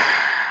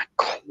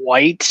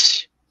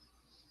quite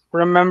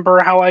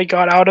remember how I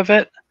got out of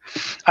it.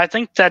 I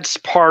think that's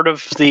part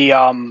of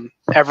the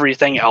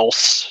everything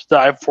else that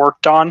I've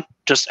worked on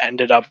just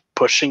ended up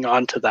pushing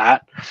onto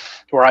that,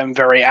 where I'm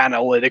very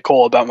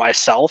analytical about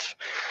myself.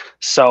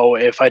 So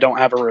if I don't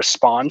have a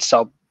response,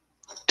 I'll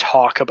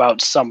talk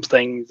about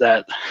something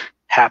that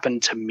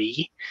happened to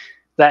me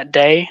that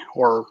day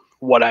or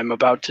what I'm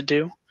about to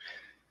do.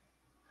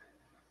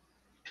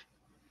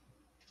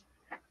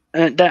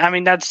 I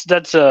mean,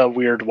 that's a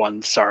weird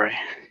one. Sorry,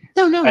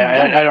 No, no,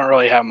 I don't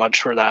really have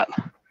much for that.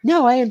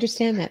 no. I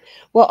understand that.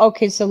 Well,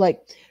 okay. So,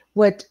 like,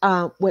 what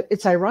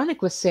it's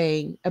ironic was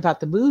saying about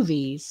the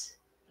movies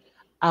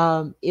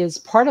is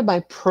part of my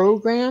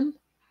program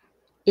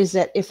is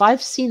that if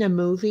I've seen a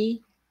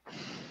movie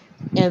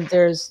and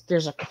there's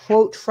a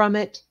quote from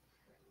it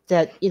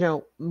that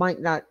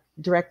might not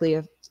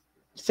directly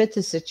fit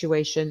the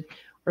situation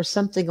or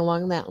something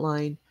along that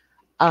line,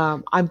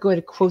 I'm going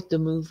to quote the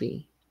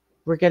movie.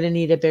 We're going to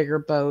need a bigger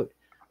boat,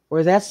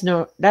 or that's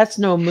no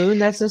moon,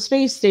 that's a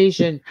space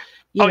station.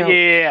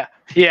 Yeah,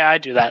 I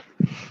do that.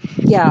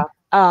 Yeah.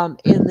 And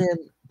then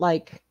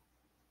like,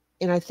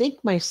 and I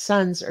think my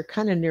sons are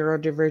kind of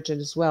neurodivergent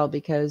as well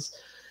because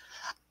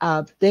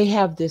they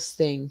have this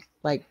thing.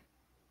 Like,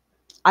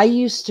 I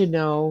used to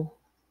know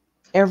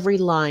every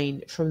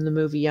line from the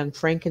movie Young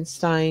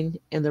Frankenstein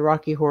and the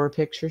Rocky Horror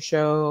Picture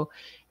Show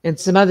and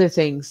some other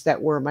things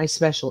that were my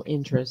special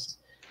interest.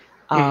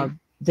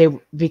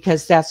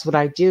 Because that's what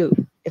I do.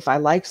 If I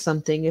like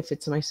something, if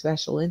it's my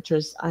special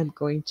interest, I'm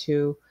going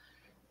to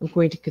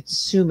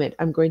consume it.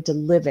 I'm going to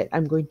live it.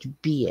 I'm going to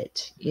be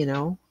it,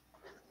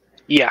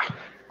 Yeah.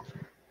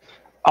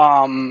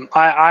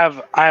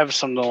 I have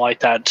something like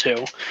that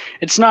too.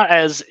 It's not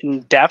as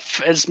in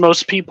depth as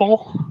most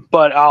people,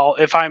 but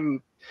if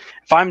I'm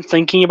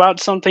thinking about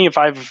something, if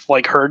I've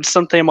like heard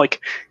something, I'm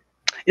like,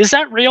 is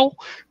that real?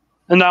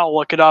 And I'll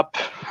look it up.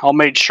 I'll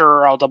make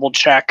sure. I'll double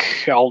check.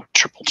 I'll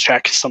triple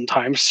check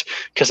sometimes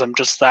because I'm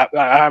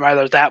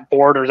either that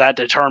bored or that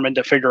determined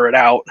to figure it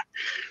out.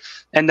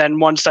 And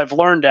then once I've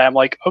learned it, I'm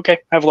like, okay,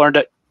 I've learned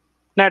it.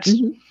 Next.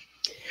 Mm-hmm.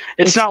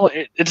 It's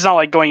not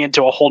like going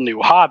into a whole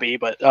new hobby,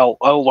 but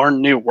I'll learn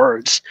new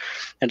words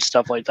and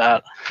stuff like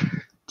that.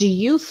 Do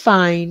you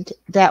find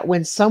that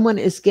when someone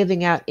is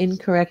giving out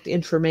incorrect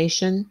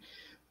information,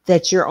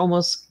 that you're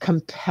almost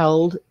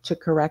compelled to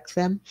correct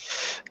them?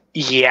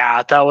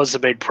 Yeah, that was a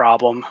big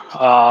problem.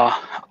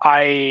 That's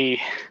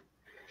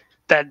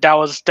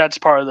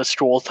part of the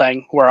school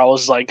thing where I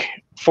was like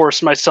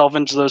force myself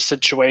into those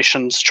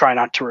situations, try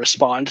not to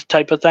respond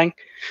type of thing.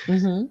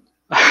 Mm-hmm.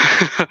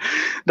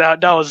 that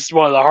was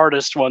one of the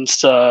hardest ones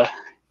to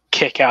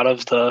kick out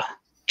of the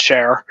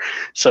chair,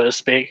 so to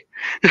speak.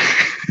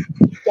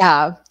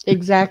 Yeah,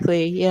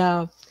 exactly.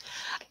 Yeah.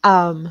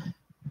 Oh,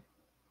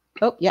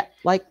 yeah.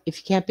 Like, if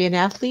you can't be an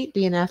athlete,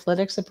 be an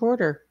athletic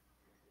supporter.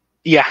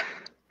 Yeah.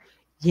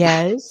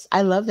 Yes,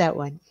 I love that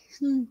one.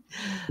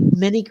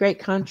 Many great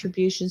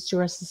contributions to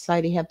our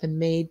society have been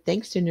made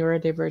thanks to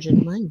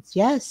neurodivergent minds.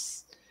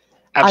 Yes.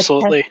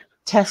 Absolutely.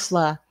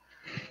 Tesla.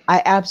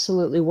 I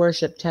absolutely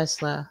worship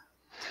Tesla.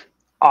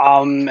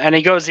 And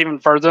it goes even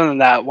further than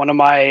that. One of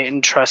my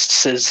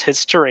interests is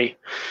history.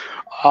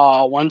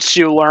 Once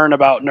you learn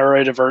about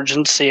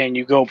neurodivergency and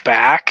you go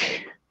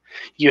back,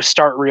 you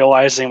start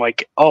realizing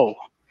like, oh,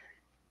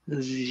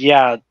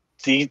 yeah,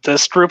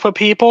 this group of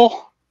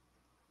people,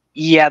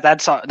 yeah,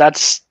 that's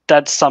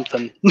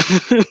something.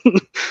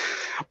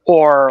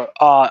 Or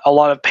a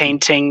lot of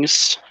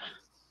paintings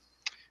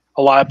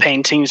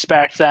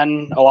back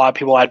then. A lot of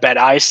people had bad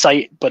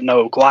eyesight but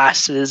no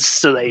glasses,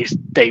 so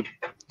they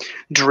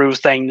drew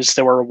things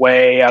that were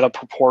way out of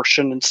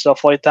proportion and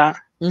stuff like that.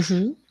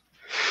 Mm-hmm.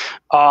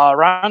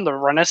 Around the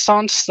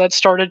Renaissance, that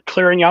started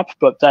clearing up,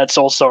 but that's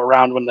also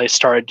around when they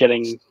started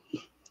getting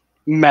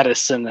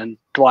medicine and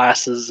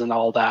glasses and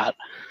all that.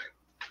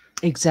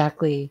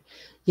 Exactly.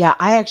 Yeah,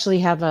 I actually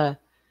have an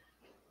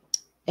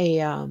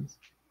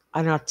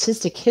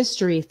autistic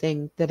history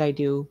thing that I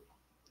do.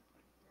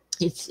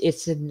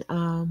 It's in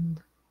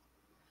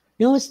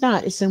no, it's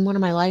not. It's in one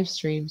of my live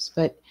streams,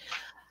 but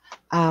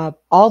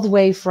all the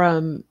way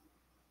from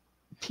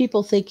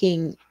people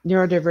thinking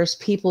neurodiverse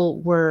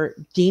people were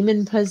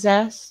demon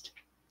possessed,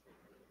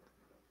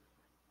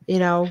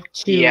 to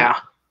yeah,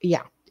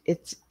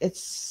 it's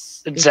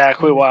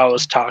exactly what I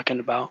was talking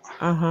about.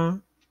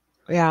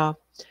 Yeah.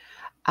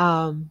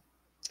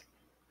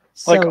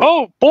 Like,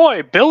 oh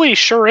boy, Billy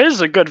sure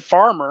is a good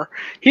farmer.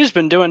 He's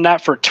been doing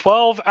that for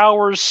 12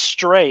 hours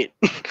straight.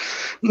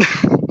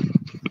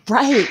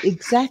 Right,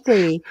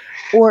 exactly.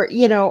 Or,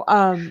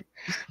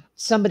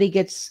 somebody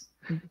gets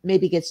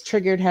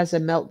triggered, has a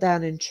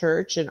meltdown in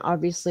church, and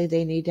obviously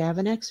they need to have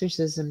an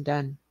exorcism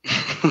done.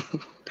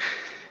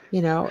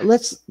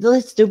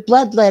 Let's do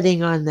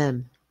bloodletting on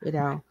them,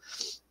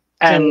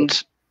 And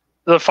so,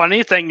 the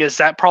funny thing is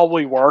that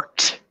probably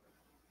worked.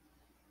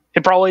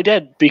 It probably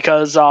did,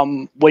 because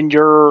when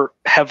you're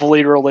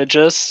heavily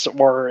religious,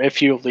 or if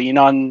you lean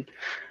on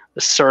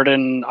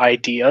certain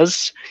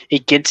ideas,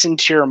 it gets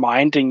into your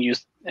mind, and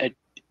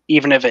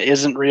even if it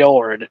isn't real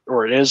or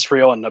it is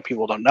real and the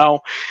people don't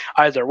know,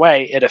 either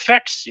way, it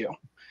affects you.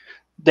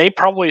 They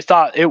probably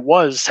thought it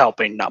was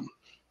helping them,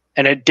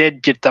 and it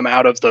did get them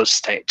out of those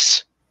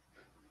states.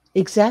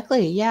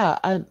 Exactly. Yeah,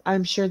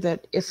 I'm sure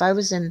that if I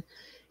was in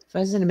a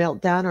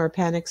meltdown or a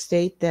panic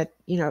state, that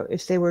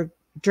if they were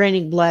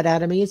draining blood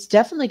out of me, it's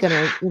definitely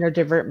going to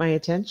divert my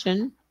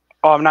attention.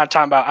 Oh, I'm not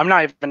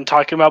even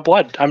talking about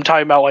blood. I'm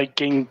talking about like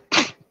getting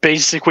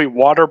basically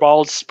water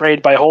balls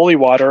sprayed by holy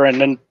water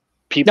and then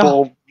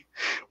people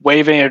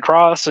waving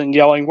across and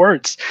yelling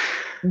words.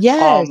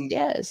 Yes,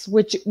 yes.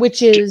 Which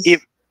is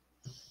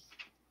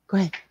go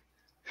ahead.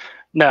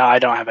 No, I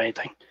don't have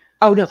anything.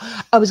 Oh no,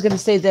 I was going to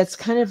say that's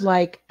kind of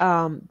like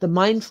the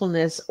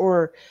mindfulness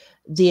or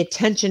the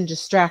attention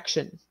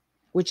distraction,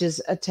 which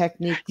is a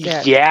technique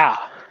that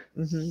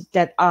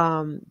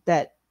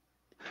that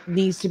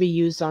needs to be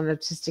used on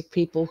autistic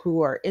people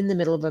who are in the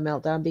middle of a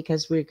meltdown,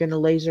 because we're going to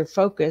laser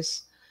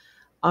focus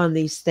on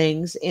these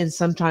things, and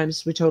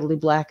sometimes we totally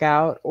black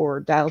out or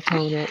dial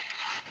tone it,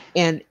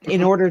 and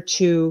in order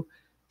to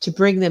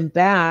bring them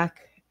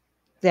back,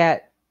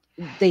 that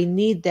they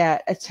need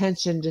that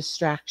attention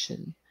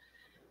distraction.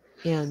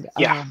 And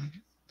Elon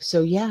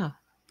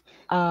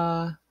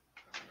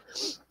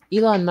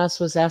Musk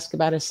was asked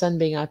about his son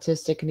being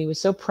autistic, and he was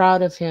so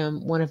proud of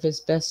him. One of his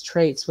best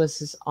traits was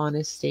his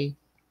honesty.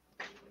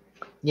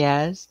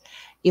 Yes,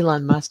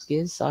 Elon Musk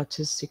is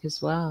autistic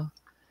as well.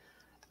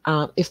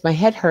 If my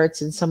head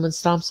hurts and someone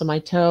stomps on my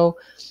toe,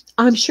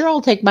 I'm sure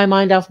I'll take my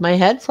mind off my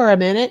head for a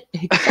minute.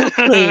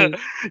 Exactly.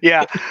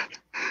 Yeah.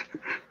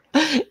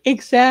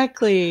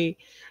 Exactly.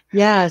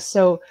 Yeah.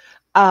 So,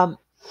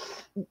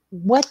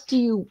 what do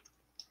you?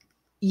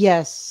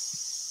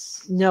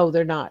 Yes. No,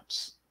 they're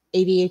not.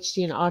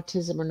 ADHD and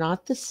autism are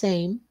not the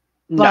same.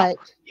 But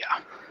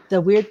the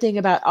weird thing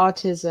about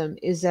autism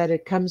is that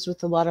it comes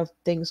with a lot of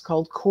things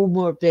called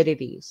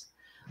comorbidities,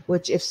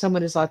 which if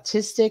someone is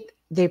autistic,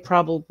 they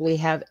probably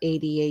have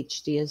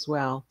ADHD as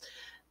well.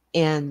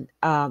 And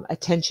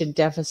attention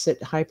deficit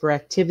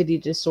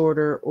hyperactivity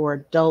disorder, or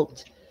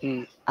adult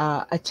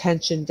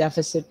attention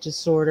deficit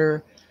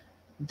disorder,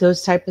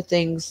 those type of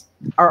things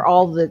are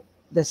all the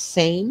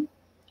same,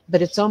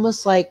 but it's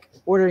almost like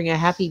ordering a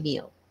Happy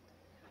Meal,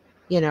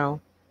 Yeah.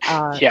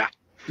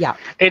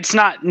 It's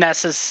not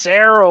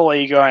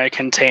necessarily going to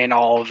contain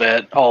all of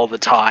it all the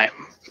time,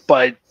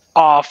 but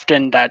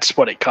often that's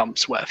what it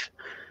comes with.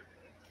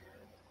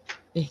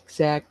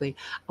 Exactly.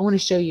 I want to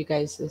show you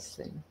guys this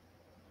thing.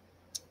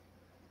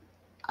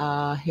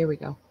 Here we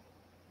go.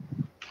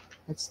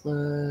 Let's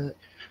look.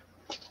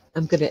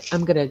 I'm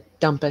gonna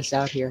dump us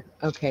out here.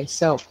 Okay,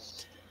 so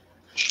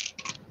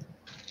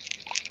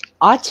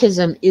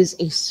autism is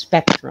a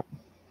spectrum.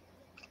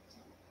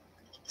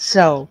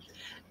 So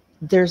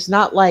there's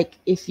not like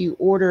if you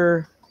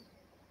order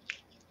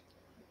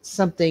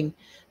something,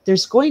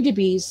 there's going to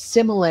be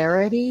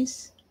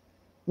similarities,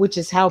 which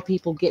is how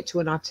people get to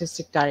an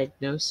autistic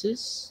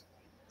diagnosis.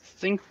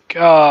 Think,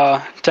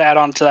 to add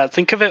on to that,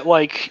 think of it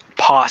like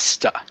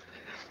pasta.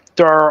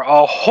 There are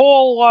a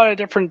whole lot of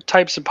different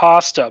types of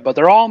pasta, but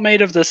they're all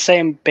made of the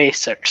same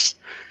basics.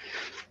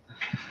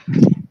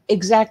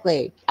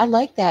 Exactly. I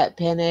like that.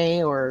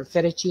 Penne or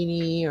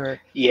fettuccine or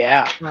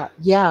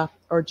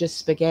or just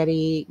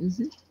spaghetti.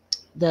 Mm-hmm.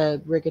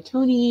 The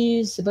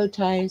rigatonis, the bow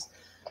ties,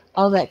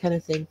 all that kind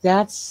of thing.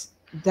 That's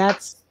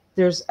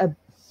there's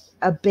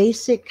a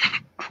basic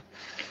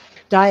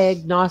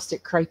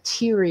diagnostic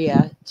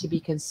criteria to be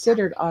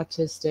considered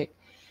autistic,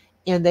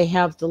 and they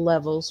have the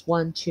levels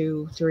 1,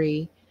 2,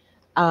 3.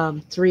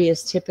 3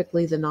 is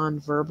typically the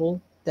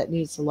nonverbal that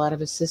needs a lot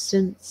of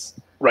assistance.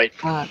 Right.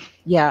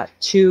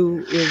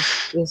 2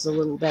 is a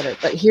little better.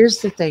 But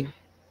here's the thing.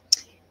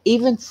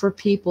 Even for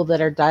people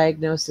that are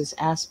diagnosed as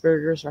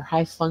Asperger's or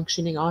high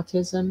functioning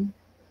autism,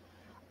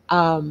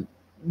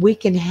 we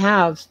can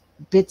have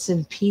bits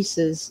and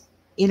pieces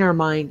in our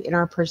mind, in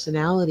our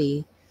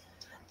personality,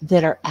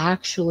 that are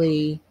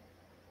actually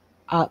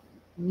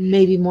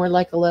maybe more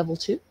like a level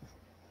 2.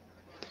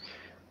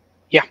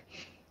 Yeah.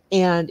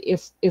 And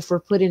if we're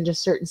put into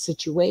certain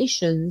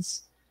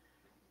situations,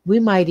 we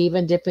might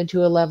even dip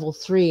into a level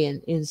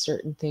 3 in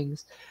certain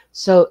things.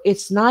 So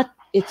it's not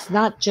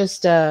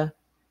just a,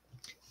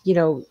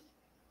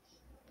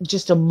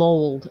 just a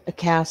mold, a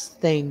cast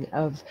thing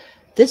of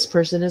this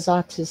person is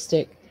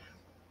autistic.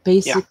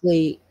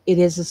 Basically, it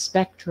is a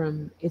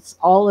spectrum. It's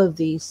all of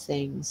these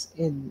things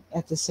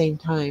at the same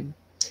time.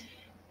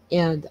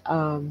 And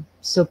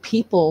so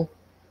people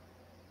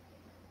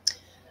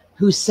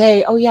who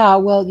say, oh yeah,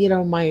 well,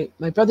 my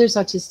brother's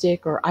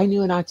autistic, or I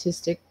knew an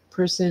autistic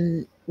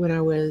person when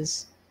I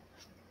was,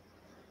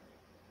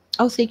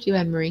 oh, thank you,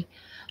 Anne-Marie.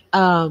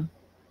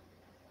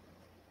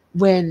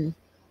 When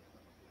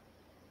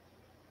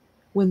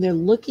they're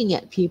looking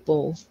at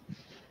people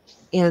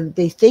and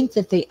they think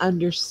that they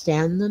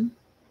understand them,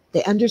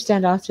 they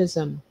understand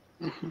autism.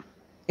 Mm-hmm.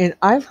 And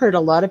I've heard a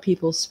lot of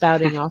people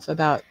spouting off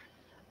about,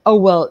 oh,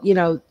 well,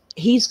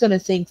 he's going to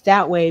think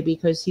that way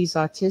because he's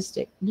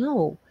autistic.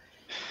 No.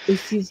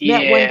 If you've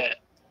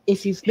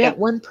met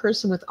one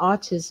person with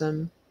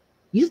autism,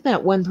 you've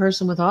met one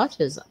person with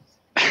autism.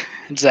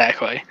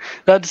 Exactly.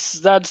 That's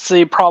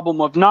the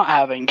problem of not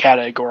having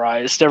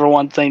categorized.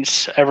 Everyone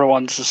thinks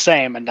everyone's the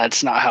same, and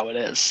that's not how it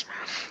is.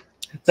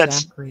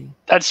 Exactly.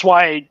 That's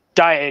why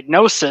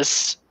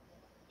diagnosis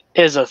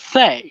is a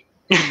thing,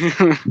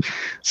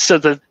 so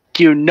that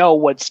you know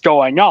what's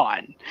going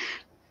on.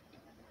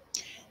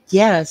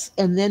 Yes,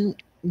 and then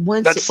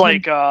once That's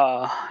like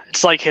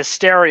it's like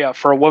hysteria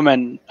for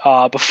women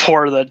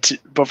before like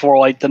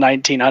the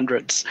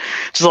 1900s.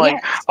 It's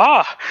like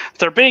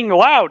they're being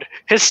loud,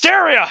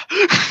 hysteria.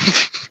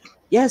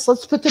 Yes,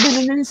 let's put them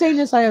in an insane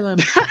asylum.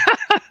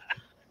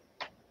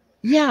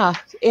 Yeah,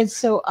 and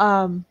so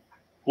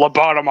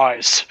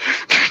Lobotomize.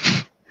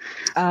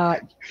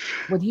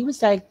 when he was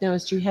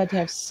diagnosed, you had to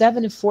have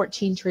 7 of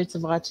 14 traits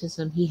of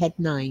autism. He had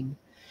 9.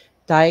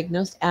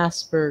 Diagnosed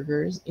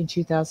Asperger's in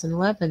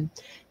 2011.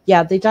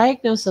 Yeah, they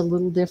diagnose a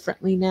little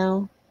differently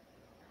now.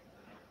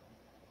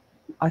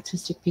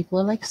 Autistic people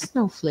are like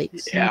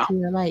snowflakes. Yeah.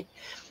 Are light.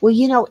 Well,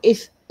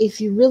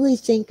 if you really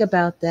think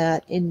about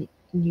that, and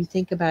you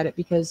think about it,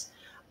 because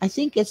I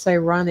think it's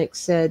ironic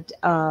said,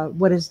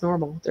 what is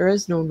normal? There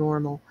is no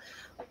normal,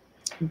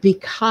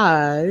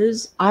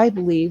 because I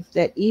believe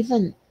that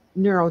even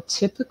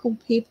neurotypical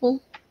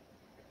people,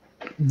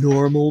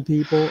 normal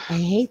people, I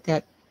hate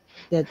that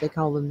they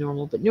call them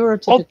normal, but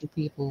neurotypical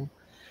people.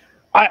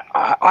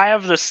 I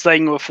have this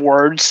thing with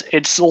words.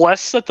 It's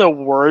less that the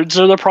words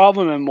are the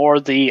problem and more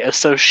the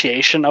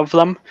association of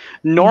them.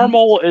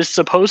 Normal is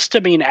supposed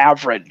to mean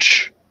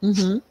average,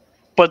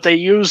 but they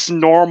use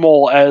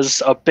normal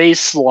as a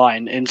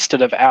baseline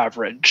instead of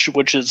average,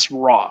 which is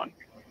wrong.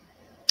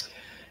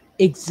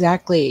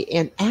 Exactly.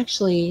 And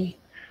actually,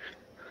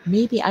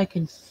 maybe I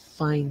can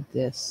find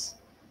this,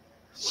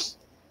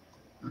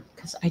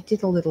 because I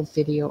did a little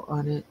video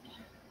on it.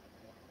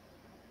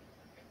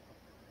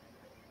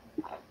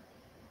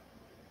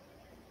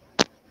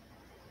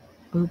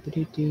 Oh,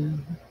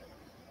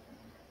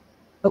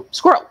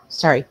 squirrel.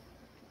 Sorry.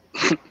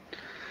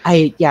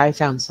 I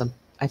found something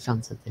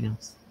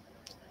else.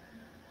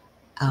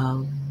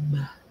 Hang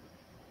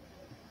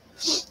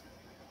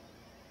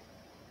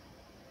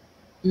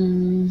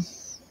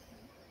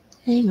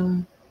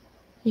on.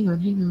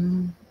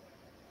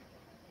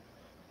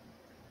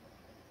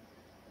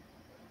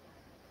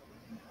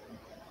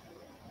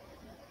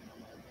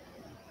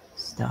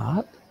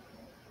 Stop.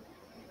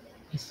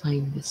 I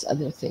find this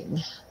other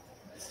thing.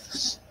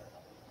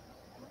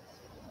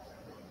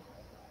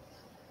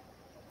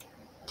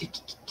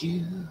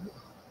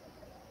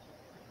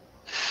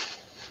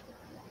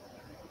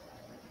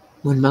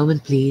 One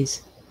moment,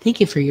 please. Thank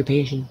you for your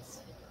patience.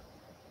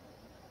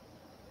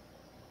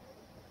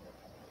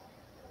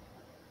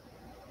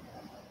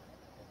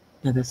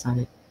 No, that's not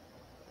it.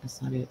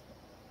 That's not it.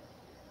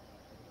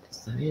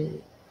 That's not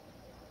it.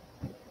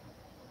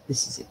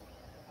 This is it.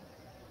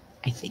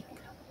 I think.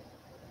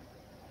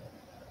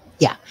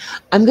 Yeah,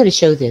 I'm going to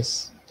show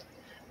this,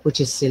 which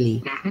is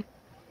silly,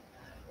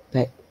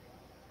 but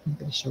I'm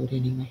going to show it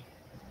anyway.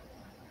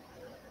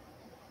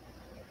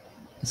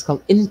 It's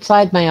called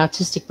Inside My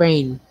Autistic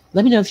Brain.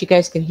 Let me know if you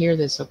guys can hear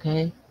this,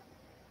 okay?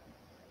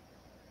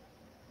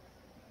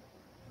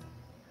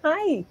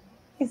 Hi,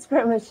 it's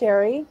Grandma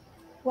Sherry.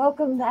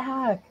 Welcome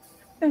back.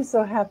 I'm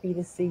so happy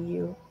to see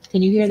you.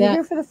 Can you hear If that? you're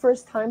here for the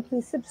first time,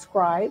 please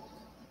subscribe,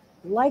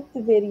 like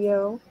the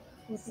video,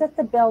 and set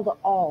the bell to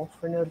all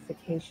for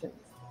notifications.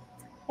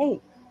 Hey,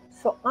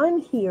 so I'm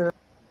here.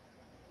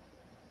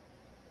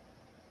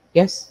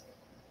 Yes?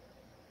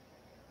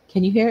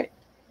 Can you hear it?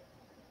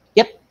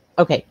 Yep.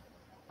 Okay.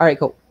 All right,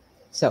 cool.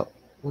 So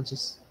we'll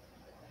just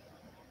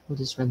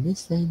run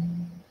this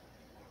then.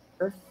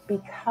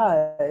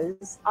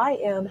 Because I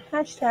am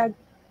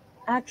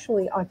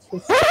 #actually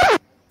autistic.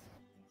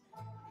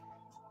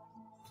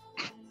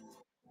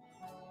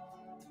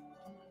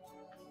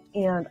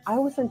 And I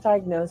wasn't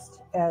diagnosed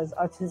as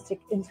autistic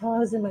until I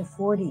was in my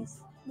 40s.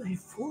 My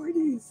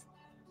 40s.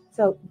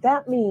 So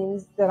that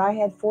means that I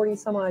had 40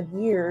 some odd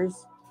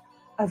years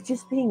of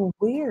just being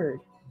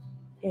weird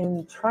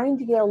and trying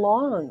to get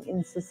along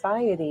in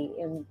society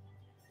and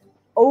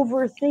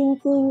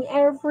overthinking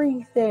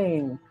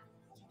everything.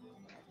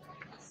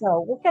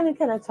 So we're going to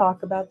kind of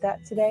talk about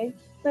that today.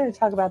 We're going to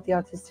talk about the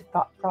autistic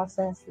thought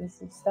process and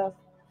some stuff,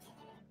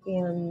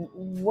 and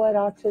what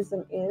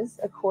autism is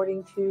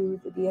according to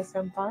the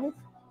DSM-5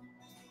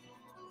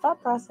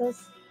 thought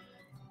process.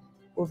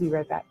 We'll be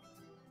right back.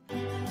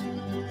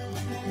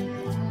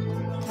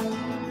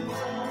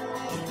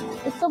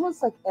 It's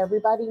almost like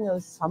everybody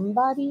knows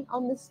somebody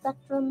on the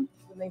spectrum.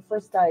 When they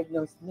first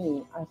diagnosed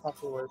me, I thought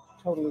they were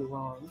totally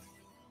wrong,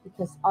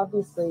 because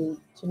obviously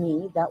to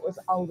me that was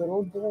a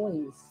little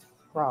boy's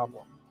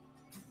problem.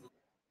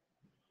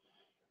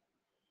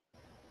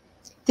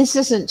 This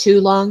isn't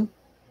too long,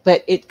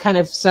 but it kind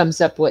of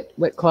sums up what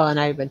Claw and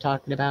I have been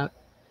talking about.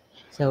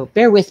 So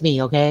bear with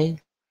me, okay?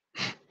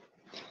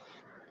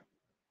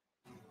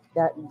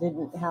 That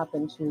didn't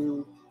happen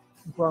to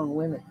grown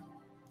women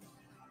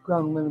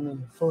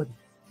in the 40s.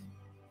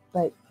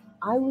 But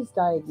I was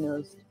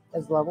diagnosed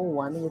as level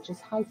 1, which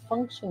is high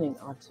functioning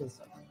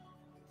autism.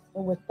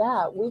 And with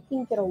that, we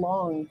can get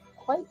along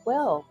quite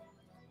well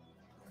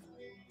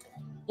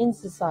in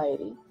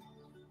society.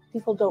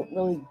 People don't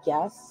really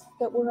guess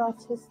that we're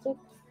autistic.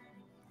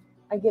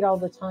 I get all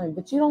the time,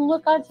 but you don't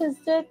look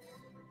autistic?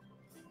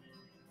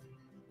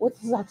 What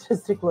does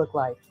autistic look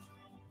like?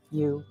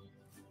 You,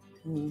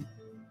 me.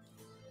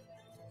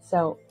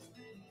 So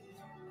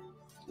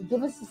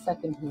give us a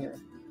second here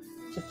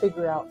to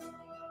figure out,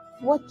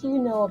 what do you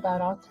know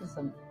about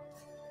autism?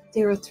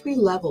 There are 3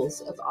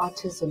 levels of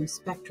autism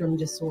spectrum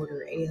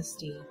disorder,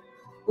 ASD,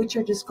 which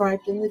are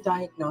described in the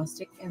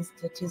Diagnostic and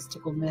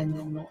Statistical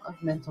Manual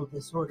of Mental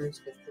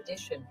Disorders with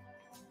Condition,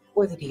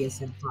 or the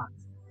DSM-5.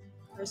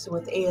 A person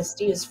with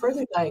ASD is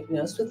further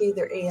diagnosed with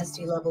either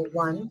ASD level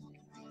 1,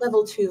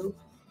 level 2,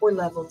 or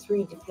level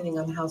 3, depending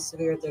on how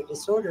severe their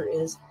disorder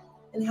is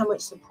and how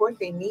much support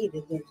they need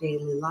in their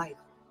daily life.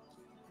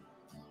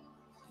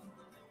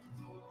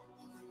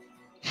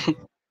 It's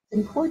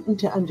important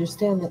to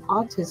understand that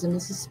autism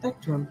is a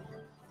spectrum.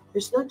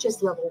 There's not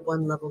just level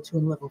 1, level 2,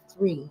 and level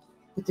 3,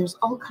 but there's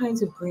all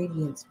kinds of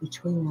gradients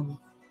between them.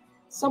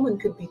 Someone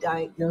could be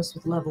diagnosed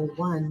with level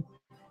 1,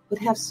 but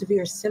have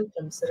severe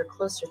symptoms that are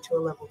closer to a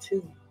level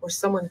 2, or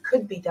someone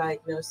could be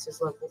diagnosed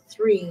as level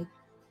 3,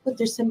 but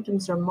their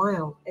symptoms are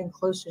mild and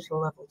closer to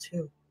level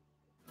 2.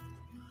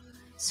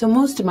 So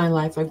most of my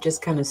life, I've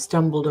just kind of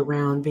stumbled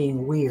around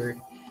being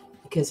weird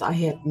because I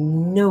had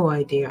no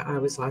idea I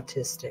was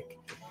autistic.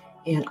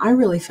 And I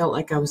really felt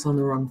like I was on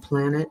the wrong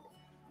planet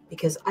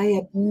because I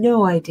had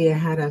no idea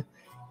how to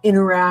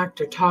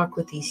interact or talk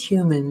with these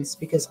humans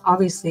because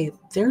obviously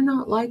they're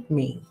not like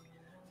me.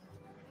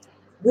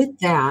 With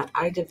that,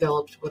 I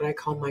developed what I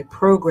call my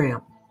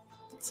program.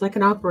 It's like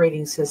an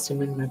operating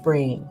system in my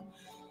brain.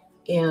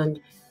 And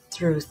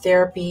through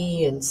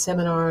therapy and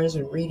seminars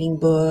and reading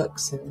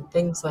books and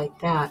things like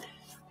that,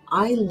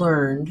 I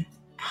learned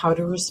how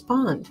to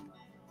respond.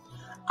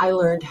 I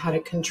learned how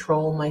to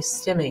control my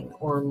stimming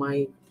or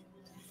my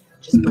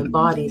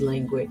body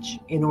language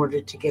in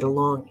order to get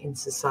along in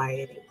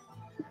society.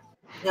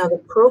 Now, the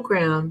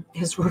program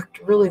has worked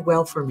really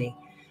well for me.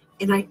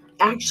 And I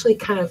actually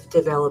kind of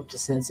developed a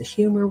sense of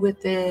humor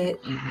with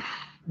it,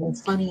 and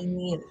funny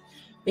and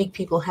make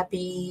people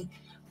happy.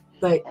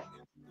 But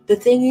the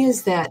thing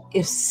is that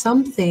if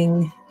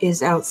something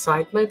is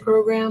outside my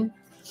program,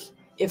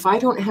 if I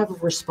don't have a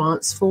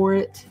response for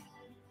it,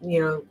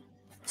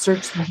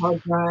 search the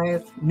hard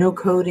drive, no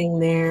coding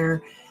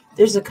there,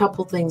 there's a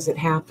couple things that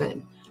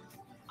happen.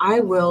 I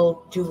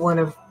will do one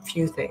of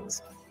few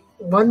things.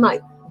 One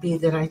might be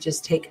that I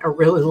just take a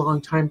really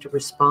long time to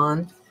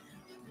respond,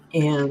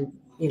 and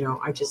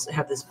I just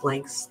have this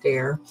blank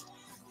stare.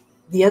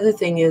 The other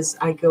thing is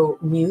I go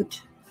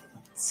mute,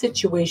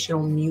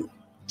 situational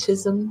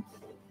mutism,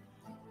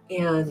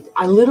 and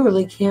I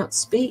literally can't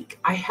speak.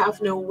 I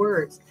have no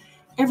words.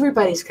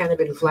 Everybody's kind of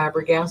been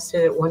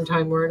flabbergasted at one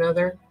time or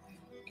another,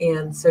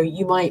 and so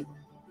you might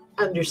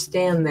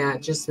understand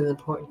that just in the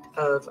point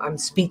of I'm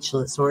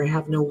speechless or I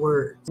have no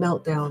words.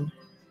 Meltdown.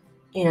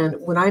 And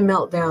when I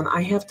melt down,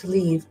 I have to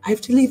leave. I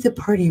have to leave the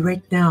party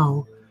right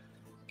now.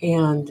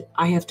 And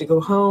I have to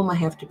go home. I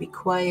have to be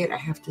quiet. I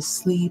have to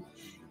sleep.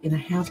 And I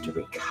have to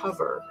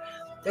recover.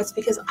 That's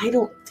because I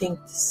don't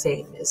think the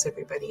same as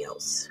everybody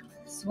else.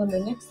 So in the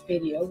next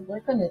video,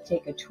 we're going to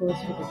take a tour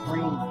through the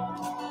brain,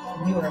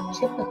 the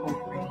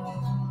neurotypical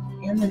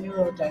brain, and the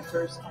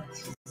neurodiverse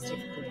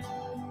autistic brain.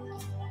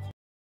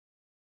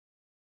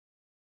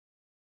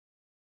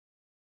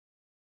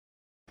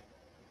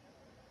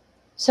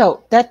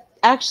 So that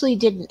actually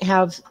didn't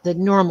have the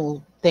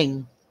normal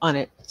thing on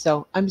it.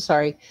 So I'm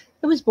sorry.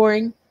 It was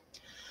boring.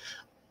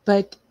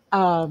 But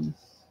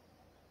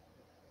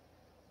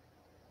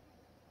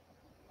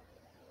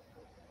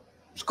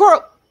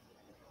squirrel.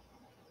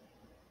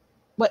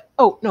 What?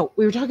 Oh, no.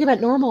 We were talking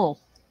about normal.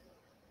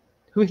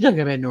 We were talking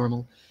about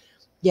normal.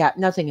 Yeah,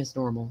 nothing is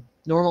normal.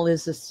 Normal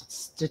is a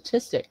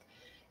statistic.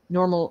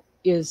 Normal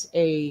is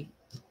a,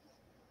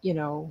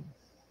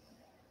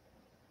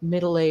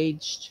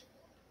 middle-aged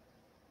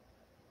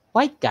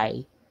white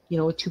guy,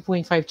 with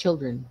 2.5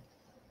 children.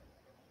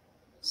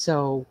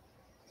 So,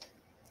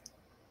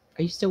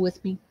 are you still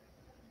with me?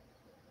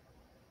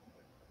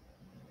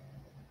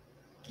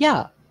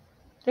 Yeah,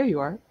 there you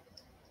are.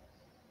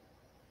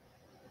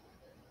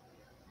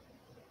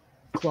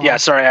 Yeah,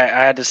 sorry, I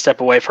had to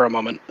step away for a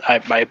moment.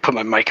 I put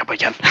my mic up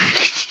again.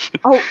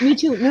 Oh, me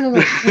too. No.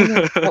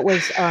 That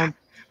was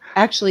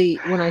actually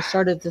when I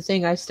started the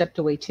thing. I stepped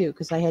away too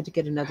because I had to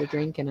get another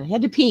drink and I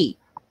had to pee.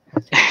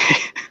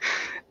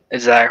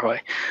 Exactly,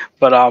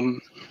 but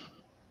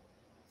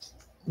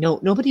no,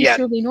 nobody's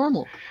truly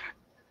normal.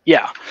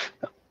 Yeah,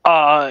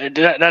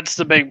 that's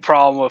the big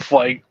problem with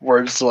like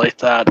words like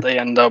that. They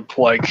end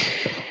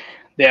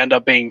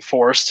up being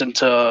forced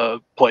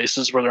into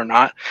places where they're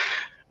not.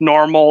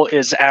 Normal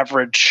is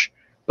average,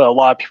 but a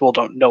lot of people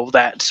don't know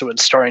that, so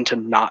it's starting to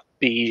not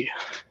be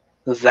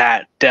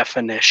that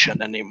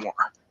definition anymore.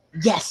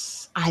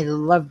 Yes, I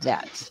love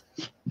that.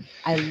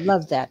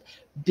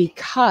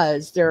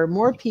 Because there are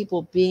more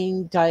people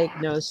being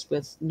diagnosed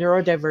with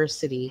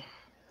neurodiversity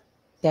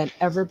than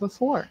ever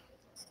before.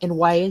 And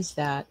why is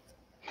that?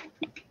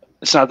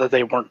 It's not that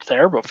they weren't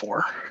there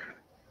before.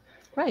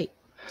 Right.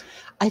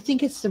 I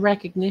think it's the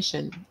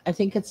recognition. I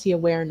think it's the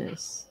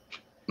awareness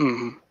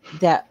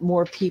that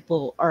more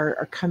people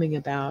are coming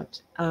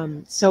about.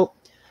 So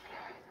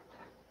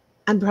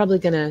I'm probably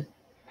gonna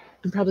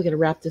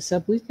wrap this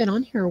up. We've been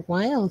on here a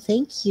while.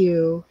 Thank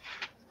you.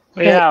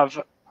 We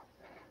have.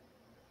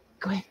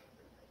 Go ahead.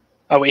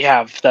 Oh, we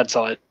have. That's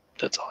all I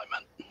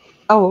meant.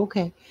 Oh,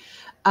 okay.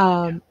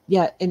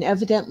 Yeah, and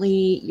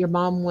evidently your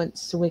mom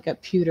wants to wake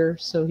up Pewter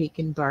so he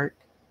can bark.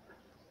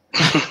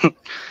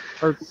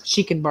 Or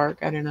she can bark,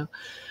 I don't know.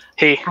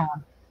 Hey,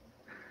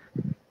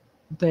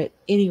 But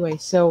anyway,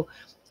 so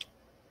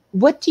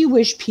what do you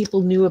wish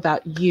people knew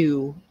about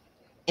you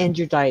and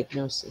your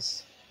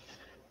diagnosis?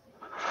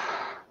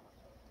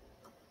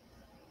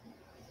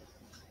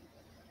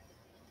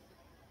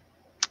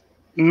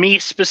 me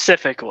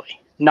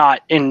specifically,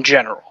 not in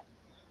general.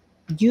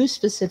 You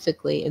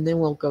specifically, and then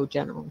we'll go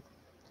general.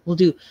 We'll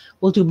do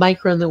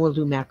micro and then we'll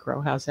do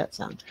macro. How's that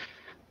sound?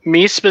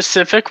 Me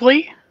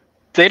specifically,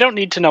 they don't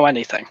need to know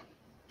anything.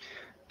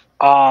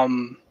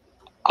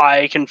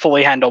 I can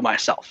fully handle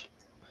myself.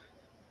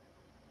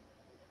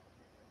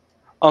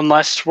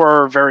 Unless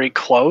we're very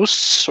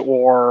close,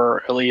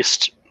 or at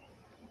least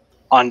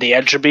on the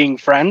edge of being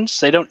friends,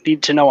 they don't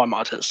need to know I'm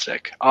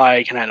autistic.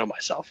 I can handle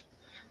myself.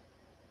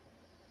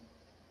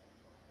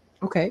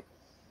 Okay.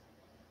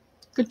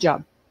 Good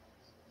job.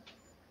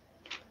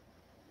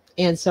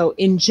 And so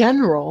in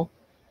general,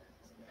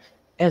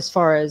 as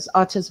far as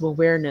autism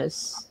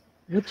awareness,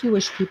 what do you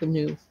wish people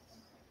knew?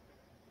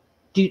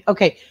 Do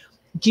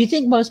you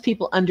think most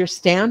people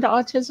understand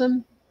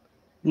autism?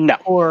 No.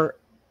 Or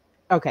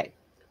okay.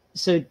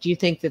 So do you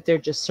think that they're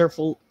just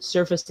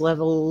surface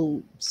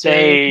level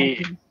They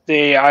stereotyping?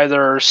 they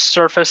either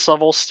surface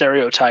level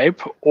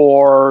stereotype,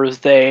 or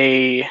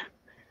they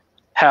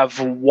have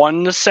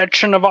one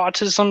section of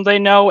autism they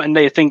know, and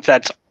they think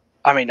that's,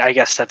 I mean, I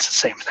guess that's the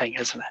same thing,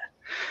 isn't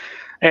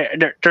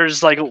it?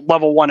 There's like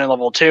level 1 and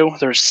level 2.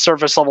 There's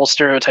surface level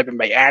stereotyping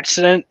by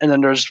accident, and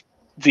then there's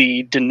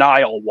the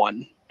denial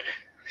one,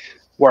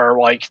 where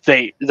like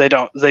they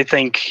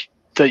think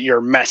that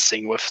you're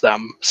messing with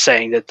them,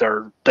 saying that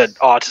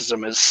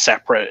autism is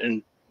separate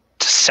into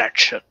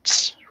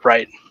sections,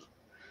 right?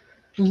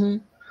 Mm-hmm.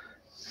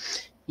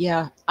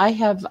 Yeah, I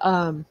have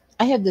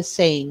this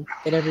saying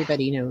that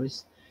everybody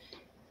knows,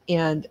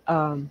 and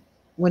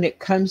when it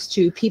comes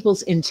to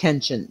people's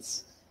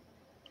intentions,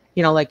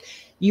 like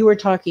you were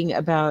talking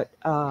about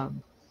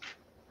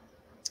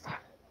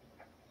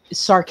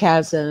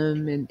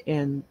sarcasm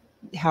and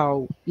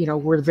how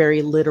we're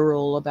very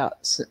literal about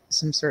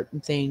some certain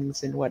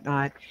things and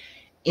whatnot.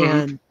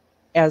 And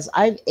as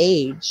I've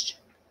aged,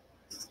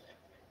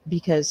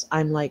 because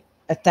I'm like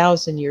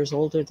 1,000 years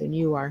older than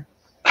you are,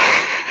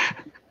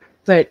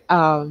 but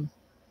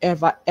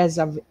as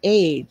I've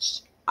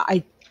aged,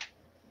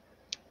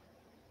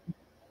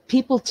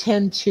 people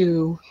tend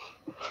to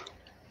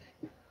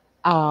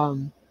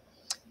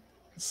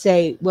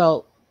say,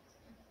 well,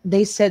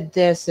 they said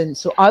this, and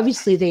so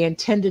obviously they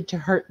intended to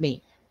hurt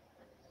me.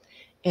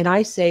 And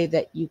I say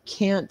that you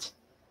can't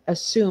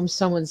assume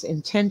someone's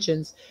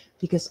intentions,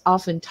 because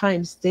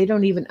oftentimes they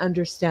don't even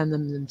understand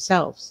them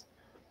themselves.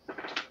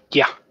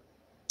 Yeah.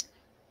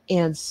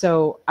 And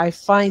so I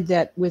find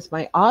that with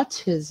my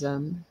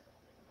autism,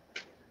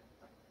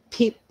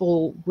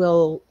 people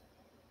will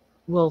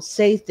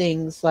say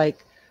things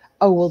like,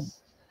 oh, well,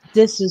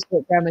 this is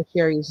what Grandma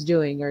Sherry is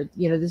doing, or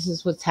this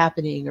is what's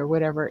happening, or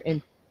whatever.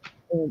 And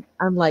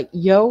I'm like,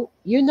 yo,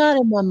 you're not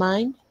in my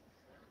mind.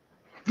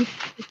 You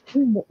can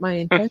assume what my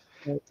intention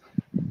is.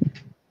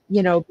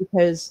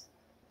 Because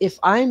if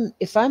I'm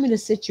in a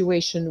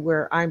situation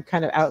where I'm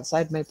kind of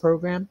outside my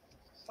program,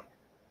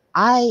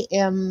 I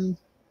am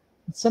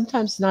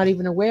sometimes not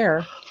even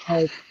aware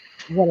of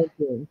what I'm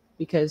doing,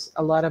 because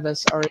a lot of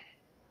us are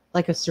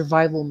like a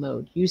survival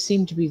mode. You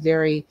seem to be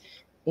very,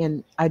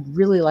 and I'd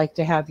really like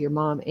to have your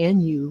mom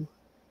and you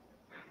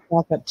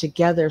walk up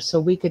together so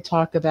we could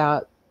talk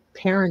about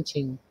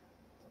parenting,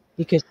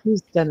 because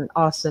she's done an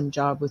awesome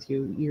job with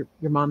you,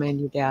 your mom and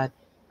your dad.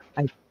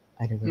 I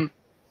don't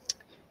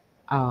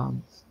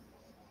know.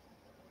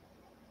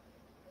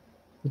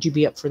 Would you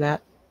be up for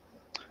that?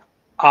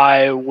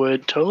 I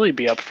would totally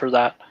be up for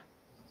that.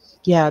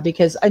 Yeah,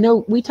 because I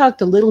know we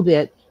talked a little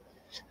bit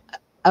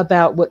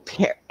about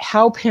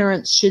how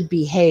parents should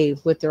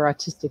behave with their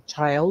autistic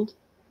child.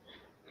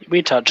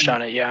 We touched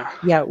on it, yeah.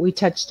 Yeah, we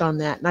touched on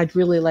that, and I'd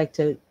really like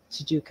to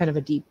do kind of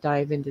a deep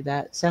dive into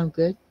that. Sound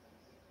good?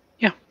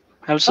 Yeah,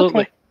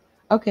 absolutely.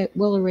 Okay,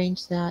 we'll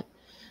arrange that.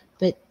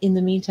 But in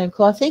the meantime,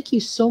 Claude, thank you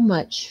so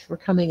much for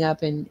coming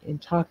up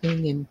and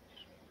talking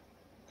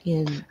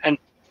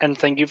and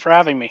thank you for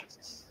having me.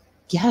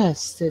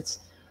 Yes, it's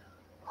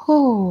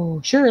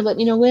sure, let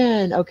me know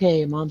when.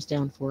 Okay, Mom's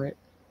down for it.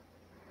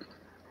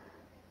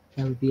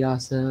 That would be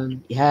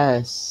awesome.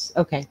 Yes.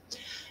 Okay.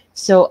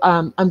 So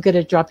I'm going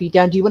to drop you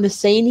down. Do you want to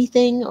say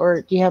anything,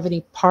 or do you have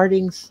any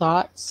parting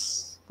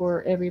thoughts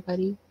for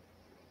everybody?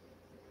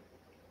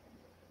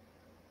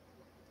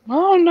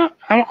 Well, no,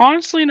 I'm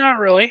honestly not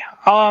really.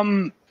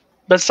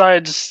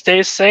 Besides,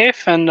 stay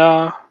safe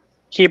and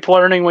keep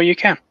learning what you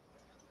can.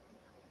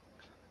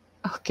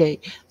 Okay.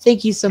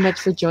 Thank you so much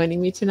for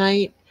joining me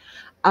tonight.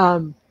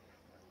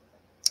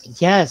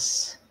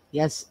 Yes,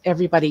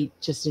 everybody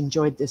just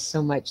enjoyed this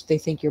so much. They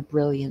think you're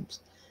brilliant.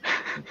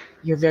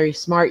 You're very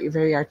smart. You're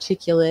very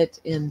articulate.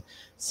 And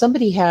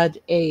somebody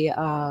had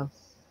a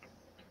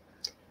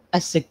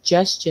a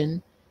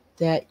suggestion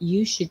that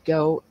you should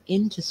go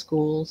into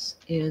schools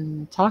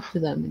and talk to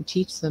them and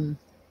teach them.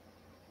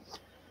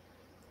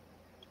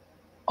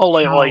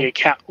 Oh, How?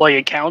 like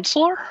a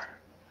counselor?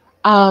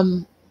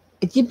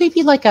 It may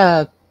be like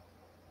a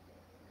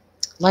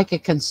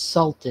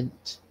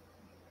consultant.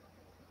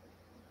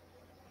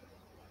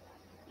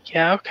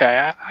 Yeah,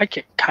 okay. I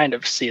can kind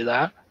of see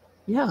that.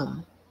 Yeah.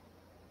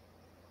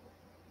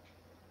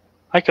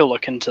 I could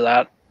look into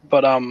that,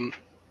 but I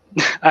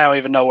don't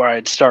even know where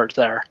I'd start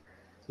there.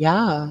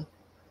 Yeah.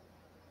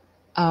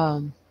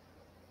 I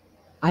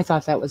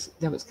thought that was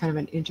kind of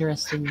an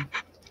interesting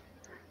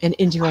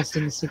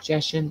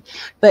suggestion.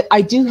 But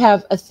I do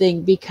have a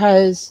thing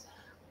because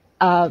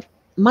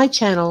my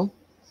channel,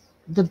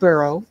 The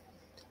Burrow,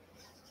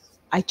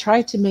 I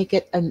try to make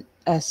it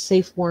a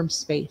safe, warm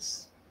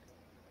space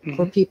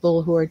for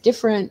people who are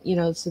different,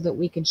 so that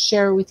we can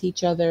share with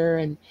each other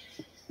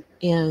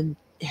and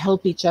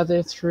help each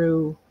other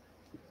through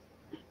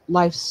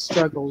life's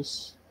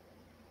struggles.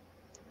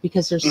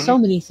 Because there's so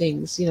many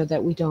things,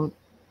 that we don't.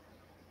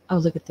 Oh,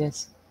 look at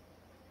this.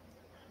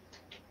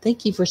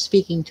 Thank you for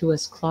speaking to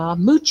us, Claw.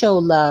 Mucho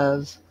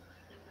love.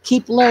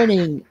 Keep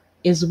learning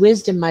is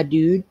wisdom, my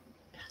dude.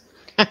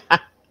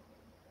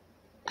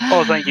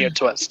 Oh, thank you,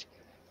 Twist.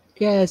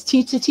 Yes,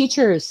 teach the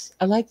teachers.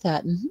 I like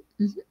that.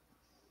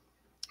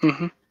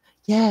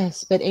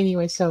 Yes, but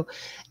anyway, so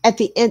at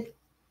the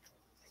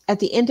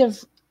end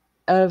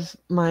of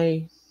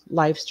my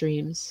live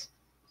streams,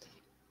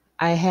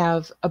 I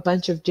have a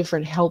bunch of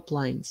different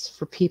helplines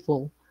for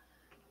people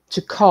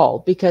to call,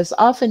 because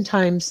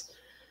oftentimes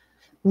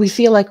we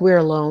feel like we're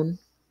alone,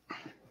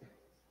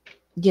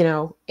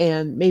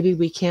 and maybe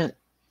we can't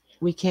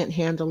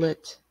handle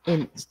it,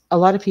 and a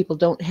lot of people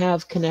don't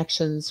have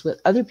connections with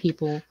other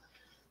people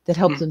that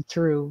help them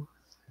through.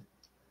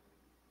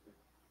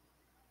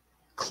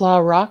 Claw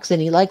rocks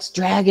and he likes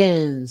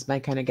dragons, my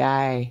kind of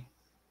guy.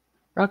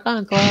 Rock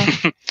on, Claw.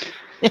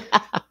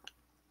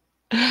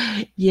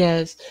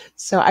 Yes.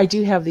 So I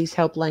do have these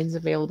helplines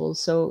available.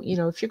 So,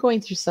 if you're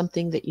going through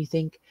something that you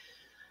think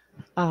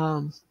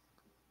you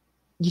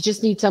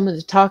just need someone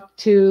to talk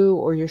to,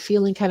 or you're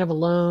feeling kind of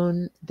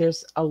alone,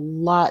 there's a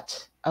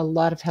lot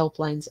of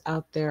helplines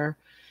out there.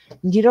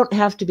 You don't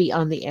have to be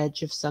on the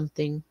edge of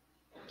something.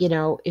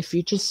 If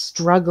you're just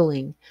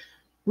struggling,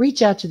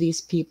 reach out to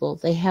these people.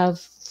 They have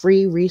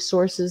free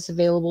resources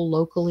available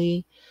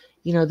locally.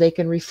 They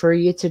can refer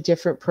you to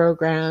different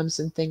programs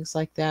and things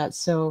like that.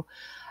 So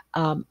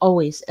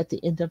always at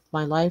the end of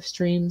my live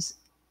streams,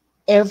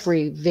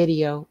 every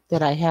video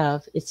that I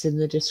have, it's in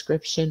the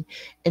description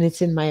and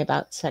it's in my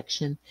about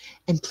section.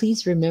 And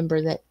please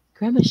remember that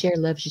Grandma Cher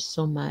loves you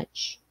so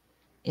much,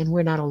 and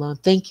we're not alone.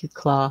 Thank you,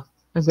 Claw.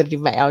 I'm going to do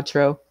my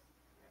outro.